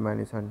haunted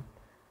mansion.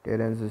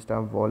 Terence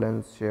star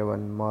Valence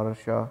Shaven,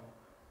 Marsha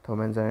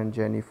Thompson, and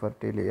Jennifer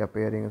Tilly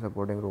appearing in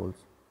supporting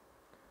roles.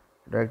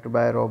 Directed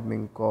by Rob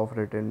Minkoff,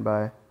 written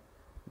by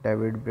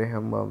David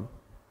Birenbaum.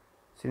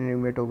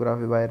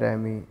 Cinematography by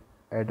Rami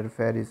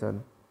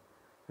Ederferison.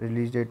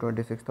 Release date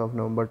 26th of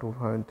November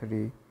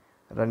 2003.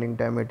 Running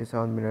time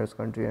 87 minutes.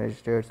 Country United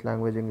States.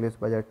 Language English.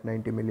 Budget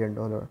 $90 million.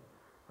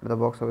 The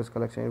box office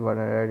collection is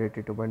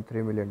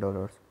 $182.3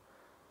 million.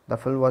 The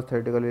film was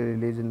theatrically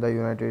released in the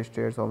United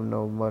States on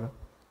November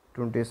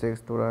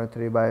 26,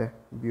 2003 by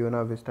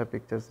Buena Vista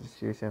Pictures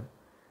Association.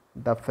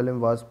 The film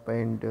was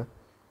panned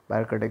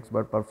by critics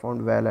but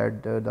performed well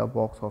at the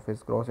box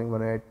office, grossing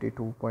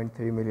 $182.3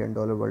 million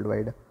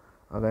worldwide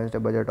against a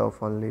budget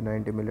of only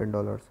 $90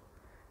 million.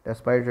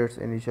 Despite its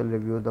initial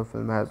reviews, the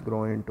film has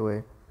grown into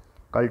a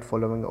cult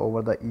following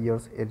over the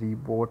years. A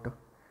reboot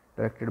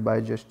directed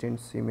by Justin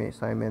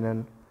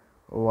Simon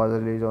was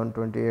released on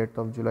 28th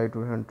of July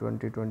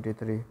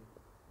 2023.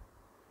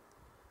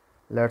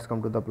 Let's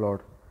come to the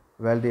plot.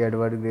 Wealthy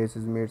Edward Grace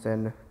meets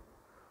and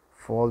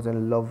falls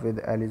in love with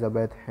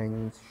Elizabeth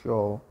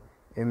Henshaw,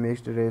 a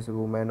mixed race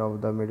woman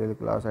of the middle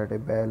class at a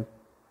ball.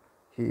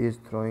 He is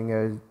throwing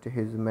at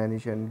his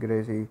mansion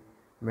Gracie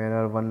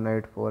Manor one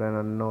night for an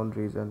unknown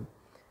reason.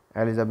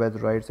 Elizabeth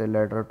writes a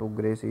letter to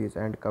Gracie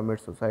and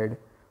commits suicide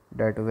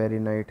that very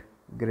night.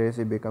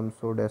 Gracie becomes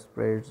so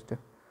desperate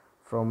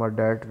from a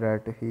debt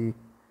that he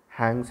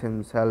hangs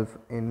himself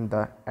in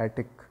the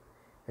attic.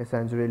 A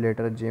century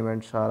later, Jim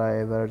and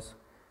Sarah Evers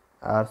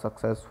are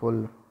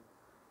successful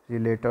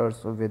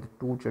realtors with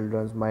two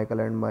children, Michael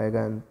and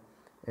Megan.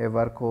 A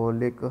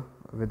workaholic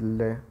with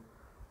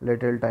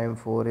little time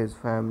for his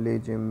family,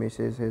 Jim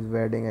misses his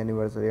wedding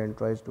anniversary and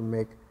tries to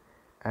make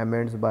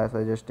amends by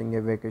suggesting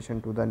a vacation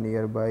to the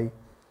nearby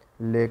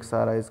Lake.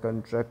 Sarah is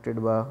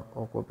contracted by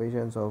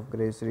occupations of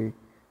Gracie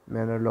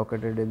Manor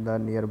located in the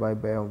nearby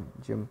Bayonne.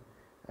 Jim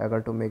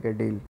agreed to make a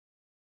deal.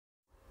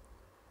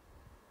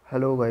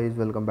 Hello guys,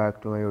 welcome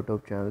back to my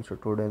YouTube channel. So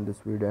today in this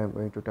video I am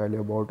going to tell you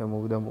about a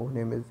movie. The movie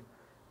name is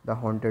The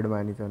Haunted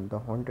Mansion. The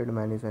Haunted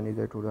Mansion is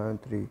a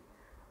 2003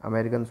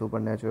 American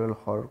supernatural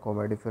horror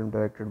comedy film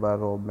directed by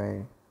Rob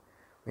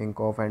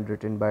Minkoff and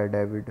written by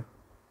David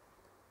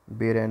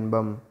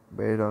Birenbaum,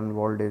 based on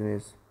Walt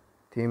Disney's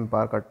theme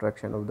park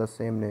attraction of the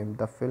same name.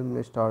 The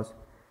film stars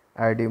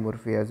Eddie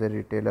Murphy as a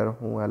retailer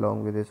who,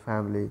 along with his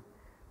family,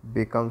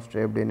 becomes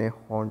trapped in a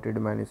haunted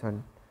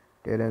mansion.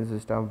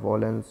 Terence star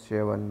Valence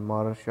Shaven,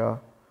 Marsha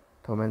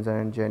Thompson,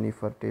 and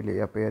Jennifer Tilly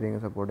appearing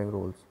in supporting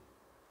roles.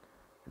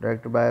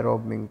 Directed by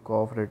Rob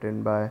Minkoff,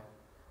 written by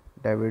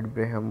David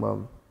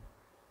Birenbaum.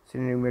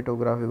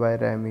 Cinematography by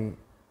Rami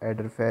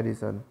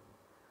Ederferison.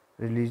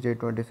 Release date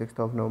 26th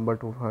of November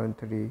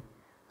 2003.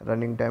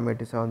 Running time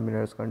 87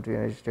 minutes. Country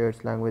United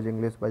States. Language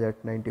English.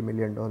 Budget $90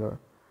 million.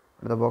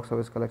 The box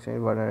office collection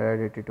is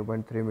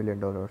 $182.3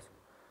 million.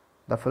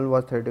 The film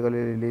was theatrically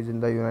released in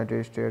the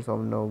United States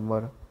on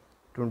November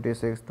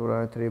 26,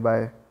 2003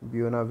 by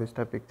Buena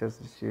Vista Pictures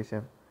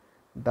Association.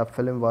 The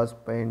film was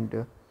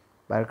panned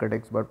by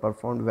critics but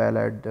performed well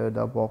at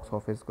the box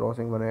office,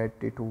 grossing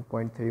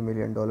 $182.3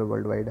 million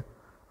worldwide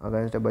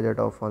against a budget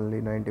of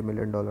only $90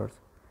 million.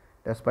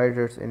 Despite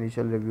its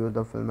initial reviews,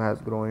 the film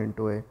has grown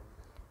into a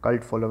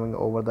cult following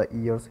over the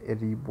years. A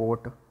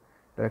reboot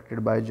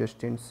directed by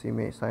Justin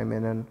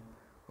Simon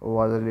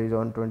was released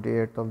on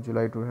 28th of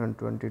July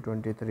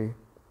 2023.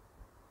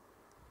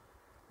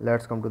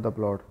 Let's come to the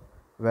plot.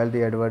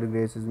 Wealthy Edward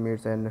Grace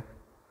meets and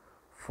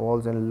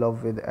falls in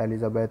love with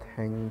Elizabeth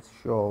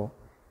Henshaw,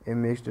 a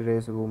mixed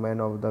race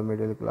woman of the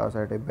middle class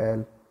at a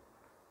ball.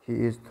 He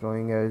is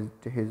throwing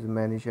at his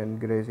mansion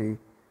Gracie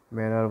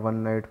Manor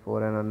one night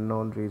for an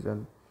unknown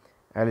reason.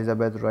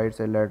 Elizabeth writes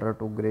a letter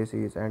to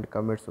Gracie and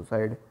commits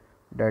suicide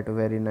that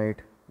very night.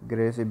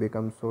 Gracie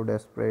becomes so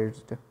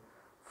desperate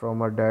from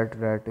her death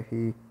that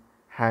he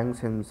hangs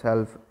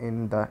himself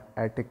in the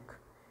attic.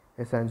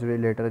 A century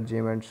later,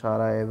 Jim and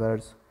Sarah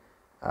Evers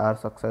are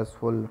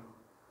successful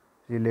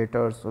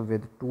realtors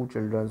with two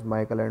children,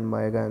 Michael and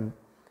Megan.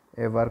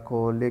 A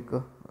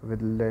workaholic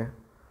with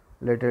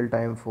little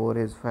time for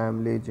his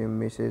family, Jim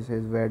misses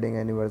his wedding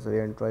anniversary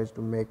and tries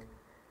to make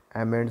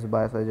amends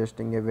by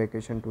suggesting a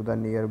vacation to the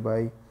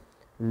nearby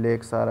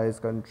Lake. Sarah is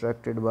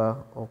contracted by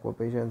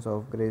occupations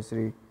of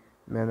Gracie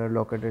Manor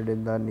located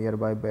in the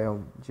nearby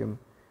Bayonne. Jim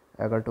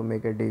agreed to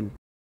make a deal.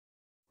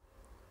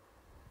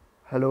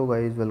 Hello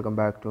guys, welcome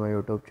back to my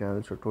YouTube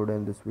channel. So today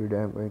in this video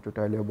I am going to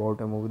tell you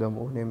about a movie. The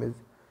movie name is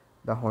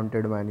The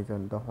Haunted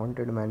Mansion. The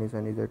Haunted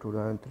Mansion is a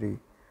 2003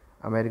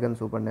 American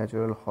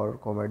supernatural horror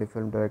comedy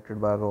film directed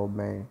by Rob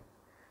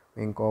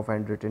Minkoff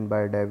and written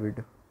by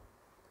David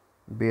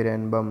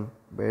Birenbaum,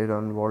 based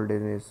on Walt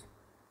Disney's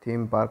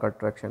theme park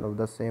attraction of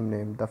the same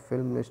name. The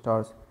film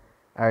stars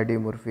Eddie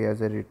Murphy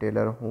as a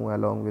retailer who,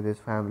 along with his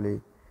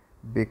family,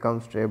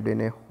 becomes trapped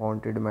in a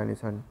haunted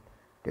mansion.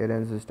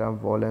 Terence star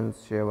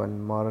Valence Shaven,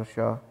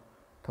 Marsha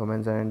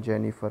Thompson, and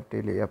Jennifer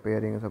Tilly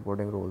appearing in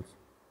supporting roles.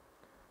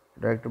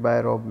 Directed by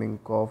Rob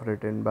Minkoff,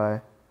 written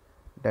by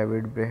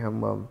David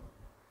Birenbaum.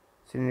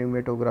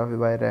 Cinematography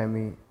by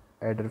Rami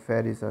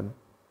Ederferison.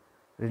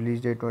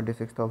 Release date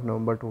 26th of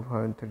November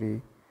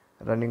 2003.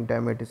 Running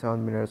time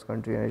 87 minutes.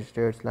 Country United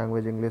States.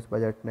 Language English.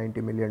 Budget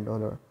 $90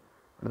 million.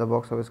 The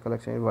box office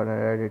collection is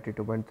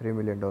 $182.3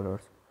 million.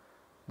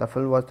 The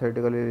film was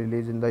theatrically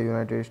released in the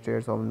United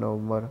States on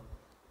November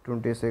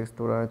 26,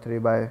 2003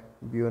 by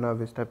Buena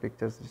Vista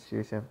Pictures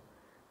Association.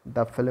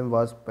 The film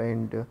was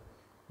panned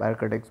by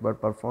critics but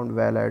performed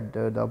well at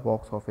the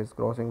box office,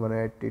 grossing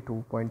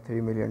 $182.3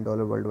 million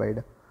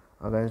worldwide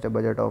against a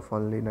budget of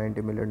only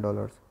 $90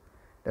 million.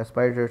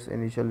 Despite its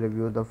initial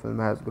reviews, the film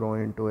has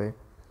grown into a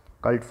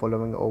cult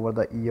following over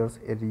the years.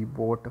 A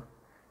reboot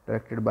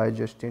directed by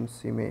Justin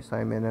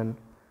Simon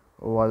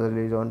was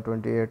released on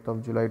 28th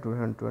of July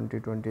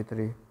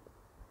 2023.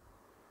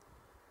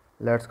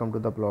 Let's come to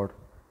the plot.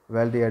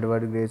 Wealthy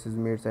Edward Gracie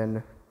meets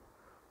and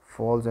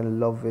falls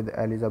in love with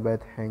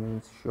Elizabeth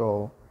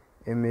Henshaw,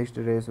 a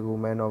mixed-race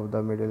woman of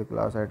the middle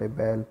class, at a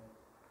ball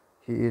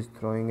he is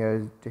throwing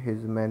at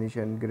his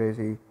mansion,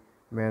 Gracie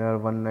Manor,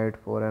 one night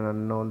for an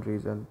unknown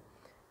reason.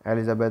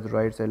 Elizabeth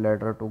writes a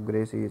letter to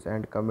Gracie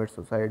and commits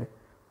suicide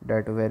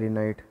that very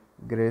night.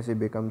 Gracie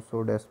becomes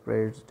so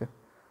desperate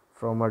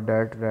from her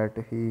death that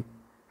he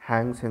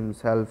hangs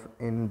himself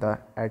in the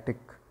attic.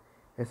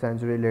 A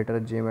century later,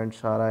 Jim and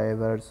Sarah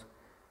Evers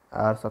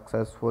are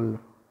successful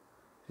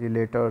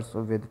realtors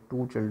with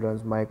two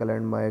children, Michael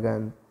and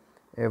Megan.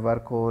 A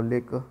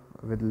workaholic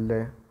with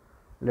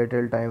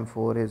little time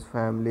for his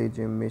family,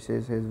 Jim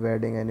misses his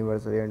wedding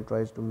anniversary and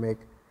tries to make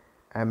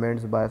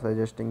amends by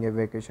suggesting a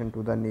vacation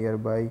to the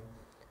nearby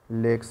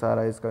Lake.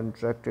 Sarah is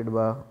contracted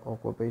by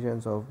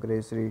occupations of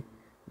Gracie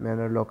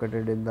Manor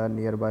located in the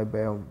nearby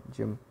Bayonne.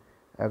 Jim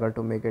agreed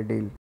to make a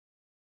deal.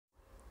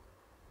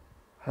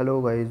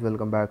 Hello guys,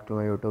 welcome back to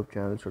my YouTube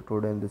channel. So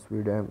today in this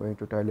video I am going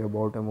to tell you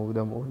about a movie.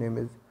 The movie name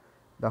is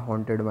The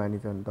Haunted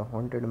Mansion. The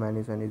Haunted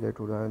Mansion is a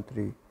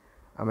 2003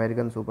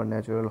 American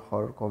supernatural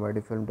horror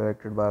comedy film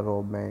directed by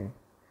Rob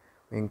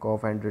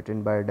Minkoff and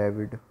written by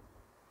David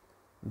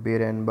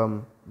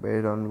Birenbaum,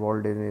 based on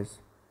Walt Disney's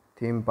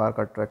theme park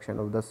attraction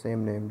of the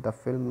same name. The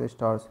film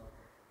stars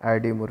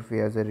Eddie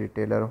Murphy as a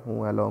retailer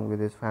who, along with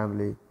his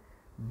family,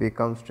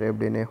 becomes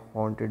trapped in a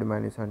haunted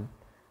mansion.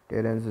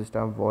 Terence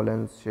star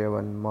Valence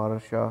Shaven,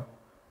 Marsha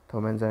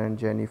Thompson, and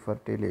Jennifer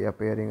Tilly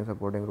appearing in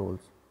supporting roles.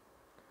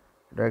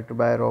 Directed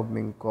by Rob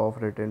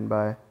Minkoff, written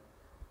by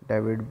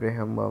David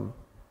Birenbaum.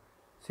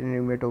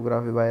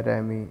 Cinematography by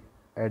Rami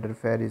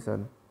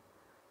Ederferison.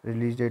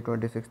 Release date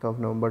 26th of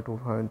November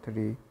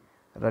 2003.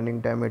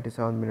 Running time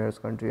 87 minutes.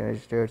 Country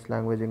United States.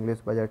 Language English.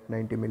 Budget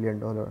 $90 million.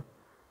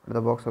 The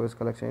box office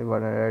collection is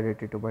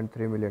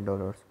 $182.3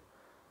 million.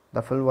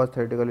 The film was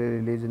theatrically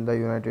released in the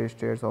United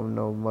States on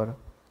November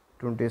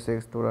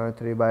 26,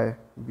 2003 by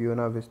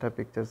Buena Vista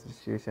Pictures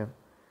Association.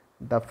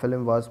 The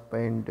film was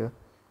panned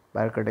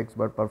by critics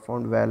but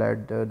performed well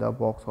at the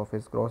box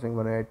office, grossing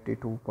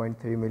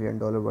 $182.3 million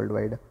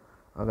worldwide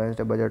against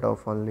a budget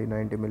of only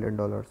 $90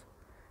 million.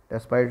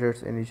 Despite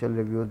its initial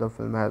reviews, the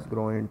film has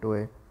grown into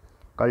a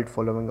cult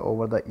following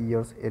over the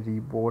years. A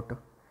reboot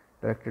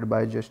directed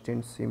by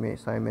Justin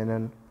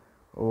Simon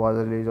was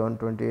released on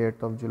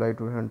 28th of July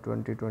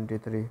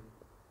 2023.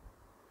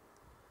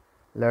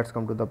 Let's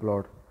come to the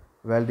plot.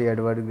 Wealthy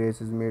Edward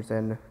Gracie meets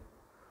and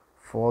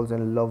falls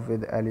in love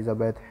with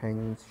Elizabeth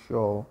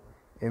Henshaw,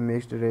 a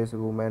mixed-race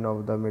woman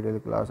of the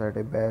middle class, at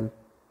a ball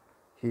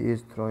he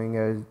is throwing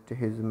at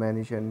his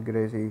mansion,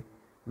 Gracie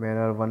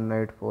Manor, one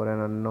night for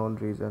an unknown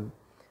reason.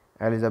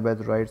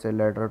 Elizabeth writes a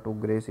letter to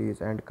Gracie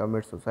and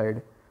commits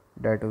suicide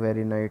that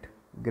very night.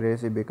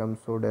 Gracie becomes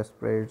so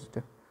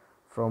desperate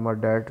from her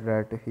death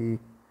that he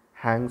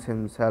hangs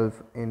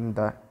himself in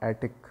the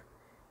attic.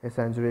 A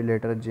century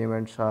later, Jim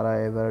and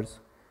Sarah Evers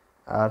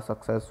are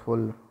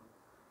successful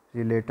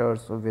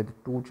realtors with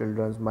two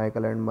children,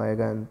 Michael and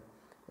Megan.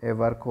 a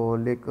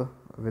workaholic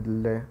with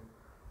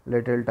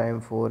little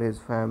time for his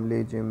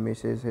family. Jim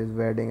misses his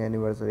wedding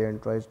anniversary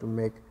and tries to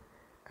make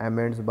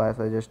amends by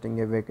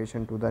suggesting a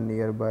vacation to the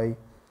nearby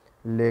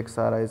lake.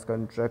 Sarah is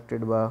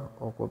contracted by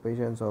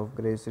occupations of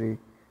Gracery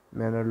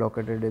Manor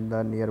located in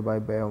the nearby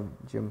biome.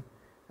 Jim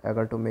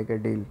agreed to make a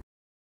deal.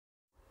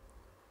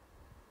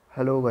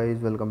 Hello guys,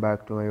 welcome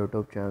back to my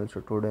YouTube channel.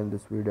 So today in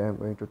this video I am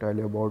going to tell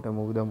you about a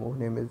movie. The movie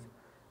name is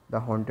The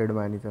Haunted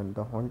Mansion.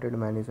 The Haunted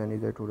Mansion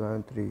is a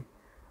 2003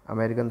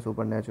 American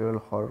supernatural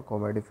horror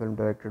comedy film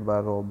directed by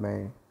Rob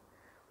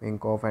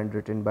Minkoff and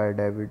written by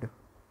David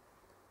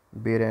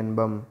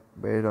Birenbaum,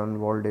 based on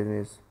Walt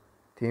Disney's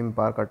theme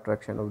park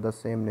attraction of the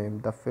same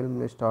name. The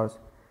film stars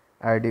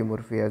Eddie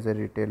Murphy as a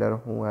retailer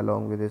who,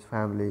 along with his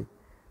family,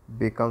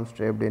 becomes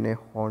trapped in a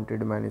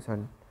haunted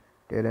mansion.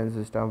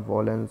 Terence stamp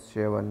Valence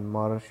Shaven,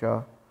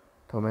 Marsha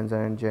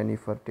Thomason, and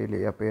Jennifer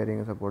Tilly appearing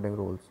in supporting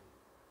roles.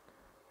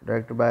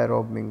 Directed by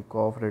Rob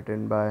Minkoff,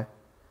 written by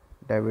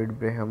David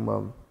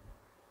Birenbaum.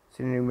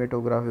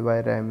 Cinematography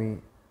by Rami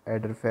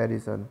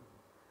Eder-Farrison.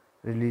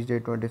 Release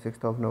date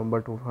 26th of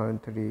November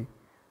 2003.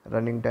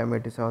 Running time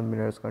 87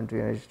 minutes. Country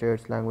United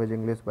States. Language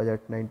English.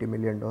 Budget $90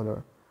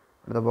 million.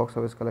 The box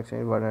office collection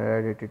is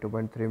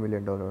 $182.3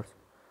 million.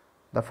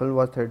 The film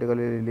was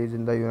theatrically released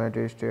in the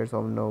United States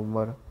on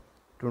November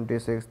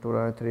 26,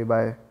 2003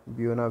 by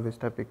Buena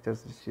Vista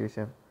Pictures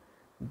Distribution.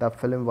 The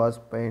film was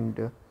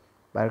panned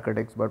by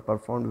critics but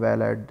performed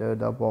well at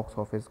the box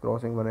office,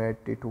 grossing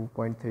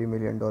 $182.3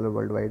 million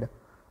worldwide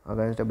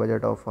against a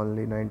budget of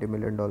only $90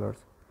 million.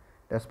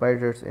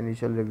 Despite its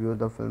initial reviews,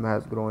 the film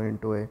has grown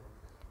into a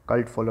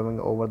cult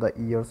following over the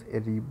years. A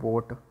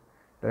reboot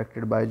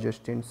directed by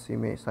Justin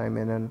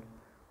Simon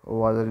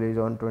was released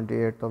on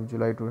 28th of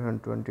July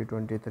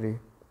 2023.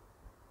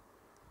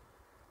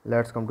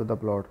 Let's come to the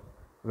plot.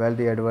 Well,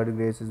 the Edward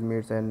Grace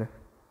meets and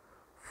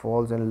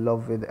falls in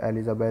love with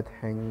Elizabeth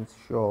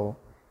Henshaw,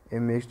 a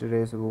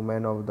mixed-race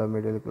woman of the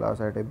middle class,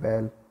 at a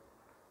ball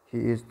he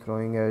is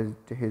throwing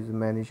at his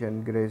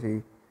mansion,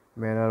 Gracie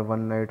Manor,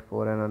 one night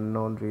for an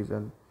unknown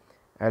reason.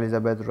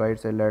 Elizabeth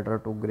writes a letter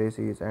to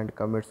Gracie and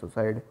commits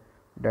suicide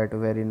that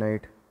very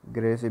night.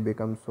 Gracie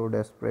becomes so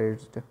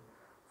desperate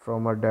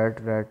from her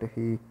debt that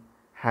he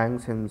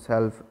hangs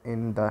himself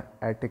in the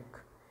attic.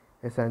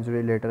 A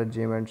century later,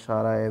 Jim and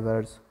Sarah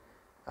Evers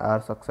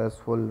are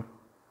successful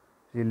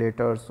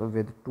realtors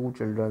with two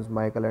children,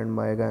 Michael and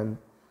Megan.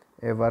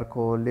 A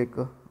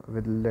workaholic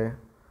with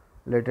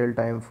little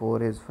time for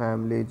his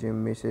family,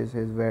 Jim misses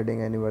his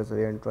wedding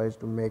anniversary and tries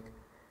to make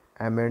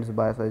amends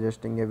by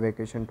suggesting a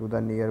vacation to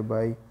the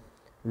nearby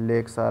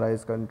lake. Sarah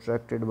is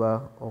contracted by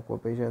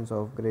occupations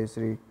of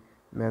Gracery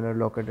Manor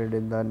located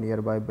in the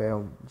nearby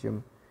biome.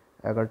 Jim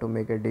agreed to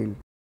make a deal.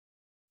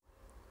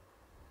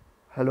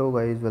 Hello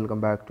guys,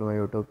 welcome back to my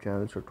YouTube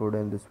channel. So today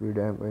in this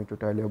video I am going to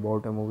tell you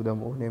about a movie. The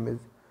movie name is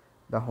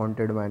The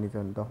Haunted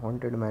Mansion. The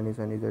Haunted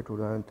Mansion is a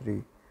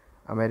 2003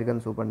 American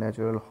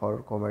supernatural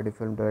horror comedy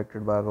film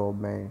directed by Rob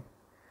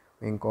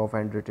Minkoff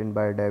and written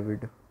by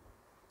David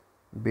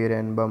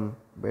Birenbaum,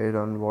 based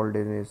on Walt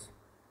Disney's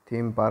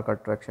theme park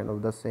attraction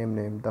of the same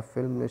name. The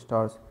film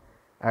stars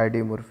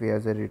Eddie Murphy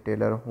as a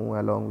retailer who,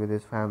 along with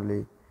his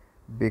family,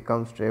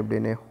 becomes trapped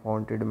in a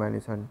haunted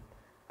mansion.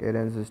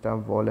 Terence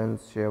stamp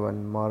Valence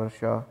Shaven,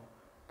 Marsha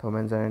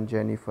Thomason, and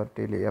Jennifer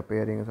Tilly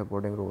appearing in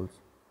supporting roles.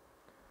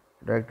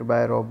 Directed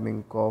by Rob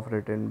Minkoff,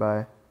 written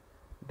by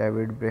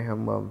David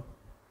Birenbaum.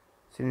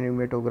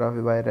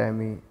 Cinematography by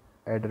Rami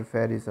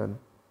Eder-Farrison.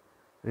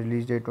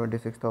 Release date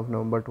 26th of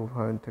November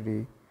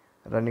 2003.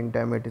 Running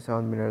time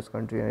 87 minutes.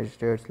 Country United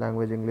States.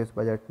 Language English.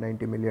 Budget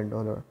 $90 million.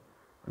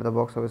 The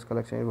box office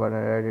collection is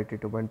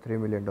 $182.3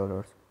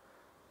 million.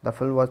 The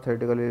film was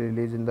theatrically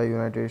released in the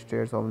United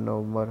States on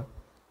November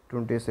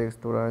 26,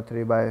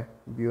 2003 by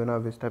Buena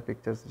Vista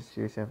Pictures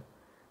Distribution.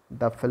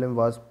 The film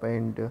was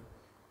panned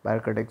by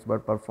critics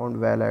but performed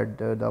well at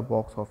the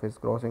box office,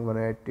 grossing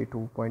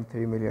 $182.3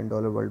 million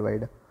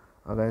worldwide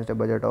against a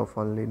budget of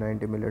only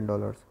 $90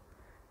 million.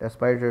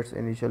 Despite its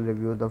initial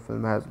reviews, the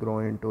film has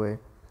grown into a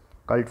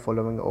cult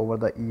following over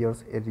the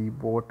years. A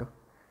reboot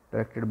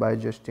directed by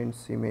Justin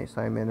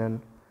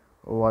Simon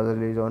was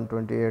released on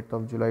 28th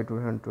of July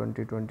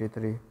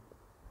 2023.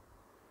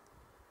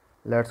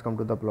 Let's come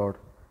to the plot.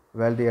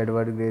 Well, the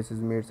Edward Grace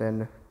meets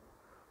and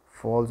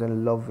falls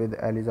in love with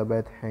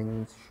Elizabeth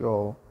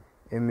Henshaw,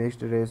 a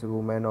mixed-race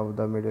woman of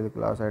the middle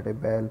class, at a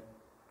ball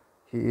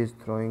he is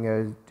throwing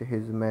at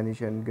his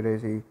mansion,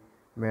 Gracie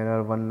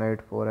Manor, one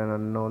night for an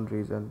unknown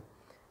reason.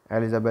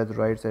 Elizabeth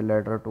writes a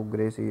letter to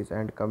Gracie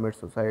and commits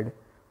suicide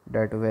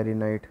that very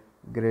night.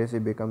 Gracie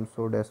becomes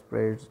so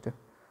desperate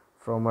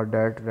from her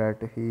debt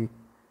that he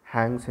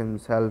hangs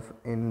himself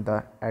in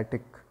the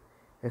attic.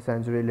 A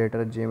century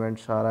later, Jim and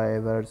Sarah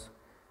Evers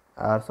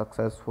are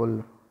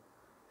successful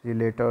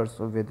realtors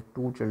with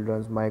two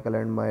children, Michael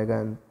and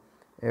Megan.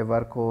 A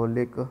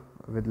workaholic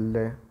with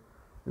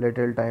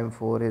little time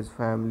for his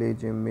family,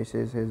 Jim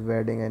misses his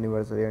wedding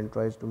anniversary and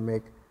tries to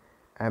make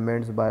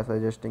amends by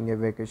suggesting a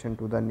vacation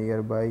to the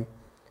nearby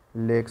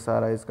lake.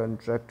 Sarah is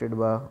contracted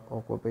by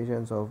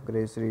occupations of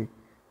Gracery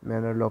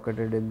manor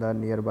located in the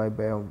nearby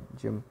Bayonne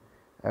gym.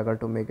 Eager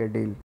to make a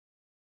deal.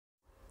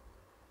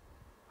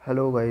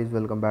 Hello guys,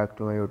 welcome back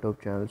to my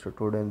YouTube channel. So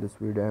today in this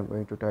video I am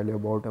going to tell you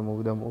about a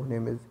movie. The movie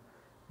name is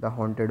The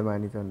Haunted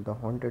Mansion. The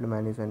Haunted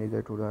Mansion is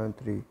a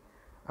 2003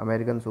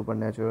 American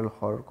supernatural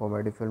horror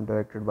comedy film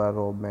directed by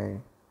Rob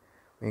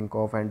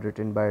Minkoff and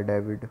written by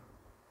David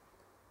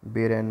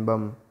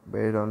Birenbaum,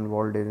 based on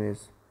Walt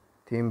Disney's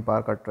theme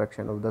park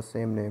attraction of the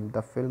same name.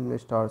 The film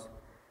stars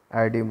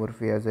Eddie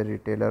Murphy as a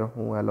retailer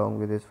who, along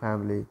with his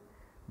family,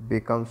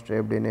 becomes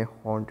trapped in a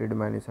haunted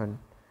mansion.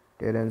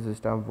 Terence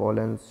stamp,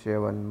 Valence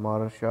Shaven,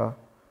 Marsha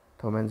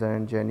Thomason,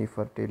 and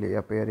Jennifer Tilly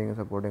appearing in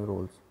supporting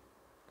roles.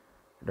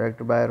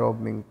 Directed by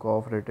Rob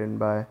Minkoff, written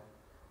by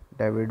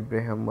David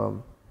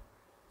Birenbaum.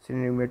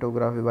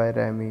 Cinematography by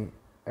Rami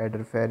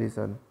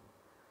Eder-Farrison.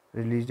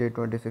 Release date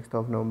 26th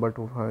of November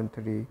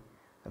 2003.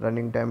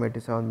 Running time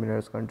 87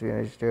 minutes. Country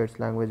United States.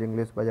 Language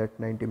English. Budget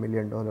 $90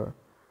 million.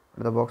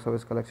 The box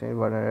office collection is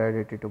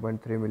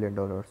 $182.3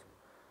 million.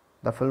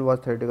 The film was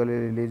theatrically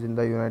released in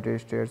the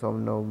United States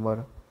on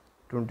November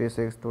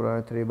 26,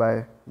 2003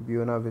 by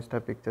Buena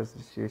Vista Pictures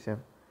Distribution.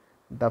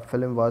 The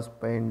film was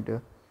panned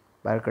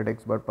by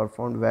critics but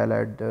performed well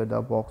at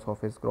the box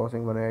office,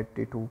 grossing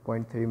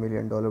 $182.3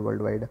 million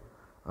worldwide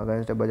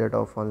against a budget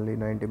of only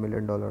 $90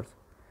 million.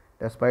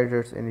 Despite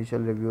its initial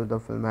reviews, the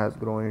film has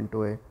grown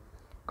into a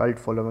cult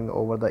following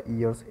over the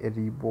years. A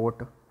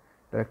reboot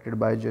directed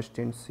by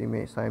Justin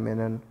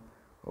Simon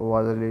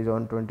was released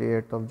on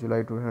 28th of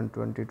July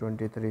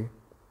 2023.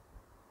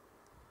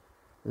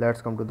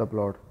 Let's come to the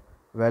plot.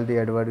 Well, the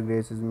Edward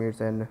Grace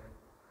meets and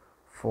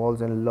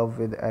falls in love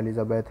with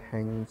Elizabeth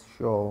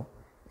Henshaw,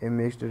 a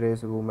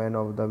mixed-race woman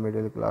of the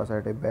middle class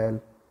at a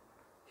ball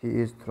he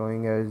is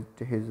throwing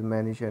at his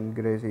mansion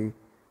Gracie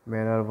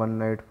Manor one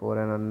night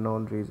for an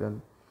unknown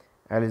reason.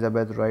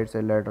 Elizabeth writes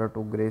a letter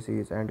to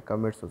Gracie and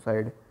commits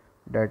suicide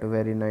that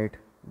very night.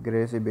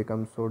 Gracie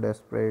becomes so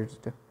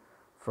desperate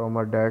from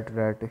her debt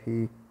that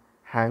he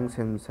hangs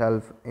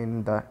himself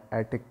in the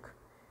attic.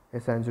 A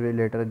century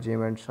later,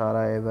 Jim and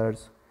Sarah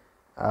Evers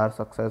are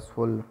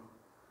successful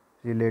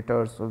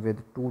realtors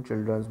with two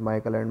children,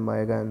 Michael and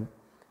Megan.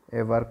 A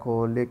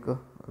workaholic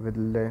with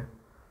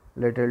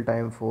little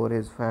time for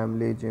his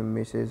family, Jim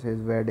misses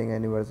his wedding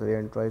anniversary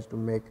and tries to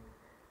make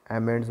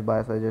amends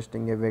by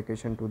suggesting a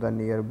vacation to the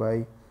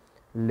nearby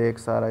lake.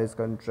 Sarah is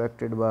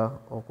contracted by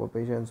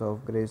occupations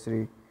of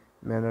Gracie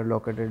Manor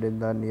located in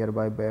the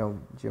nearby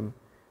Bayonne gym.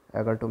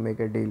 Eager to make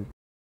a deal.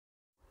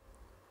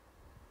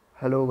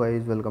 Hello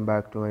guys, welcome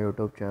back to my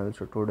YouTube channel.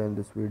 So today in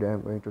this video I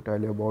am going to tell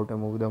you about a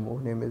movie. The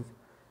movie name is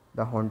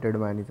The Haunted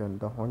Mansion.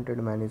 The Haunted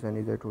Mansion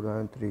is a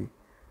 2003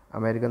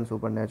 American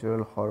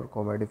supernatural horror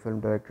comedy film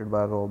directed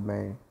by Rob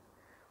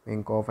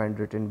Minkoff and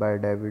written by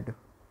David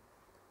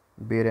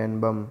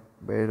Birenbaum,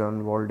 based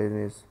on Walt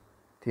Disney's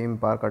theme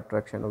park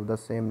attraction of the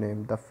same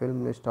name. The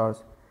film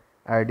stars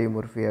Eddie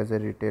Murphy as a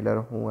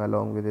retailer who,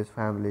 along with his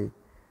family,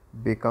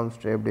 becomes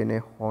trapped in a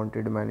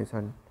haunted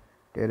mansion.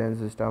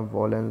 Terence stamp,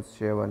 Valence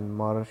Shaven,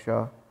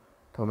 Marsha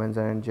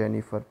Thomason, and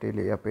Jennifer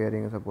Tilly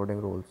appearing in supporting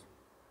roles.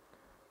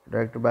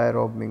 Directed by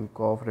Rob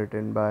Minkoff,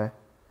 written by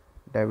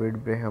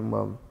David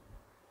Birenbaum.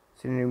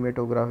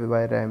 Cinematography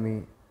by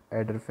Rami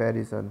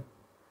Eder-Farrison.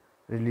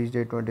 Release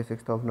date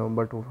 26th of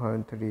November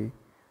 2003.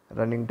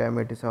 Running time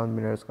 87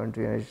 minutes.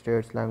 Country United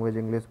States. Language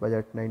English.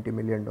 Budget $90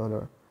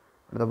 million.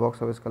 The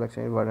box office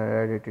collection is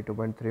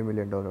 $182.3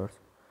 million.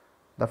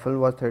 The film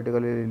was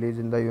theatrically released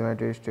in the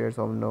United States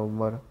on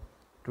November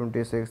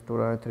 26,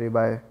 2003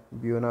 by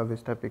Buena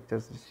Vista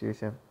Pictures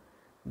Distribution.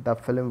 The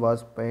film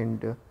was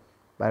panned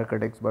by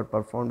critics but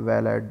performed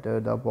well at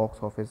the box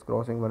office,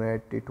 grossing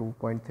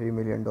 $182.3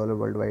 million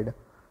worldwide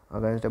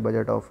against a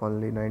budget of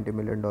only $90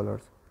 million.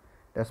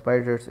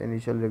 Despite its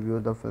initial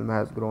reviews, the film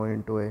has grown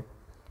into a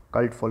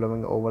cult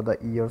following over the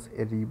years.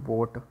 A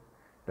reboot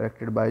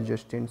directed by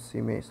Justin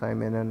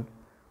Simon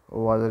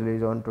was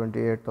released on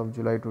 28th of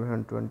July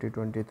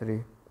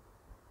 2023.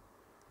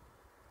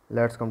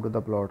 Let's come to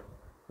the plot.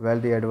 Well,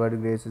 the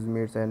Edward Grace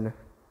meets and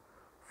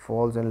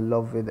falls in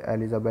love with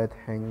Elizabeth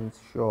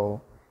Henshaw,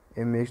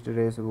 a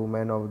mixed-race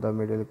woman of the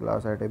middle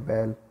class at a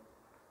ball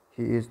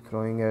he is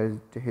throwing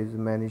at his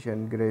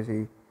mansion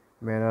Gracie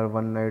Manor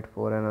one night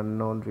for an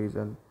unknown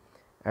reason.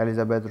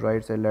 Elizabeth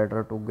writes a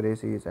letter to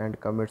Gracie and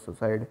commits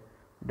suicide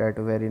that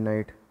very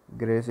night.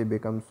 Gracie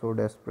becomes so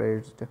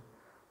desperate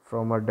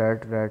from her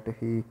debt that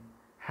he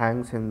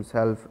hangs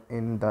himself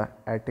in the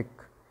attic.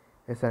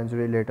 A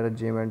century later,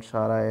 Jim and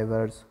Sarah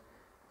Evers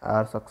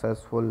are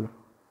successful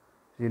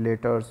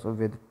realtors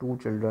with two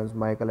children,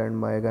 Michael and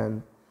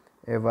Megan.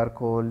 A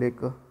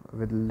workaholic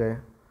with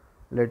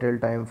little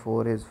time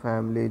for his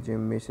family,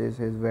 Jim misses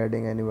his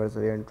wedding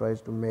anniversary and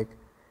tries to make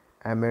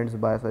amends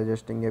by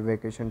suggesting a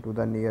vacation to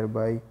the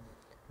nearby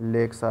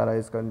lake. Sarah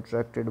is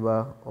contracted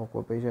by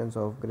occupations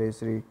of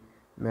Gracie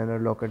Manor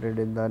located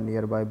in the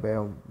nearby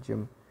Bayonne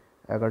gym.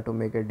 Eager to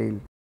make a deal.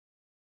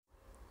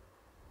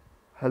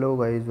 Hello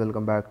guys,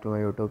 welcome back to my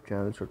YouTube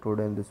channel. So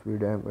today in this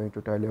video I am going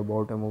to tell you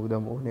about a movie. The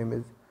movie name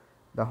is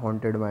The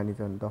Haunted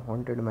Mansion. The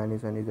Haunted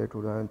Mansion is a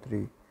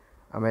 2003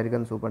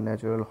 American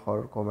supernatural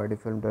horror comedy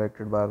film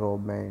directed by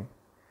Rob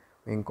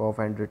Minkoff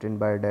and written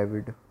by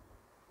David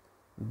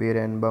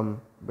Birenbaum,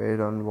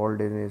 based on Walt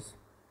Disney's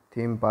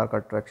theme park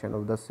attraction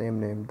of the same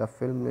name. The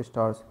film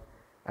stars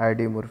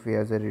Eddie Murphy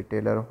as a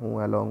retailer who,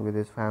 along with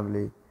his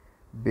family,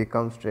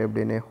 becomes trapped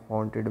in a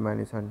haunted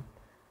mansion.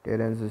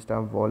 Terence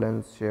star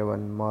Wallace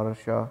Shawn,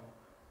 Marsha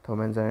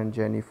Thomas, and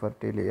Jennifer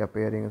Tilly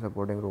appearing in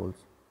supporting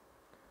roles.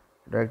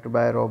 Directed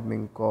by Rob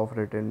Minkoff,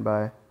 written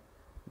by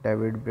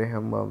David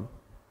Brahambaum.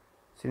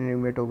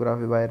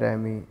 Cinematography by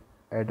Rami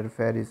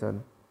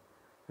Ederferison.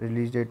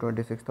 Release date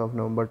 26th of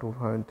November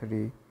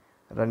 2003.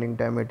 Running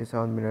time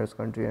 87 minutes.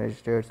 Country United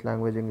States.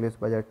 Language English.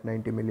 Budget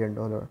 $90 million.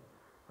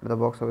 The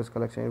box office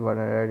collection is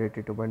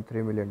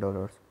 $182.3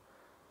 million.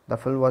 The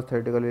film was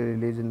theatrically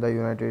released in the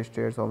United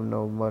States on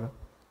November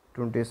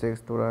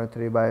 26,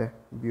 2003 by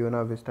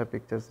Buena Vista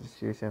Pictures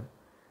Association.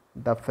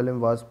 The film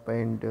was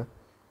panned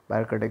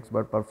by critics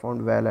but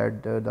performed well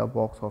at the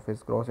box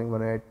office, grossing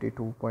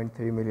 $182.3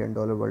 million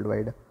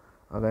worldwide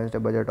against a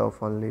budget of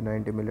only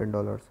 $90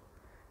 million.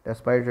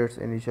 Despite its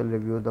initial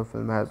reviews, the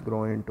film has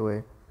grown into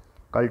a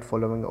cult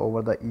following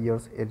over the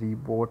years. A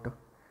reboot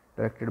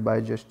directed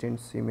by Justin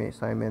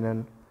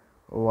Simon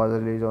was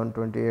released on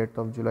 28th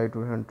of July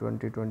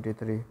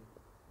 2023.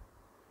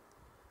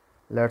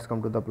 Let's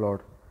come to the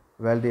plot.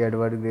 Wealthy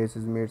Edward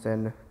Graces meets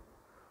and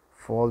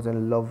falls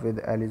in love with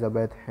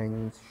Elizabeth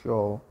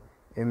Henshaw,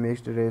 a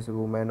mixed-race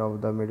woman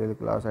of the middle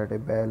class, at a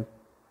ball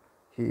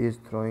he is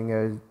throwing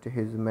at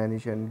his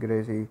mansion,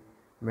 Gracie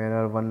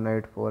Manor, one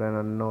night for an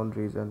unknown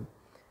reason.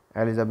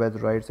 Elizabeth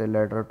writes a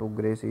letter to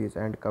Gracie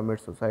and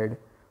commits suicide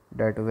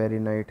that very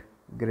night.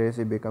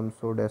 Gracie becomes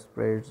so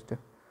desperate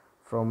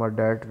from her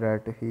death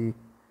that he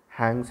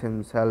hangs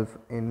himself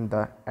in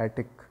the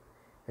attic.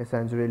 A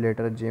century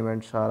later, Jim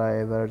and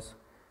Sarah Evers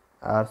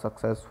are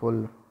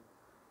successful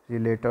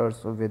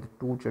realtors with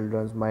two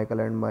children, Michael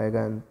and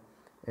Megan.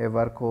 A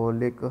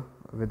workaholic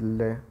with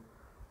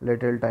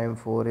little time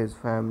for his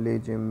family,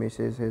 Jim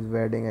misses his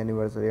wedding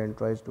anniversary and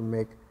tries to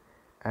make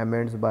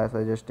amends by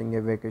suggesting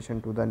a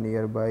vacation to the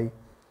nearby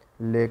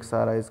lake.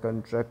 Sarah is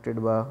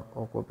contracted by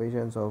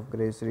occupations of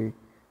Gracie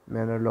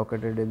Manor,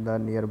 located in the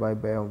nearby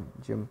Bayonne.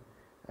 Jim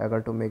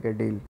agrees to make a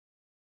deal.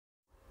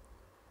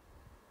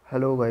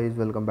 Hello guys,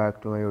 welcome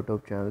back to my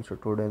YouTube channel. So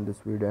today in this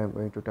video I am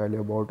going to tell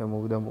you about a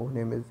movie. The movie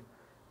name is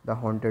The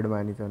Haunted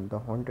Mansion. The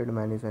Haunted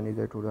Mansion is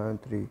a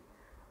 2003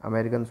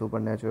 American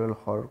supernatural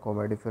horror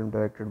comedy film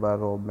directed by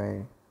Rob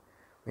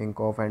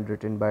Minkoff and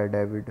written by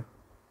David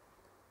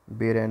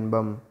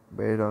Birenbaum,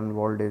 based on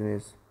Walt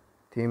Disney's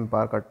theme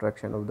park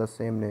attraction of the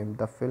same name.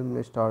 The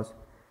film stars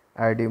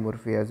Eddie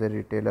Murphy as a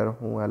retailer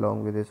who,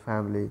 along with his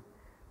family,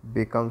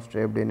 becomes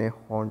trapped in a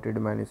haunted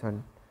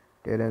mansion.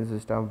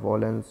 Terence star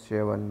Wallace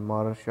Shawn,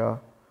 Marsha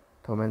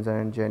Thomas,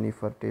 and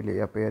Jennifer Tilly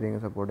appearing in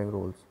supporting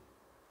roles.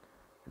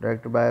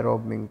 Directed by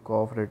Rob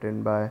Minkoff,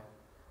 written by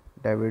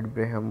David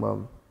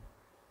Brahambaum.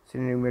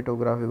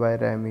 Cinematography by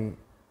Rami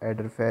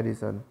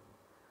Ederferison.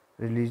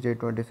 Release date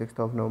 26th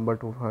of November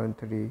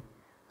 2003.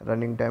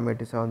 Running time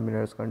 87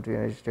 minutes. Country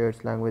United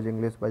States. Language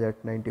English.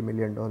 Budget $90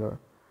 million.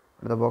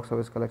 The box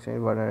office collection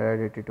is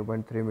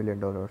 $182.3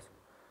 million.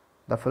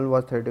 The film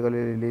was theatrically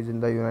released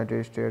in the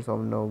United States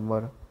on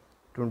November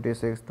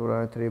 26,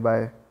 2003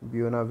 by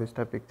Buena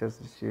Vista Pictures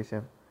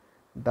Association.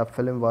 The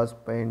film was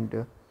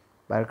panned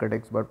by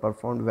critics but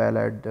performed well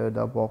at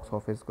the box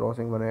office,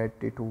 grossing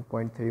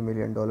 $182.3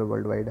 million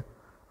worldwide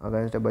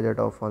against a budget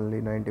of only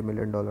 $90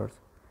 million.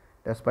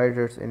 Despite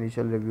its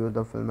initial reviews,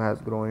 the film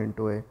has grown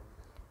into a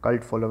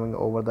cult following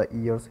over the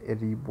years. A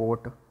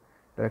reboot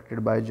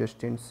directed by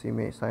Justin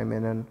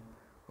Simon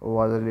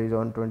was released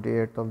on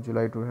 28th of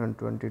July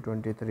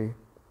 2023.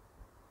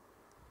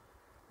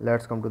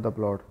 Let's come to the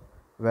plot.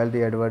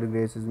 Wealthy Edward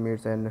Graces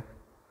meets and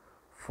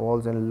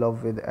falls in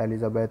love with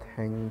Elizabeth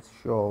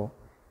Henshaw,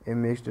 a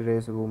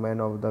mixed-race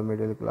woman of the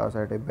middle class,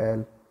 at a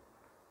ball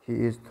he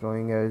is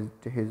throwing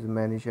at his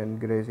mansion,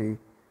 Gracie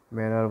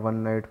Manor,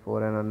 one night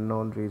for an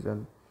unknown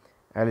reason.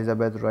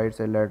 Elizabeth writes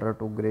a letter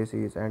to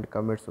Gracie and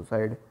commits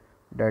suicide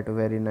that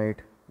very night.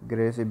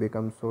 Gracie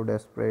becomes so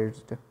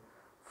desperate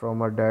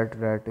from her death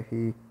that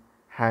he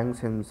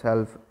hangs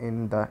himself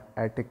in the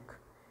attic.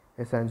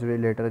 A century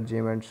later,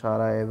 Jim and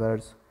Sarah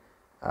Evers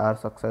are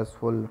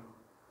successful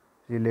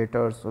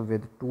realtors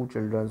with two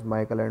children,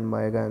 Michael and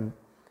Megan.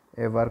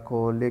 A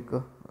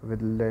workaholic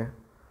with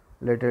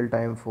little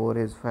time for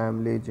his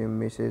family, Jim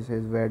misses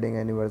his wedding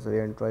anniversary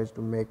and tries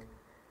to make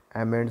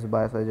amends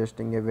by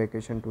suggesting a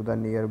vacation to the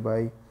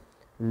nearby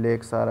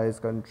lake. Sarah is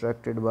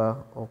contracted by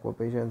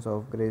occupations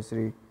of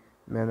Gracie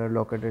Manor,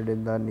 located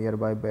in the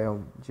nearby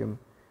Bayonne. Jim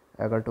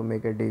agrees to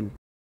make a deal.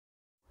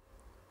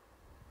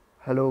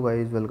 Hello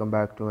guys, welcome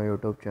back to my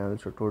YouTube channel.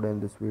 So today in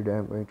this video I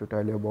am going to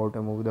tell you about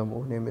a movie. The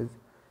movie name is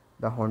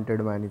The Haunted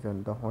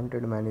Mansion. The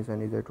Haunted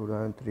Mansion is a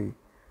 2003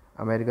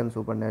 American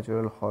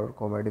supernatural horror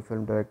comedy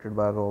film directed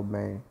by Rob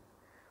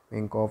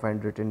Minkoff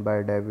and written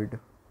by David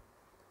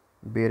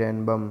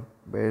Birenbaum,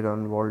 based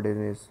on Walt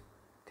Disney's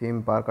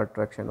theme park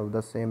attraction of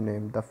the same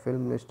name. The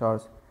film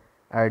stars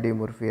Eddie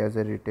Murphy as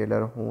a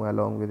retailer who,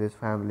 along with his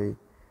family,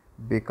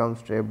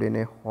 becomes trapped in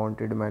a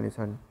haunted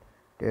mansion.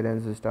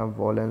 Terence star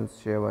Valence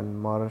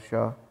Shaven,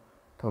 Marsha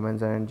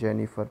Thomas, and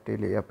Jennifer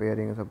Tilly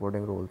appearing in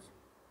supporting roles.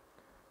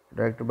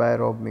 Directed by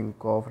Rob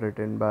Minkoff,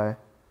 written by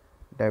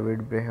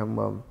David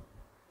Braham,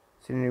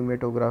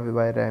 cinematography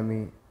by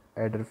Rami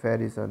Eder.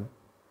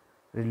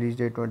 Release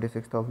date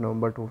 26th of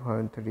November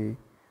 2003.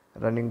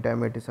 Running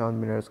time 87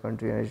 minutes.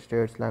 Country United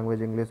States.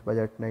 Language English.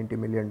 Budget $90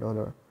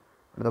 million.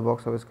 The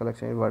box office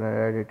collection is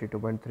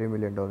 $182.3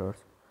 million.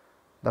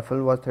 The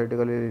film was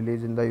theatrically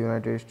released in the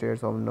United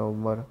States on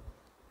November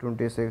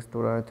 26,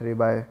 2003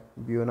 by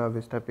Buena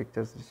Vista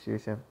Pictures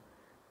Distribution.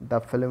 The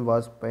film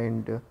was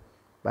panned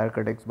by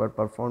critics but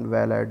performed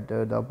well at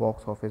the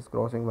box office,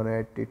 grossing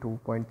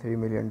 $182.3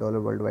 million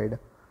worldwide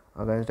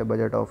against a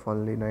budget of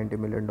only $90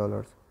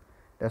 million.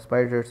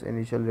 Despite its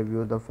initial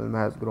reviews, the film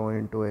has grown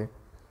into a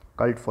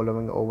cult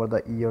following over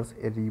the years.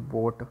 A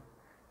reboot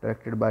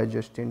directed by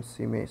Justin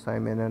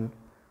Simon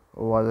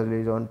was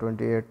released on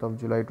 28th of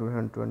July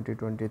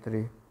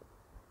 2023.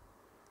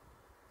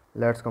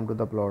 Let's come to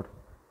the plot.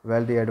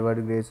 Well, the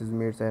Edward Grace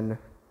meets and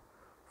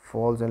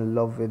falls in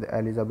love with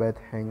Elizabeth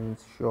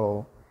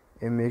Henshaw,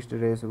 a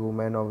mixed-race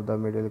woman of the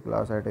middle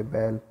class at a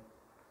ball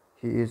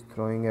he is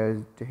throwing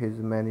at his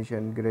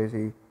mansion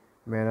Gracie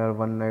Manor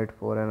one night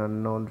for an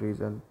unknown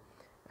reason.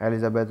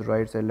 Elizabeth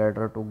writes a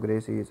letter to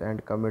Gracie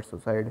and commits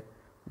suicide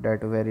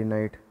that very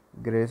night.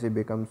 Gracie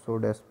becomes so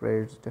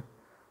desperate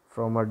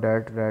from her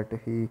debt that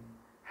he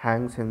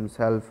hangs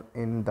himself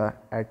in the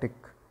attic.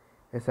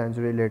 A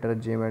century later,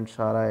 Jim and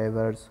Sarah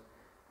Evers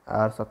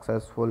are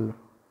successful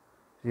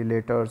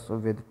realtors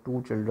with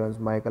two children,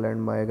 Michael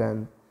and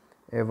Megan.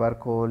 A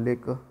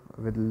workaholic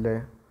with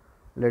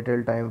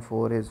little time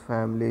for his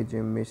family,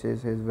 Jim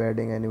misses his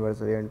wedding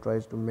anniversary and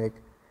tries to make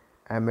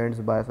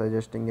amends by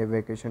suggesting a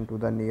vacation to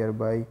the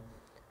nearby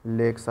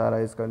lake.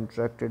 Sarah is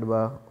contracted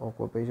by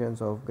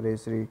occupations of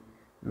Gracie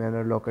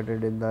Manor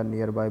located in the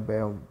nearby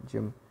Bayonne.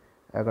 Jim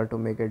agreed to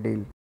make a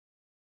deal.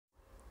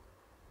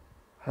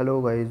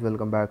 Hello guys,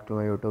 welcome back to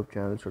my YouTube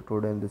channel. So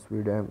today in this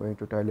video I am going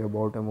to tell you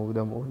about a movie.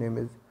 The movie name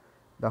is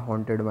The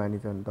Haunted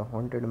Mansion. The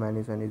Haunted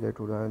Mansion is a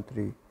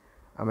 2003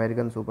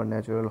 American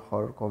supernatural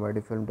horror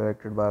comedy film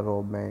directed by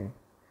Rob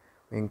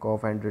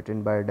Minkoff and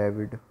written by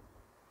David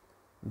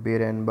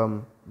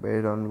Braham,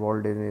 based on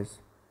Walt Disney's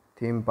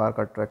theme park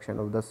attraction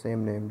of the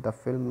same name. The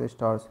film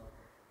stars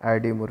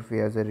Eddie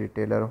Murphy as a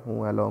retailer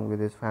who, along with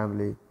his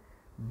family,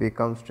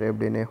 becomes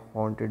trapped in a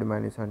haunted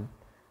mansion.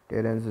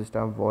 Terence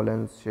star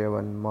Valence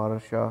Shaven,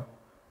 Marsha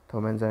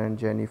Thomas, and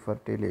Jennifer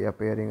Tilly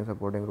appearing in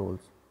supporting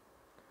roles.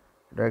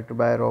 Directed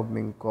by Rob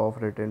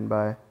Minkoff, written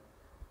by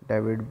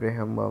David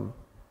Braham,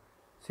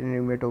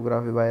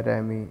 cinematography by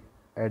Rami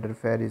Eder.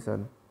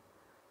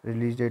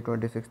 Release date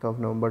 26th of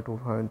November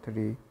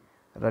 2003.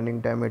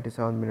 Running time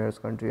 87 minutes.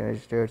 Country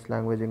United States.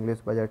 Language English.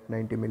 Budget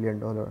 $90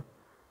 million.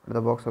 The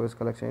box office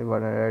collection is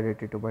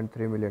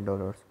 $182.3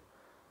 million.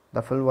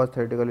 The film was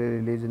theatrically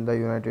released in the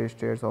United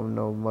States on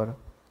November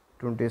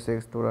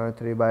 26,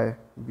 2003 by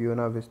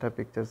Buena Vista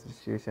Pictures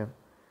Distribution.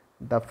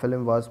 The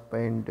film was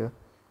panned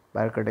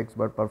by critics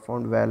but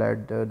performed well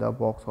at the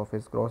box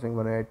office, grossing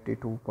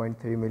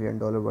 $182.3 million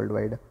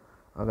worldwide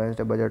against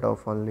a budget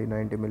of only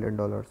 $90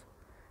 million.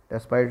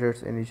 Despite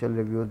its initial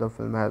reviews, the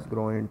film has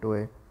grown into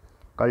a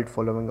cult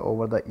following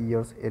over the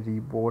years. A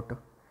reboot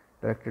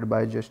directed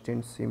by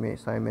Justin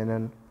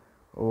Simon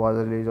was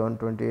released on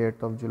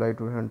 28th of July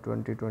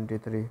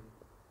 2023.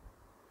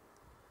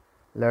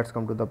 Let's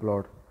come to the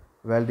plot.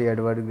 Well, the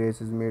Edward Grace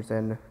meets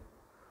and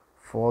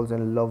falls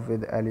in love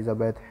with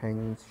Elizabeth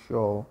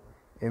Henshaw,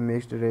 a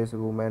mixed-race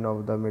woman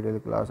of the middle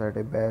class at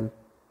a ball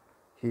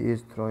he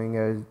is throwing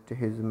at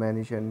his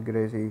mansion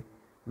Gracie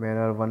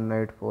Manor one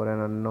night for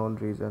an unknown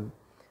reason.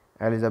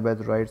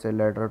 Elizabeth writes a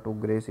letter to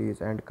Gracie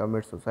and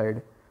commits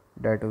suicide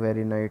that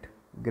very night.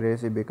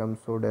 Gracie becomes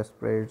so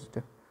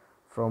desperate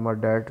from her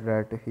debt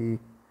that he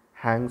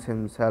hangs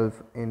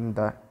himself in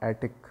the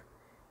attic.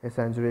 A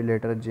century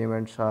later, Jim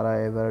and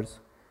Sarah Evers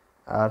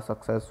are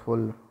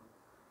successful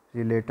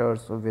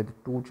realtors with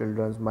two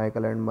children,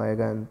 Michael and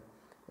Megan.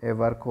 A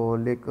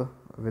workaholic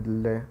with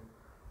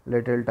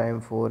little time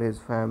for his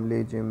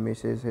family, Jim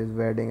misses his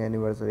wedding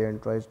anniversary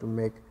and tries to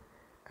make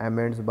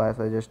amends by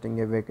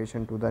suggesting a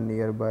vacation to the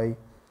nearby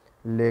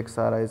lake.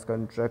 Sarah is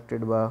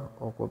contracted by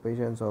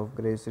occupations of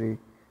Gracie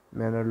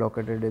Manor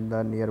located in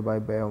the nearby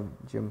Bayonne.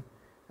 Jim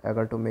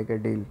agreed to make a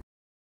deal.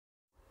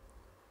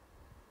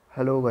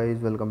 Hello guys,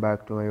 welcome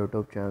back to my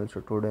YouTube channel. So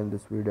today in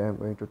this video I am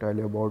going to tell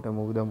you about a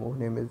movie. The movie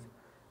name is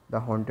The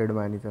Haunted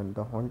Mansion.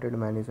 The Haunted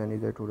Mansion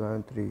is a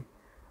 2003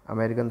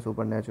 American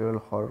supernatural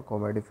horror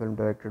comedy film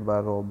directed by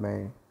Rob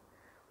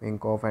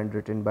Minkoff and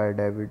written by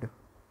David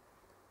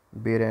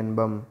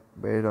Braham,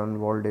 based on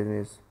Walt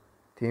Disney's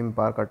theme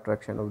park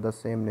attraction of the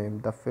same name.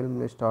 The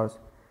film stars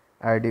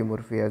Eddie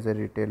Murphy as a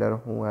retailer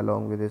who,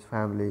 along with his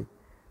family,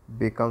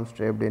 becomes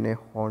trapped in a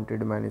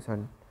haunted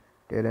mansion.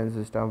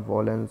 Terence star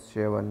Valence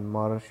Shaven,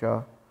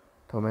 Marsha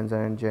Thomas,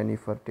 and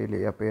Jennifer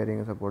Tilly appearing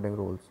in supporting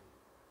roles.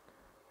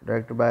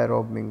 Directed by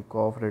Rob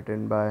Minkoff,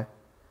 written by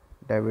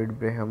David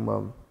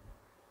Braham.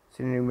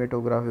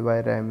 Cinematography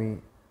by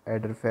Rami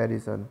Eder.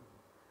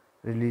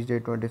 Release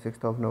date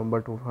 26th of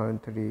November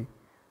 2003.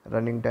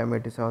 Running time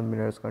 87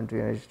 minutes. Country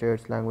United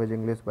States. Language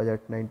English.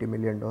 Budget $90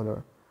 million.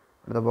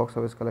 The box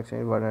office collection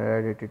is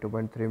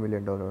 $182.3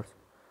 million.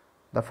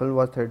 The film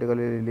was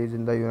theatrically released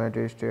in the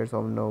United States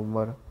on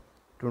November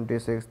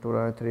 26,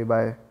 2003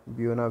 by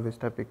Buena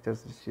Vista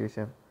Pictures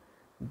Distribution.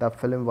 The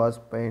film was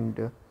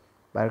panned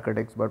by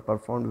critics but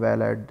performed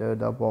well at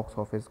the box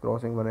office,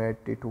 grossing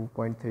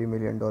 $182.3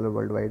 million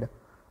worldwide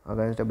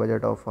against a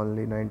budget of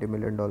only $90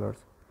 million.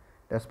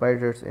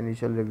 Despite its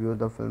initial reviews,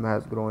 the film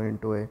has grown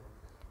into a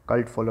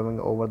cult following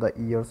over the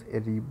years. A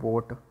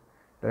reboot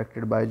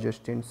directed by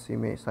Justin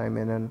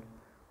Simon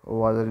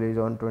was released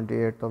on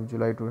 28th of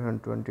July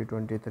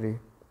 2023.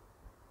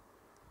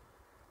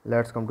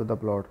 Let's come to the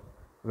plot.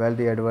 Well,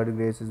 the Edward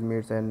Grace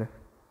meets and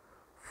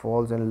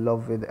falls in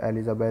love with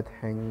Elizabeth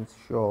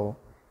Henshaw,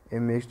 a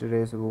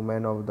mixed-race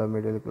woman of the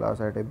middle class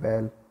at a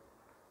ball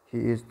he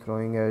is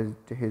throwing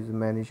at his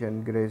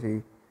mansion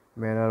Gracie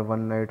Manor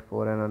one night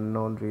for an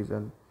unknown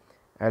reason.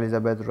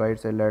 Elizabeth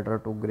writes a letter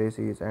to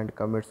Gracie and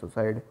commits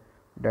suicide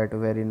that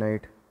very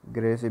night.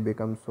 Gracie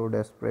becomes so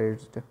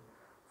desperate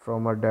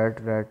from her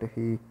debt that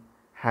he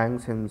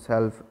hangs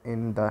himself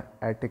in the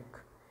attic.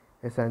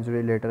 A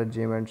century later,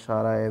 Jim and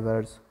Sarah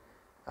Evers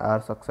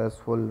are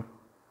successful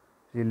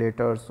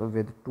realtors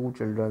with two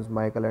children,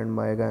 Michael and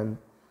Megan.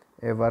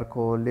 A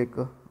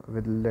workaholic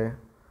with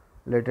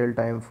little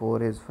time for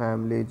his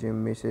family,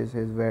 Jim misses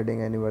his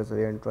wedding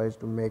anniversary and tries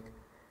to make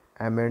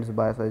amends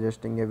by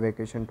suggesting a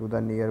vacation to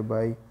the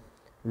nearby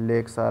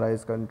lake. Sarah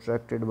is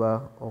contracted by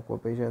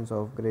occupations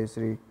of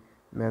Gracie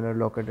Manor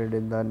located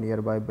in the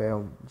nearby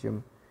Bayonne.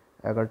 Jim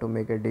agrees to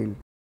make a deal.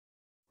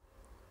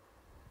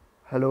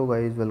 Hello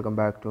guys, welcome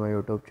back to my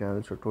YouTube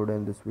channel. So today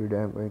in this video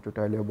I am going to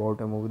tell you about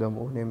a movie. The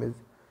movie name is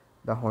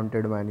The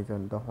Haunted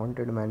Mansion. The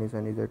Haunted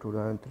Mansion is a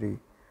 2003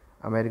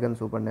 American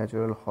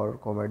supernatural horror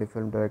comedy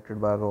film directed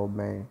by Rob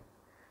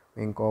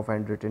Minkoff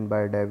and written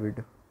by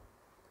David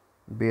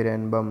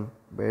Birnbaum,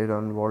 based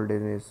on Walt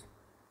Disney's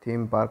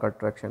theme park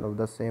attraction of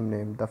the same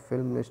name. The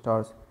film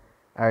stars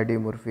Eddie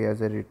Murphy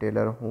as a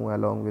retailer who,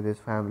 along with his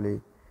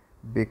family,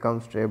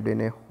 becomes trapped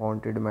in a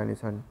haunted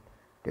mansion.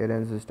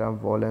 Terence star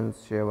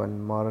Wallace Shawn,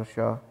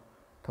 Marsha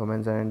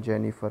Thomas and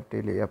Jennifer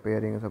Tilly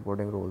appearing in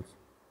supporting roles.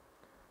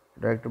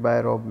 Directed by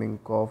Rob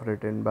Minkoff,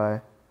 written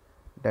by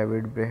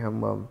David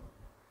Braham.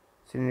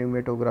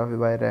 Cinematography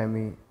by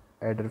Rami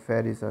Eder.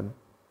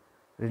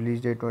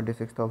 Release date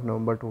 26th of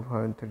November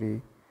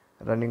 2003.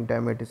 Running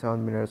time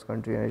 87 minutes.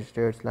 Country United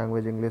States.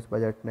 Language English.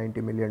 Budget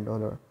 $90 million.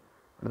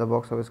 The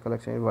box office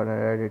collection is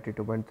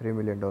 $182.3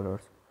 million.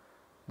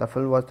 The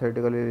film was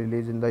theatrically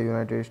released in the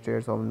United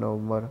States on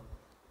November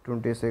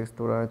 26,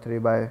 2003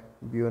 by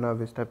Buena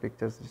Vista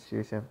Pictures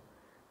Distribution.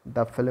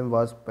 The film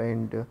was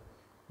panned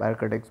by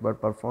critics but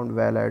performed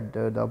well at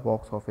the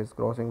box office,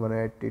 grossing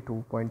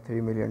 $182.3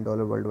 million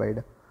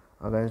worldwide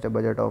against a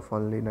budget of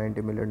only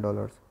 $90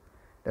 million.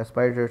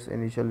 Despite its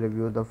initial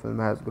reviews, the film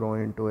has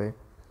grown into a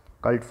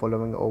cult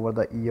following over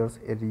the years.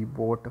 A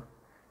reboot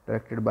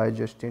directed by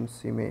Justin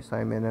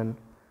Simon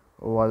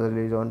was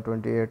released on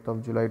 28th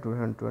of July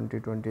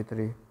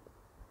 2023.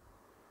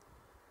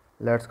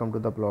 Let's come to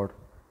the plot.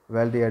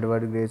 Well, the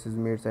Edward Grace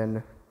meets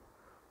and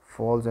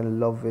falls in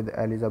love with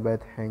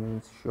Elizabeth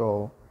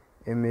Henshaw,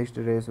 a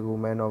mixed-race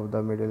woman of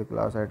the middle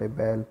class at a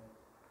ball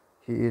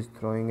he is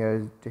throwing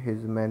at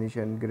his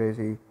mansion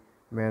Gracie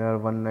Manor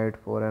one night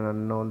for an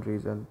unknown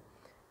reason.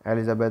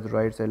 Elizabeth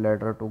writes a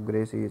letter to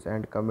Gracie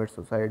and commits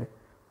suicide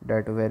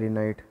that very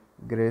night.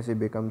 Gracie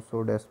becomes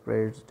so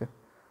desperate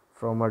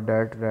from her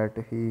debt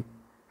that he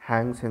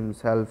hangs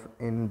himself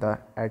in the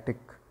attic.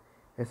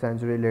 A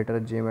century later,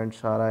 Jim and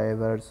Sarah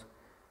Evers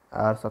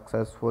are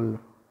successful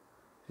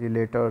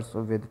realtors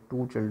with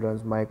two children,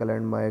 Michael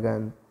and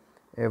Megan.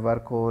 A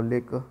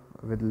workaholic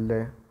with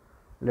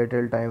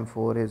little time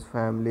for his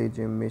family,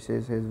 Jim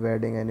misses his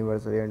wedding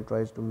anniversary and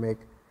tries to make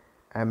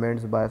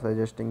amends by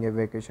suggesting a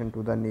vacation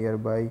to the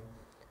nearby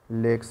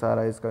lake.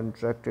 Sarah is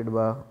contracted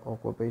by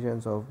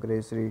occupations of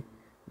Gracie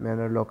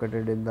Manor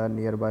located in the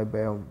nearby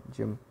Bayonne.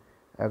 Jim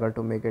agrees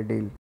to make a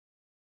deal.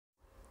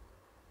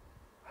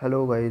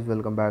 Hello guys,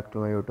 welcome back to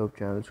my YouTube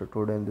channel. So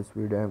today in this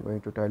video I am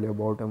going to tell you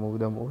about a movie.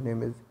 The movie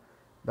name is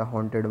The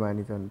Haunted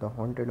Mansion. The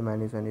Haunted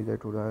Mansion is a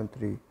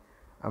 2003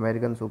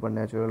 American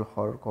supernatural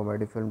horror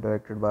comedy film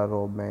directed by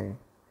Rob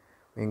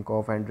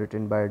Minkoff and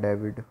written by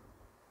David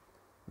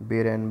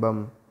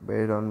Birnbaum,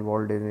 based on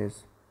Walt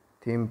Disney's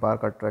theme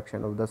park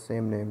attraction of the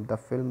same name. The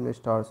film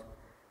stars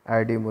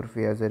Eddie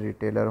Murphy as a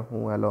retailer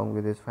who, along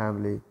with his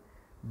family,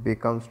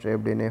 becomes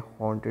trapped in a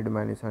haunted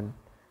mansion.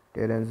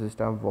 Terence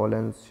star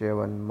Wallace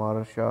Shawn,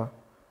 Marsha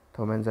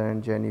Thomas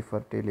and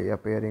Jennifer Tilly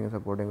appearing in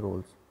supporting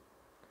roles.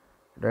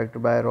 Directed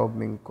by Rob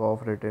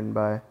Minkoff, written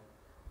by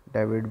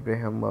David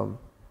Braham.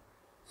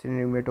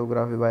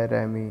 Cinematography by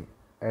Rami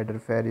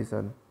Eder.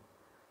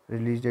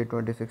 Release date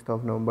 26th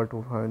of November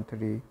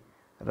 2003.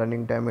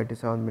 Running time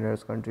 87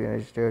 minutes. Country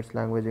United States.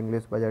 Language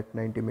English. Budget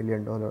 $90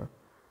 million.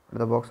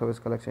 The box office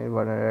collection is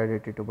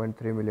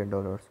 $182.3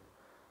 million.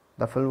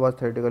 The film was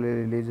theatrically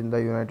released in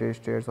the United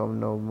States on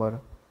November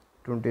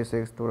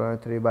 26,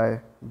 2003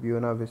 by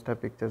Buena Vista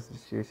Pictures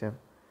Association.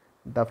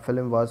 The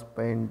film was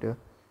panned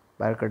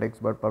by critics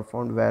but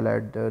performed well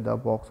at the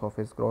box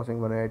office, grossing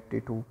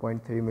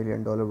 $182.3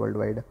 million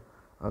worldwide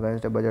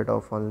against a budget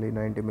of only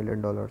 $90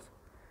 million.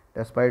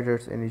 Despite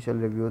its initial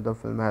reviews, the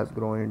film has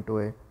grown into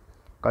a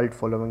cult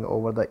following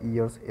over the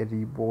years. A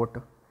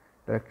reboot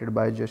directed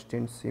by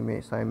Justin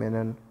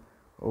Simon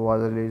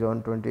was released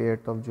on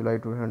 28th of July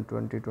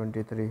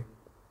 2023.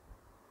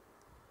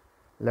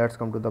 Let's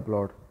come to the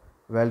plot.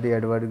 Wealthy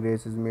Edward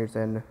Graces meets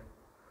and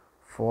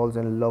falls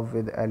in love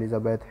with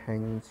Elizabeth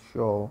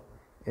Henshaw,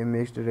 a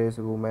mixed-race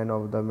woman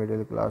of the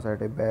middle class,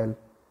 at a ball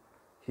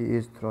he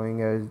is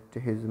throwing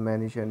at his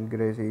mansion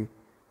Gracie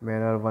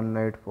Manor one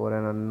night for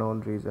an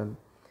unknown reason.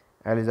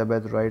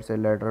 Elizabeth writes a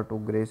letter to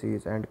Gracie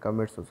and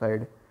commits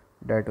suicide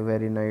that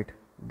very night.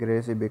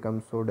 Gracie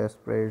becomes so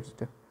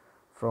desperate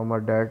from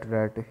her death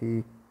that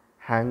he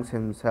hangs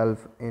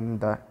himself in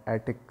the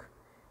attic.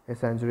 A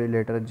century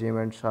later, Jim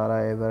and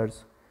Sarah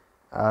Evers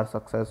are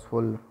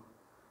successful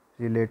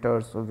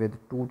realtors with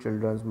two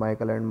children,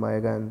 Michael and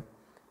Megan.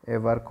 A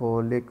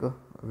workaholic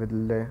with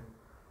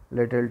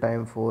little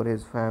time for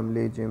his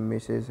family, Jim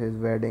misses his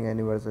wedding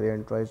anniversary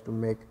and tries to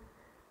make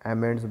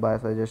amends by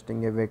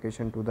suggesting a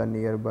vacation to the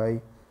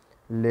nearby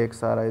lake.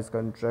 Sarah is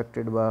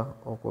contracted by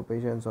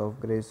occupations of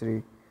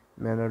Gracie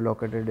Manor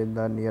located in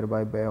the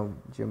nearby Bayonne.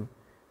 Jim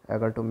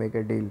agrees to make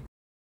a deal.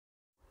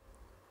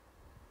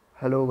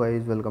 Hello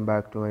guys, welcome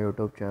back to my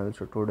YouTube channel.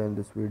 So today in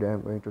this video I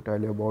am going to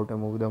tell you about a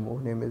movie. The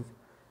movie name is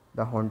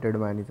The Haunted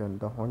Mansion.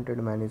 The Haunted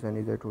Mansion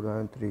is a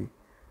 2003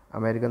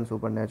 American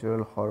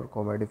supernatural horror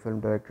comedy film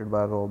directed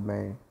by Rob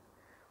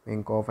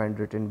Minkoff and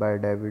written by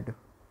David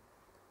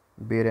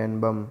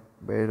Birenbaum,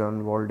 based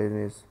on Walt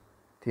Disney's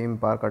theme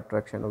park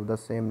attraction of the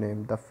same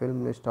name. The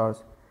film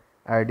stars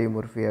Eddie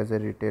Murphy as a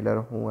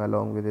retailer who,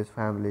 along with his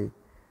family,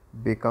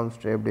 becomes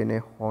trapped in a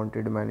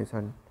haunted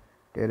mansion.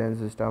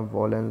 Terence star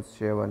Valence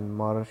Shaven,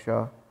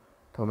 Marsha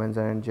Thomas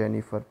and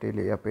Jennifer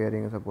Tilly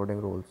appearing in supporting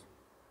roles.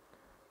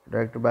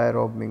 Directed by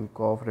Rob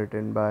Minkoff,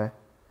 written by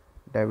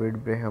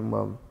David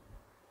Birenbaum.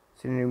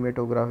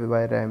 Cinematography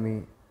by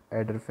Rami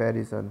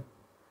Eder-Farrison.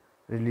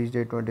 Release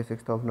date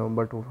 26th of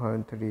November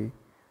 2003.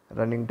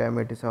 Running time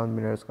 87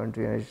 minutes.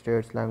 Country United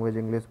States. Language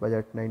English.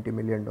 Budget $90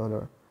 million.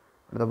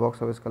 The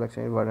box office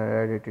collection is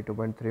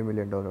 $182.3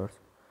 million.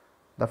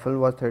 The film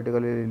was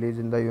theatrically released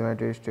in the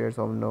United States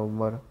on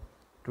November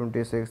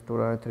 26,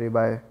 2003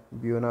 by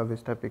Buena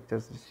Vista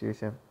Pictures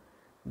Association.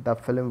 The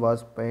film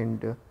was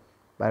panned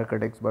by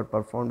critics but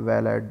performed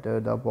well at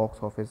the box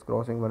office,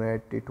 grossing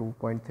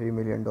 $182.3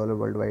 million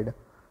worldwide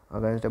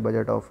against a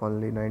budget of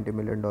only $90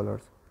 million.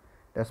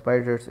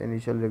 Despite its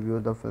initial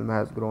reviews, the film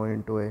has grown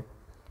into a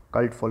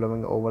cult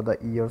following over the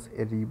years.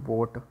 A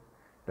reboot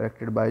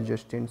directed by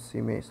Justin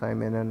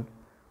Simon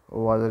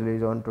was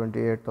released on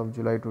 28th of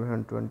July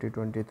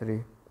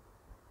 2023.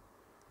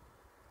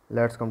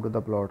 Let's come to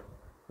the plot.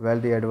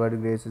 Wealthy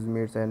Edward Graces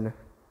meets and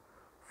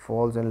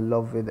falls in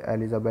love with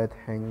Elizabeth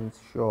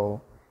Henshaw,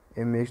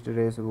 a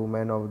mixed-race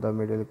woman of the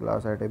middle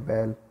class, at a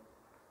ball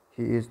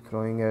he is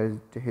throwing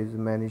at his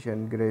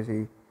mansion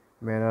Gracie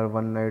Manor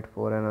one night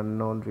for an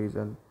unknown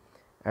reason.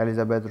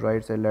 Elizabeth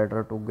writes a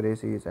letter to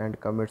Gracie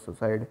and commits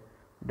suicide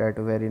that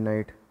very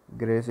night.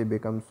 Gracie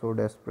becomes so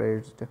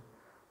desperate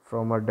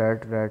from her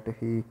death that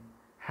he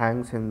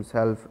hangs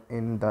himself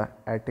in the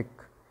attic.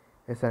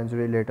 A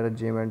century later,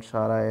 Jim and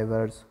Sarah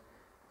Evers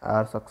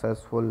are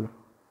successful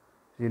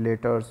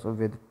realtors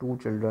with two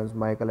children,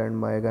 Michael and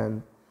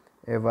Megan.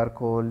 A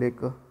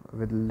workaholic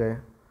with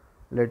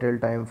little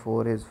time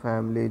for his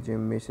family,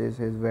 Jim misses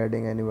his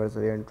wedding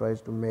anniversary and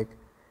tries to make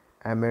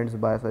amends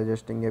by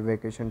suggesting a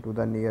vacation to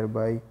the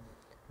nearby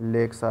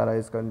lake. Sarah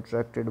is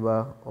contracted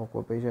by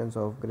occupations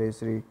of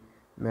Gracie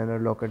Manor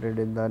located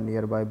in the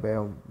nearby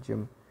Bayonne.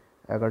 Jim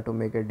agrees to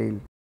make a deal.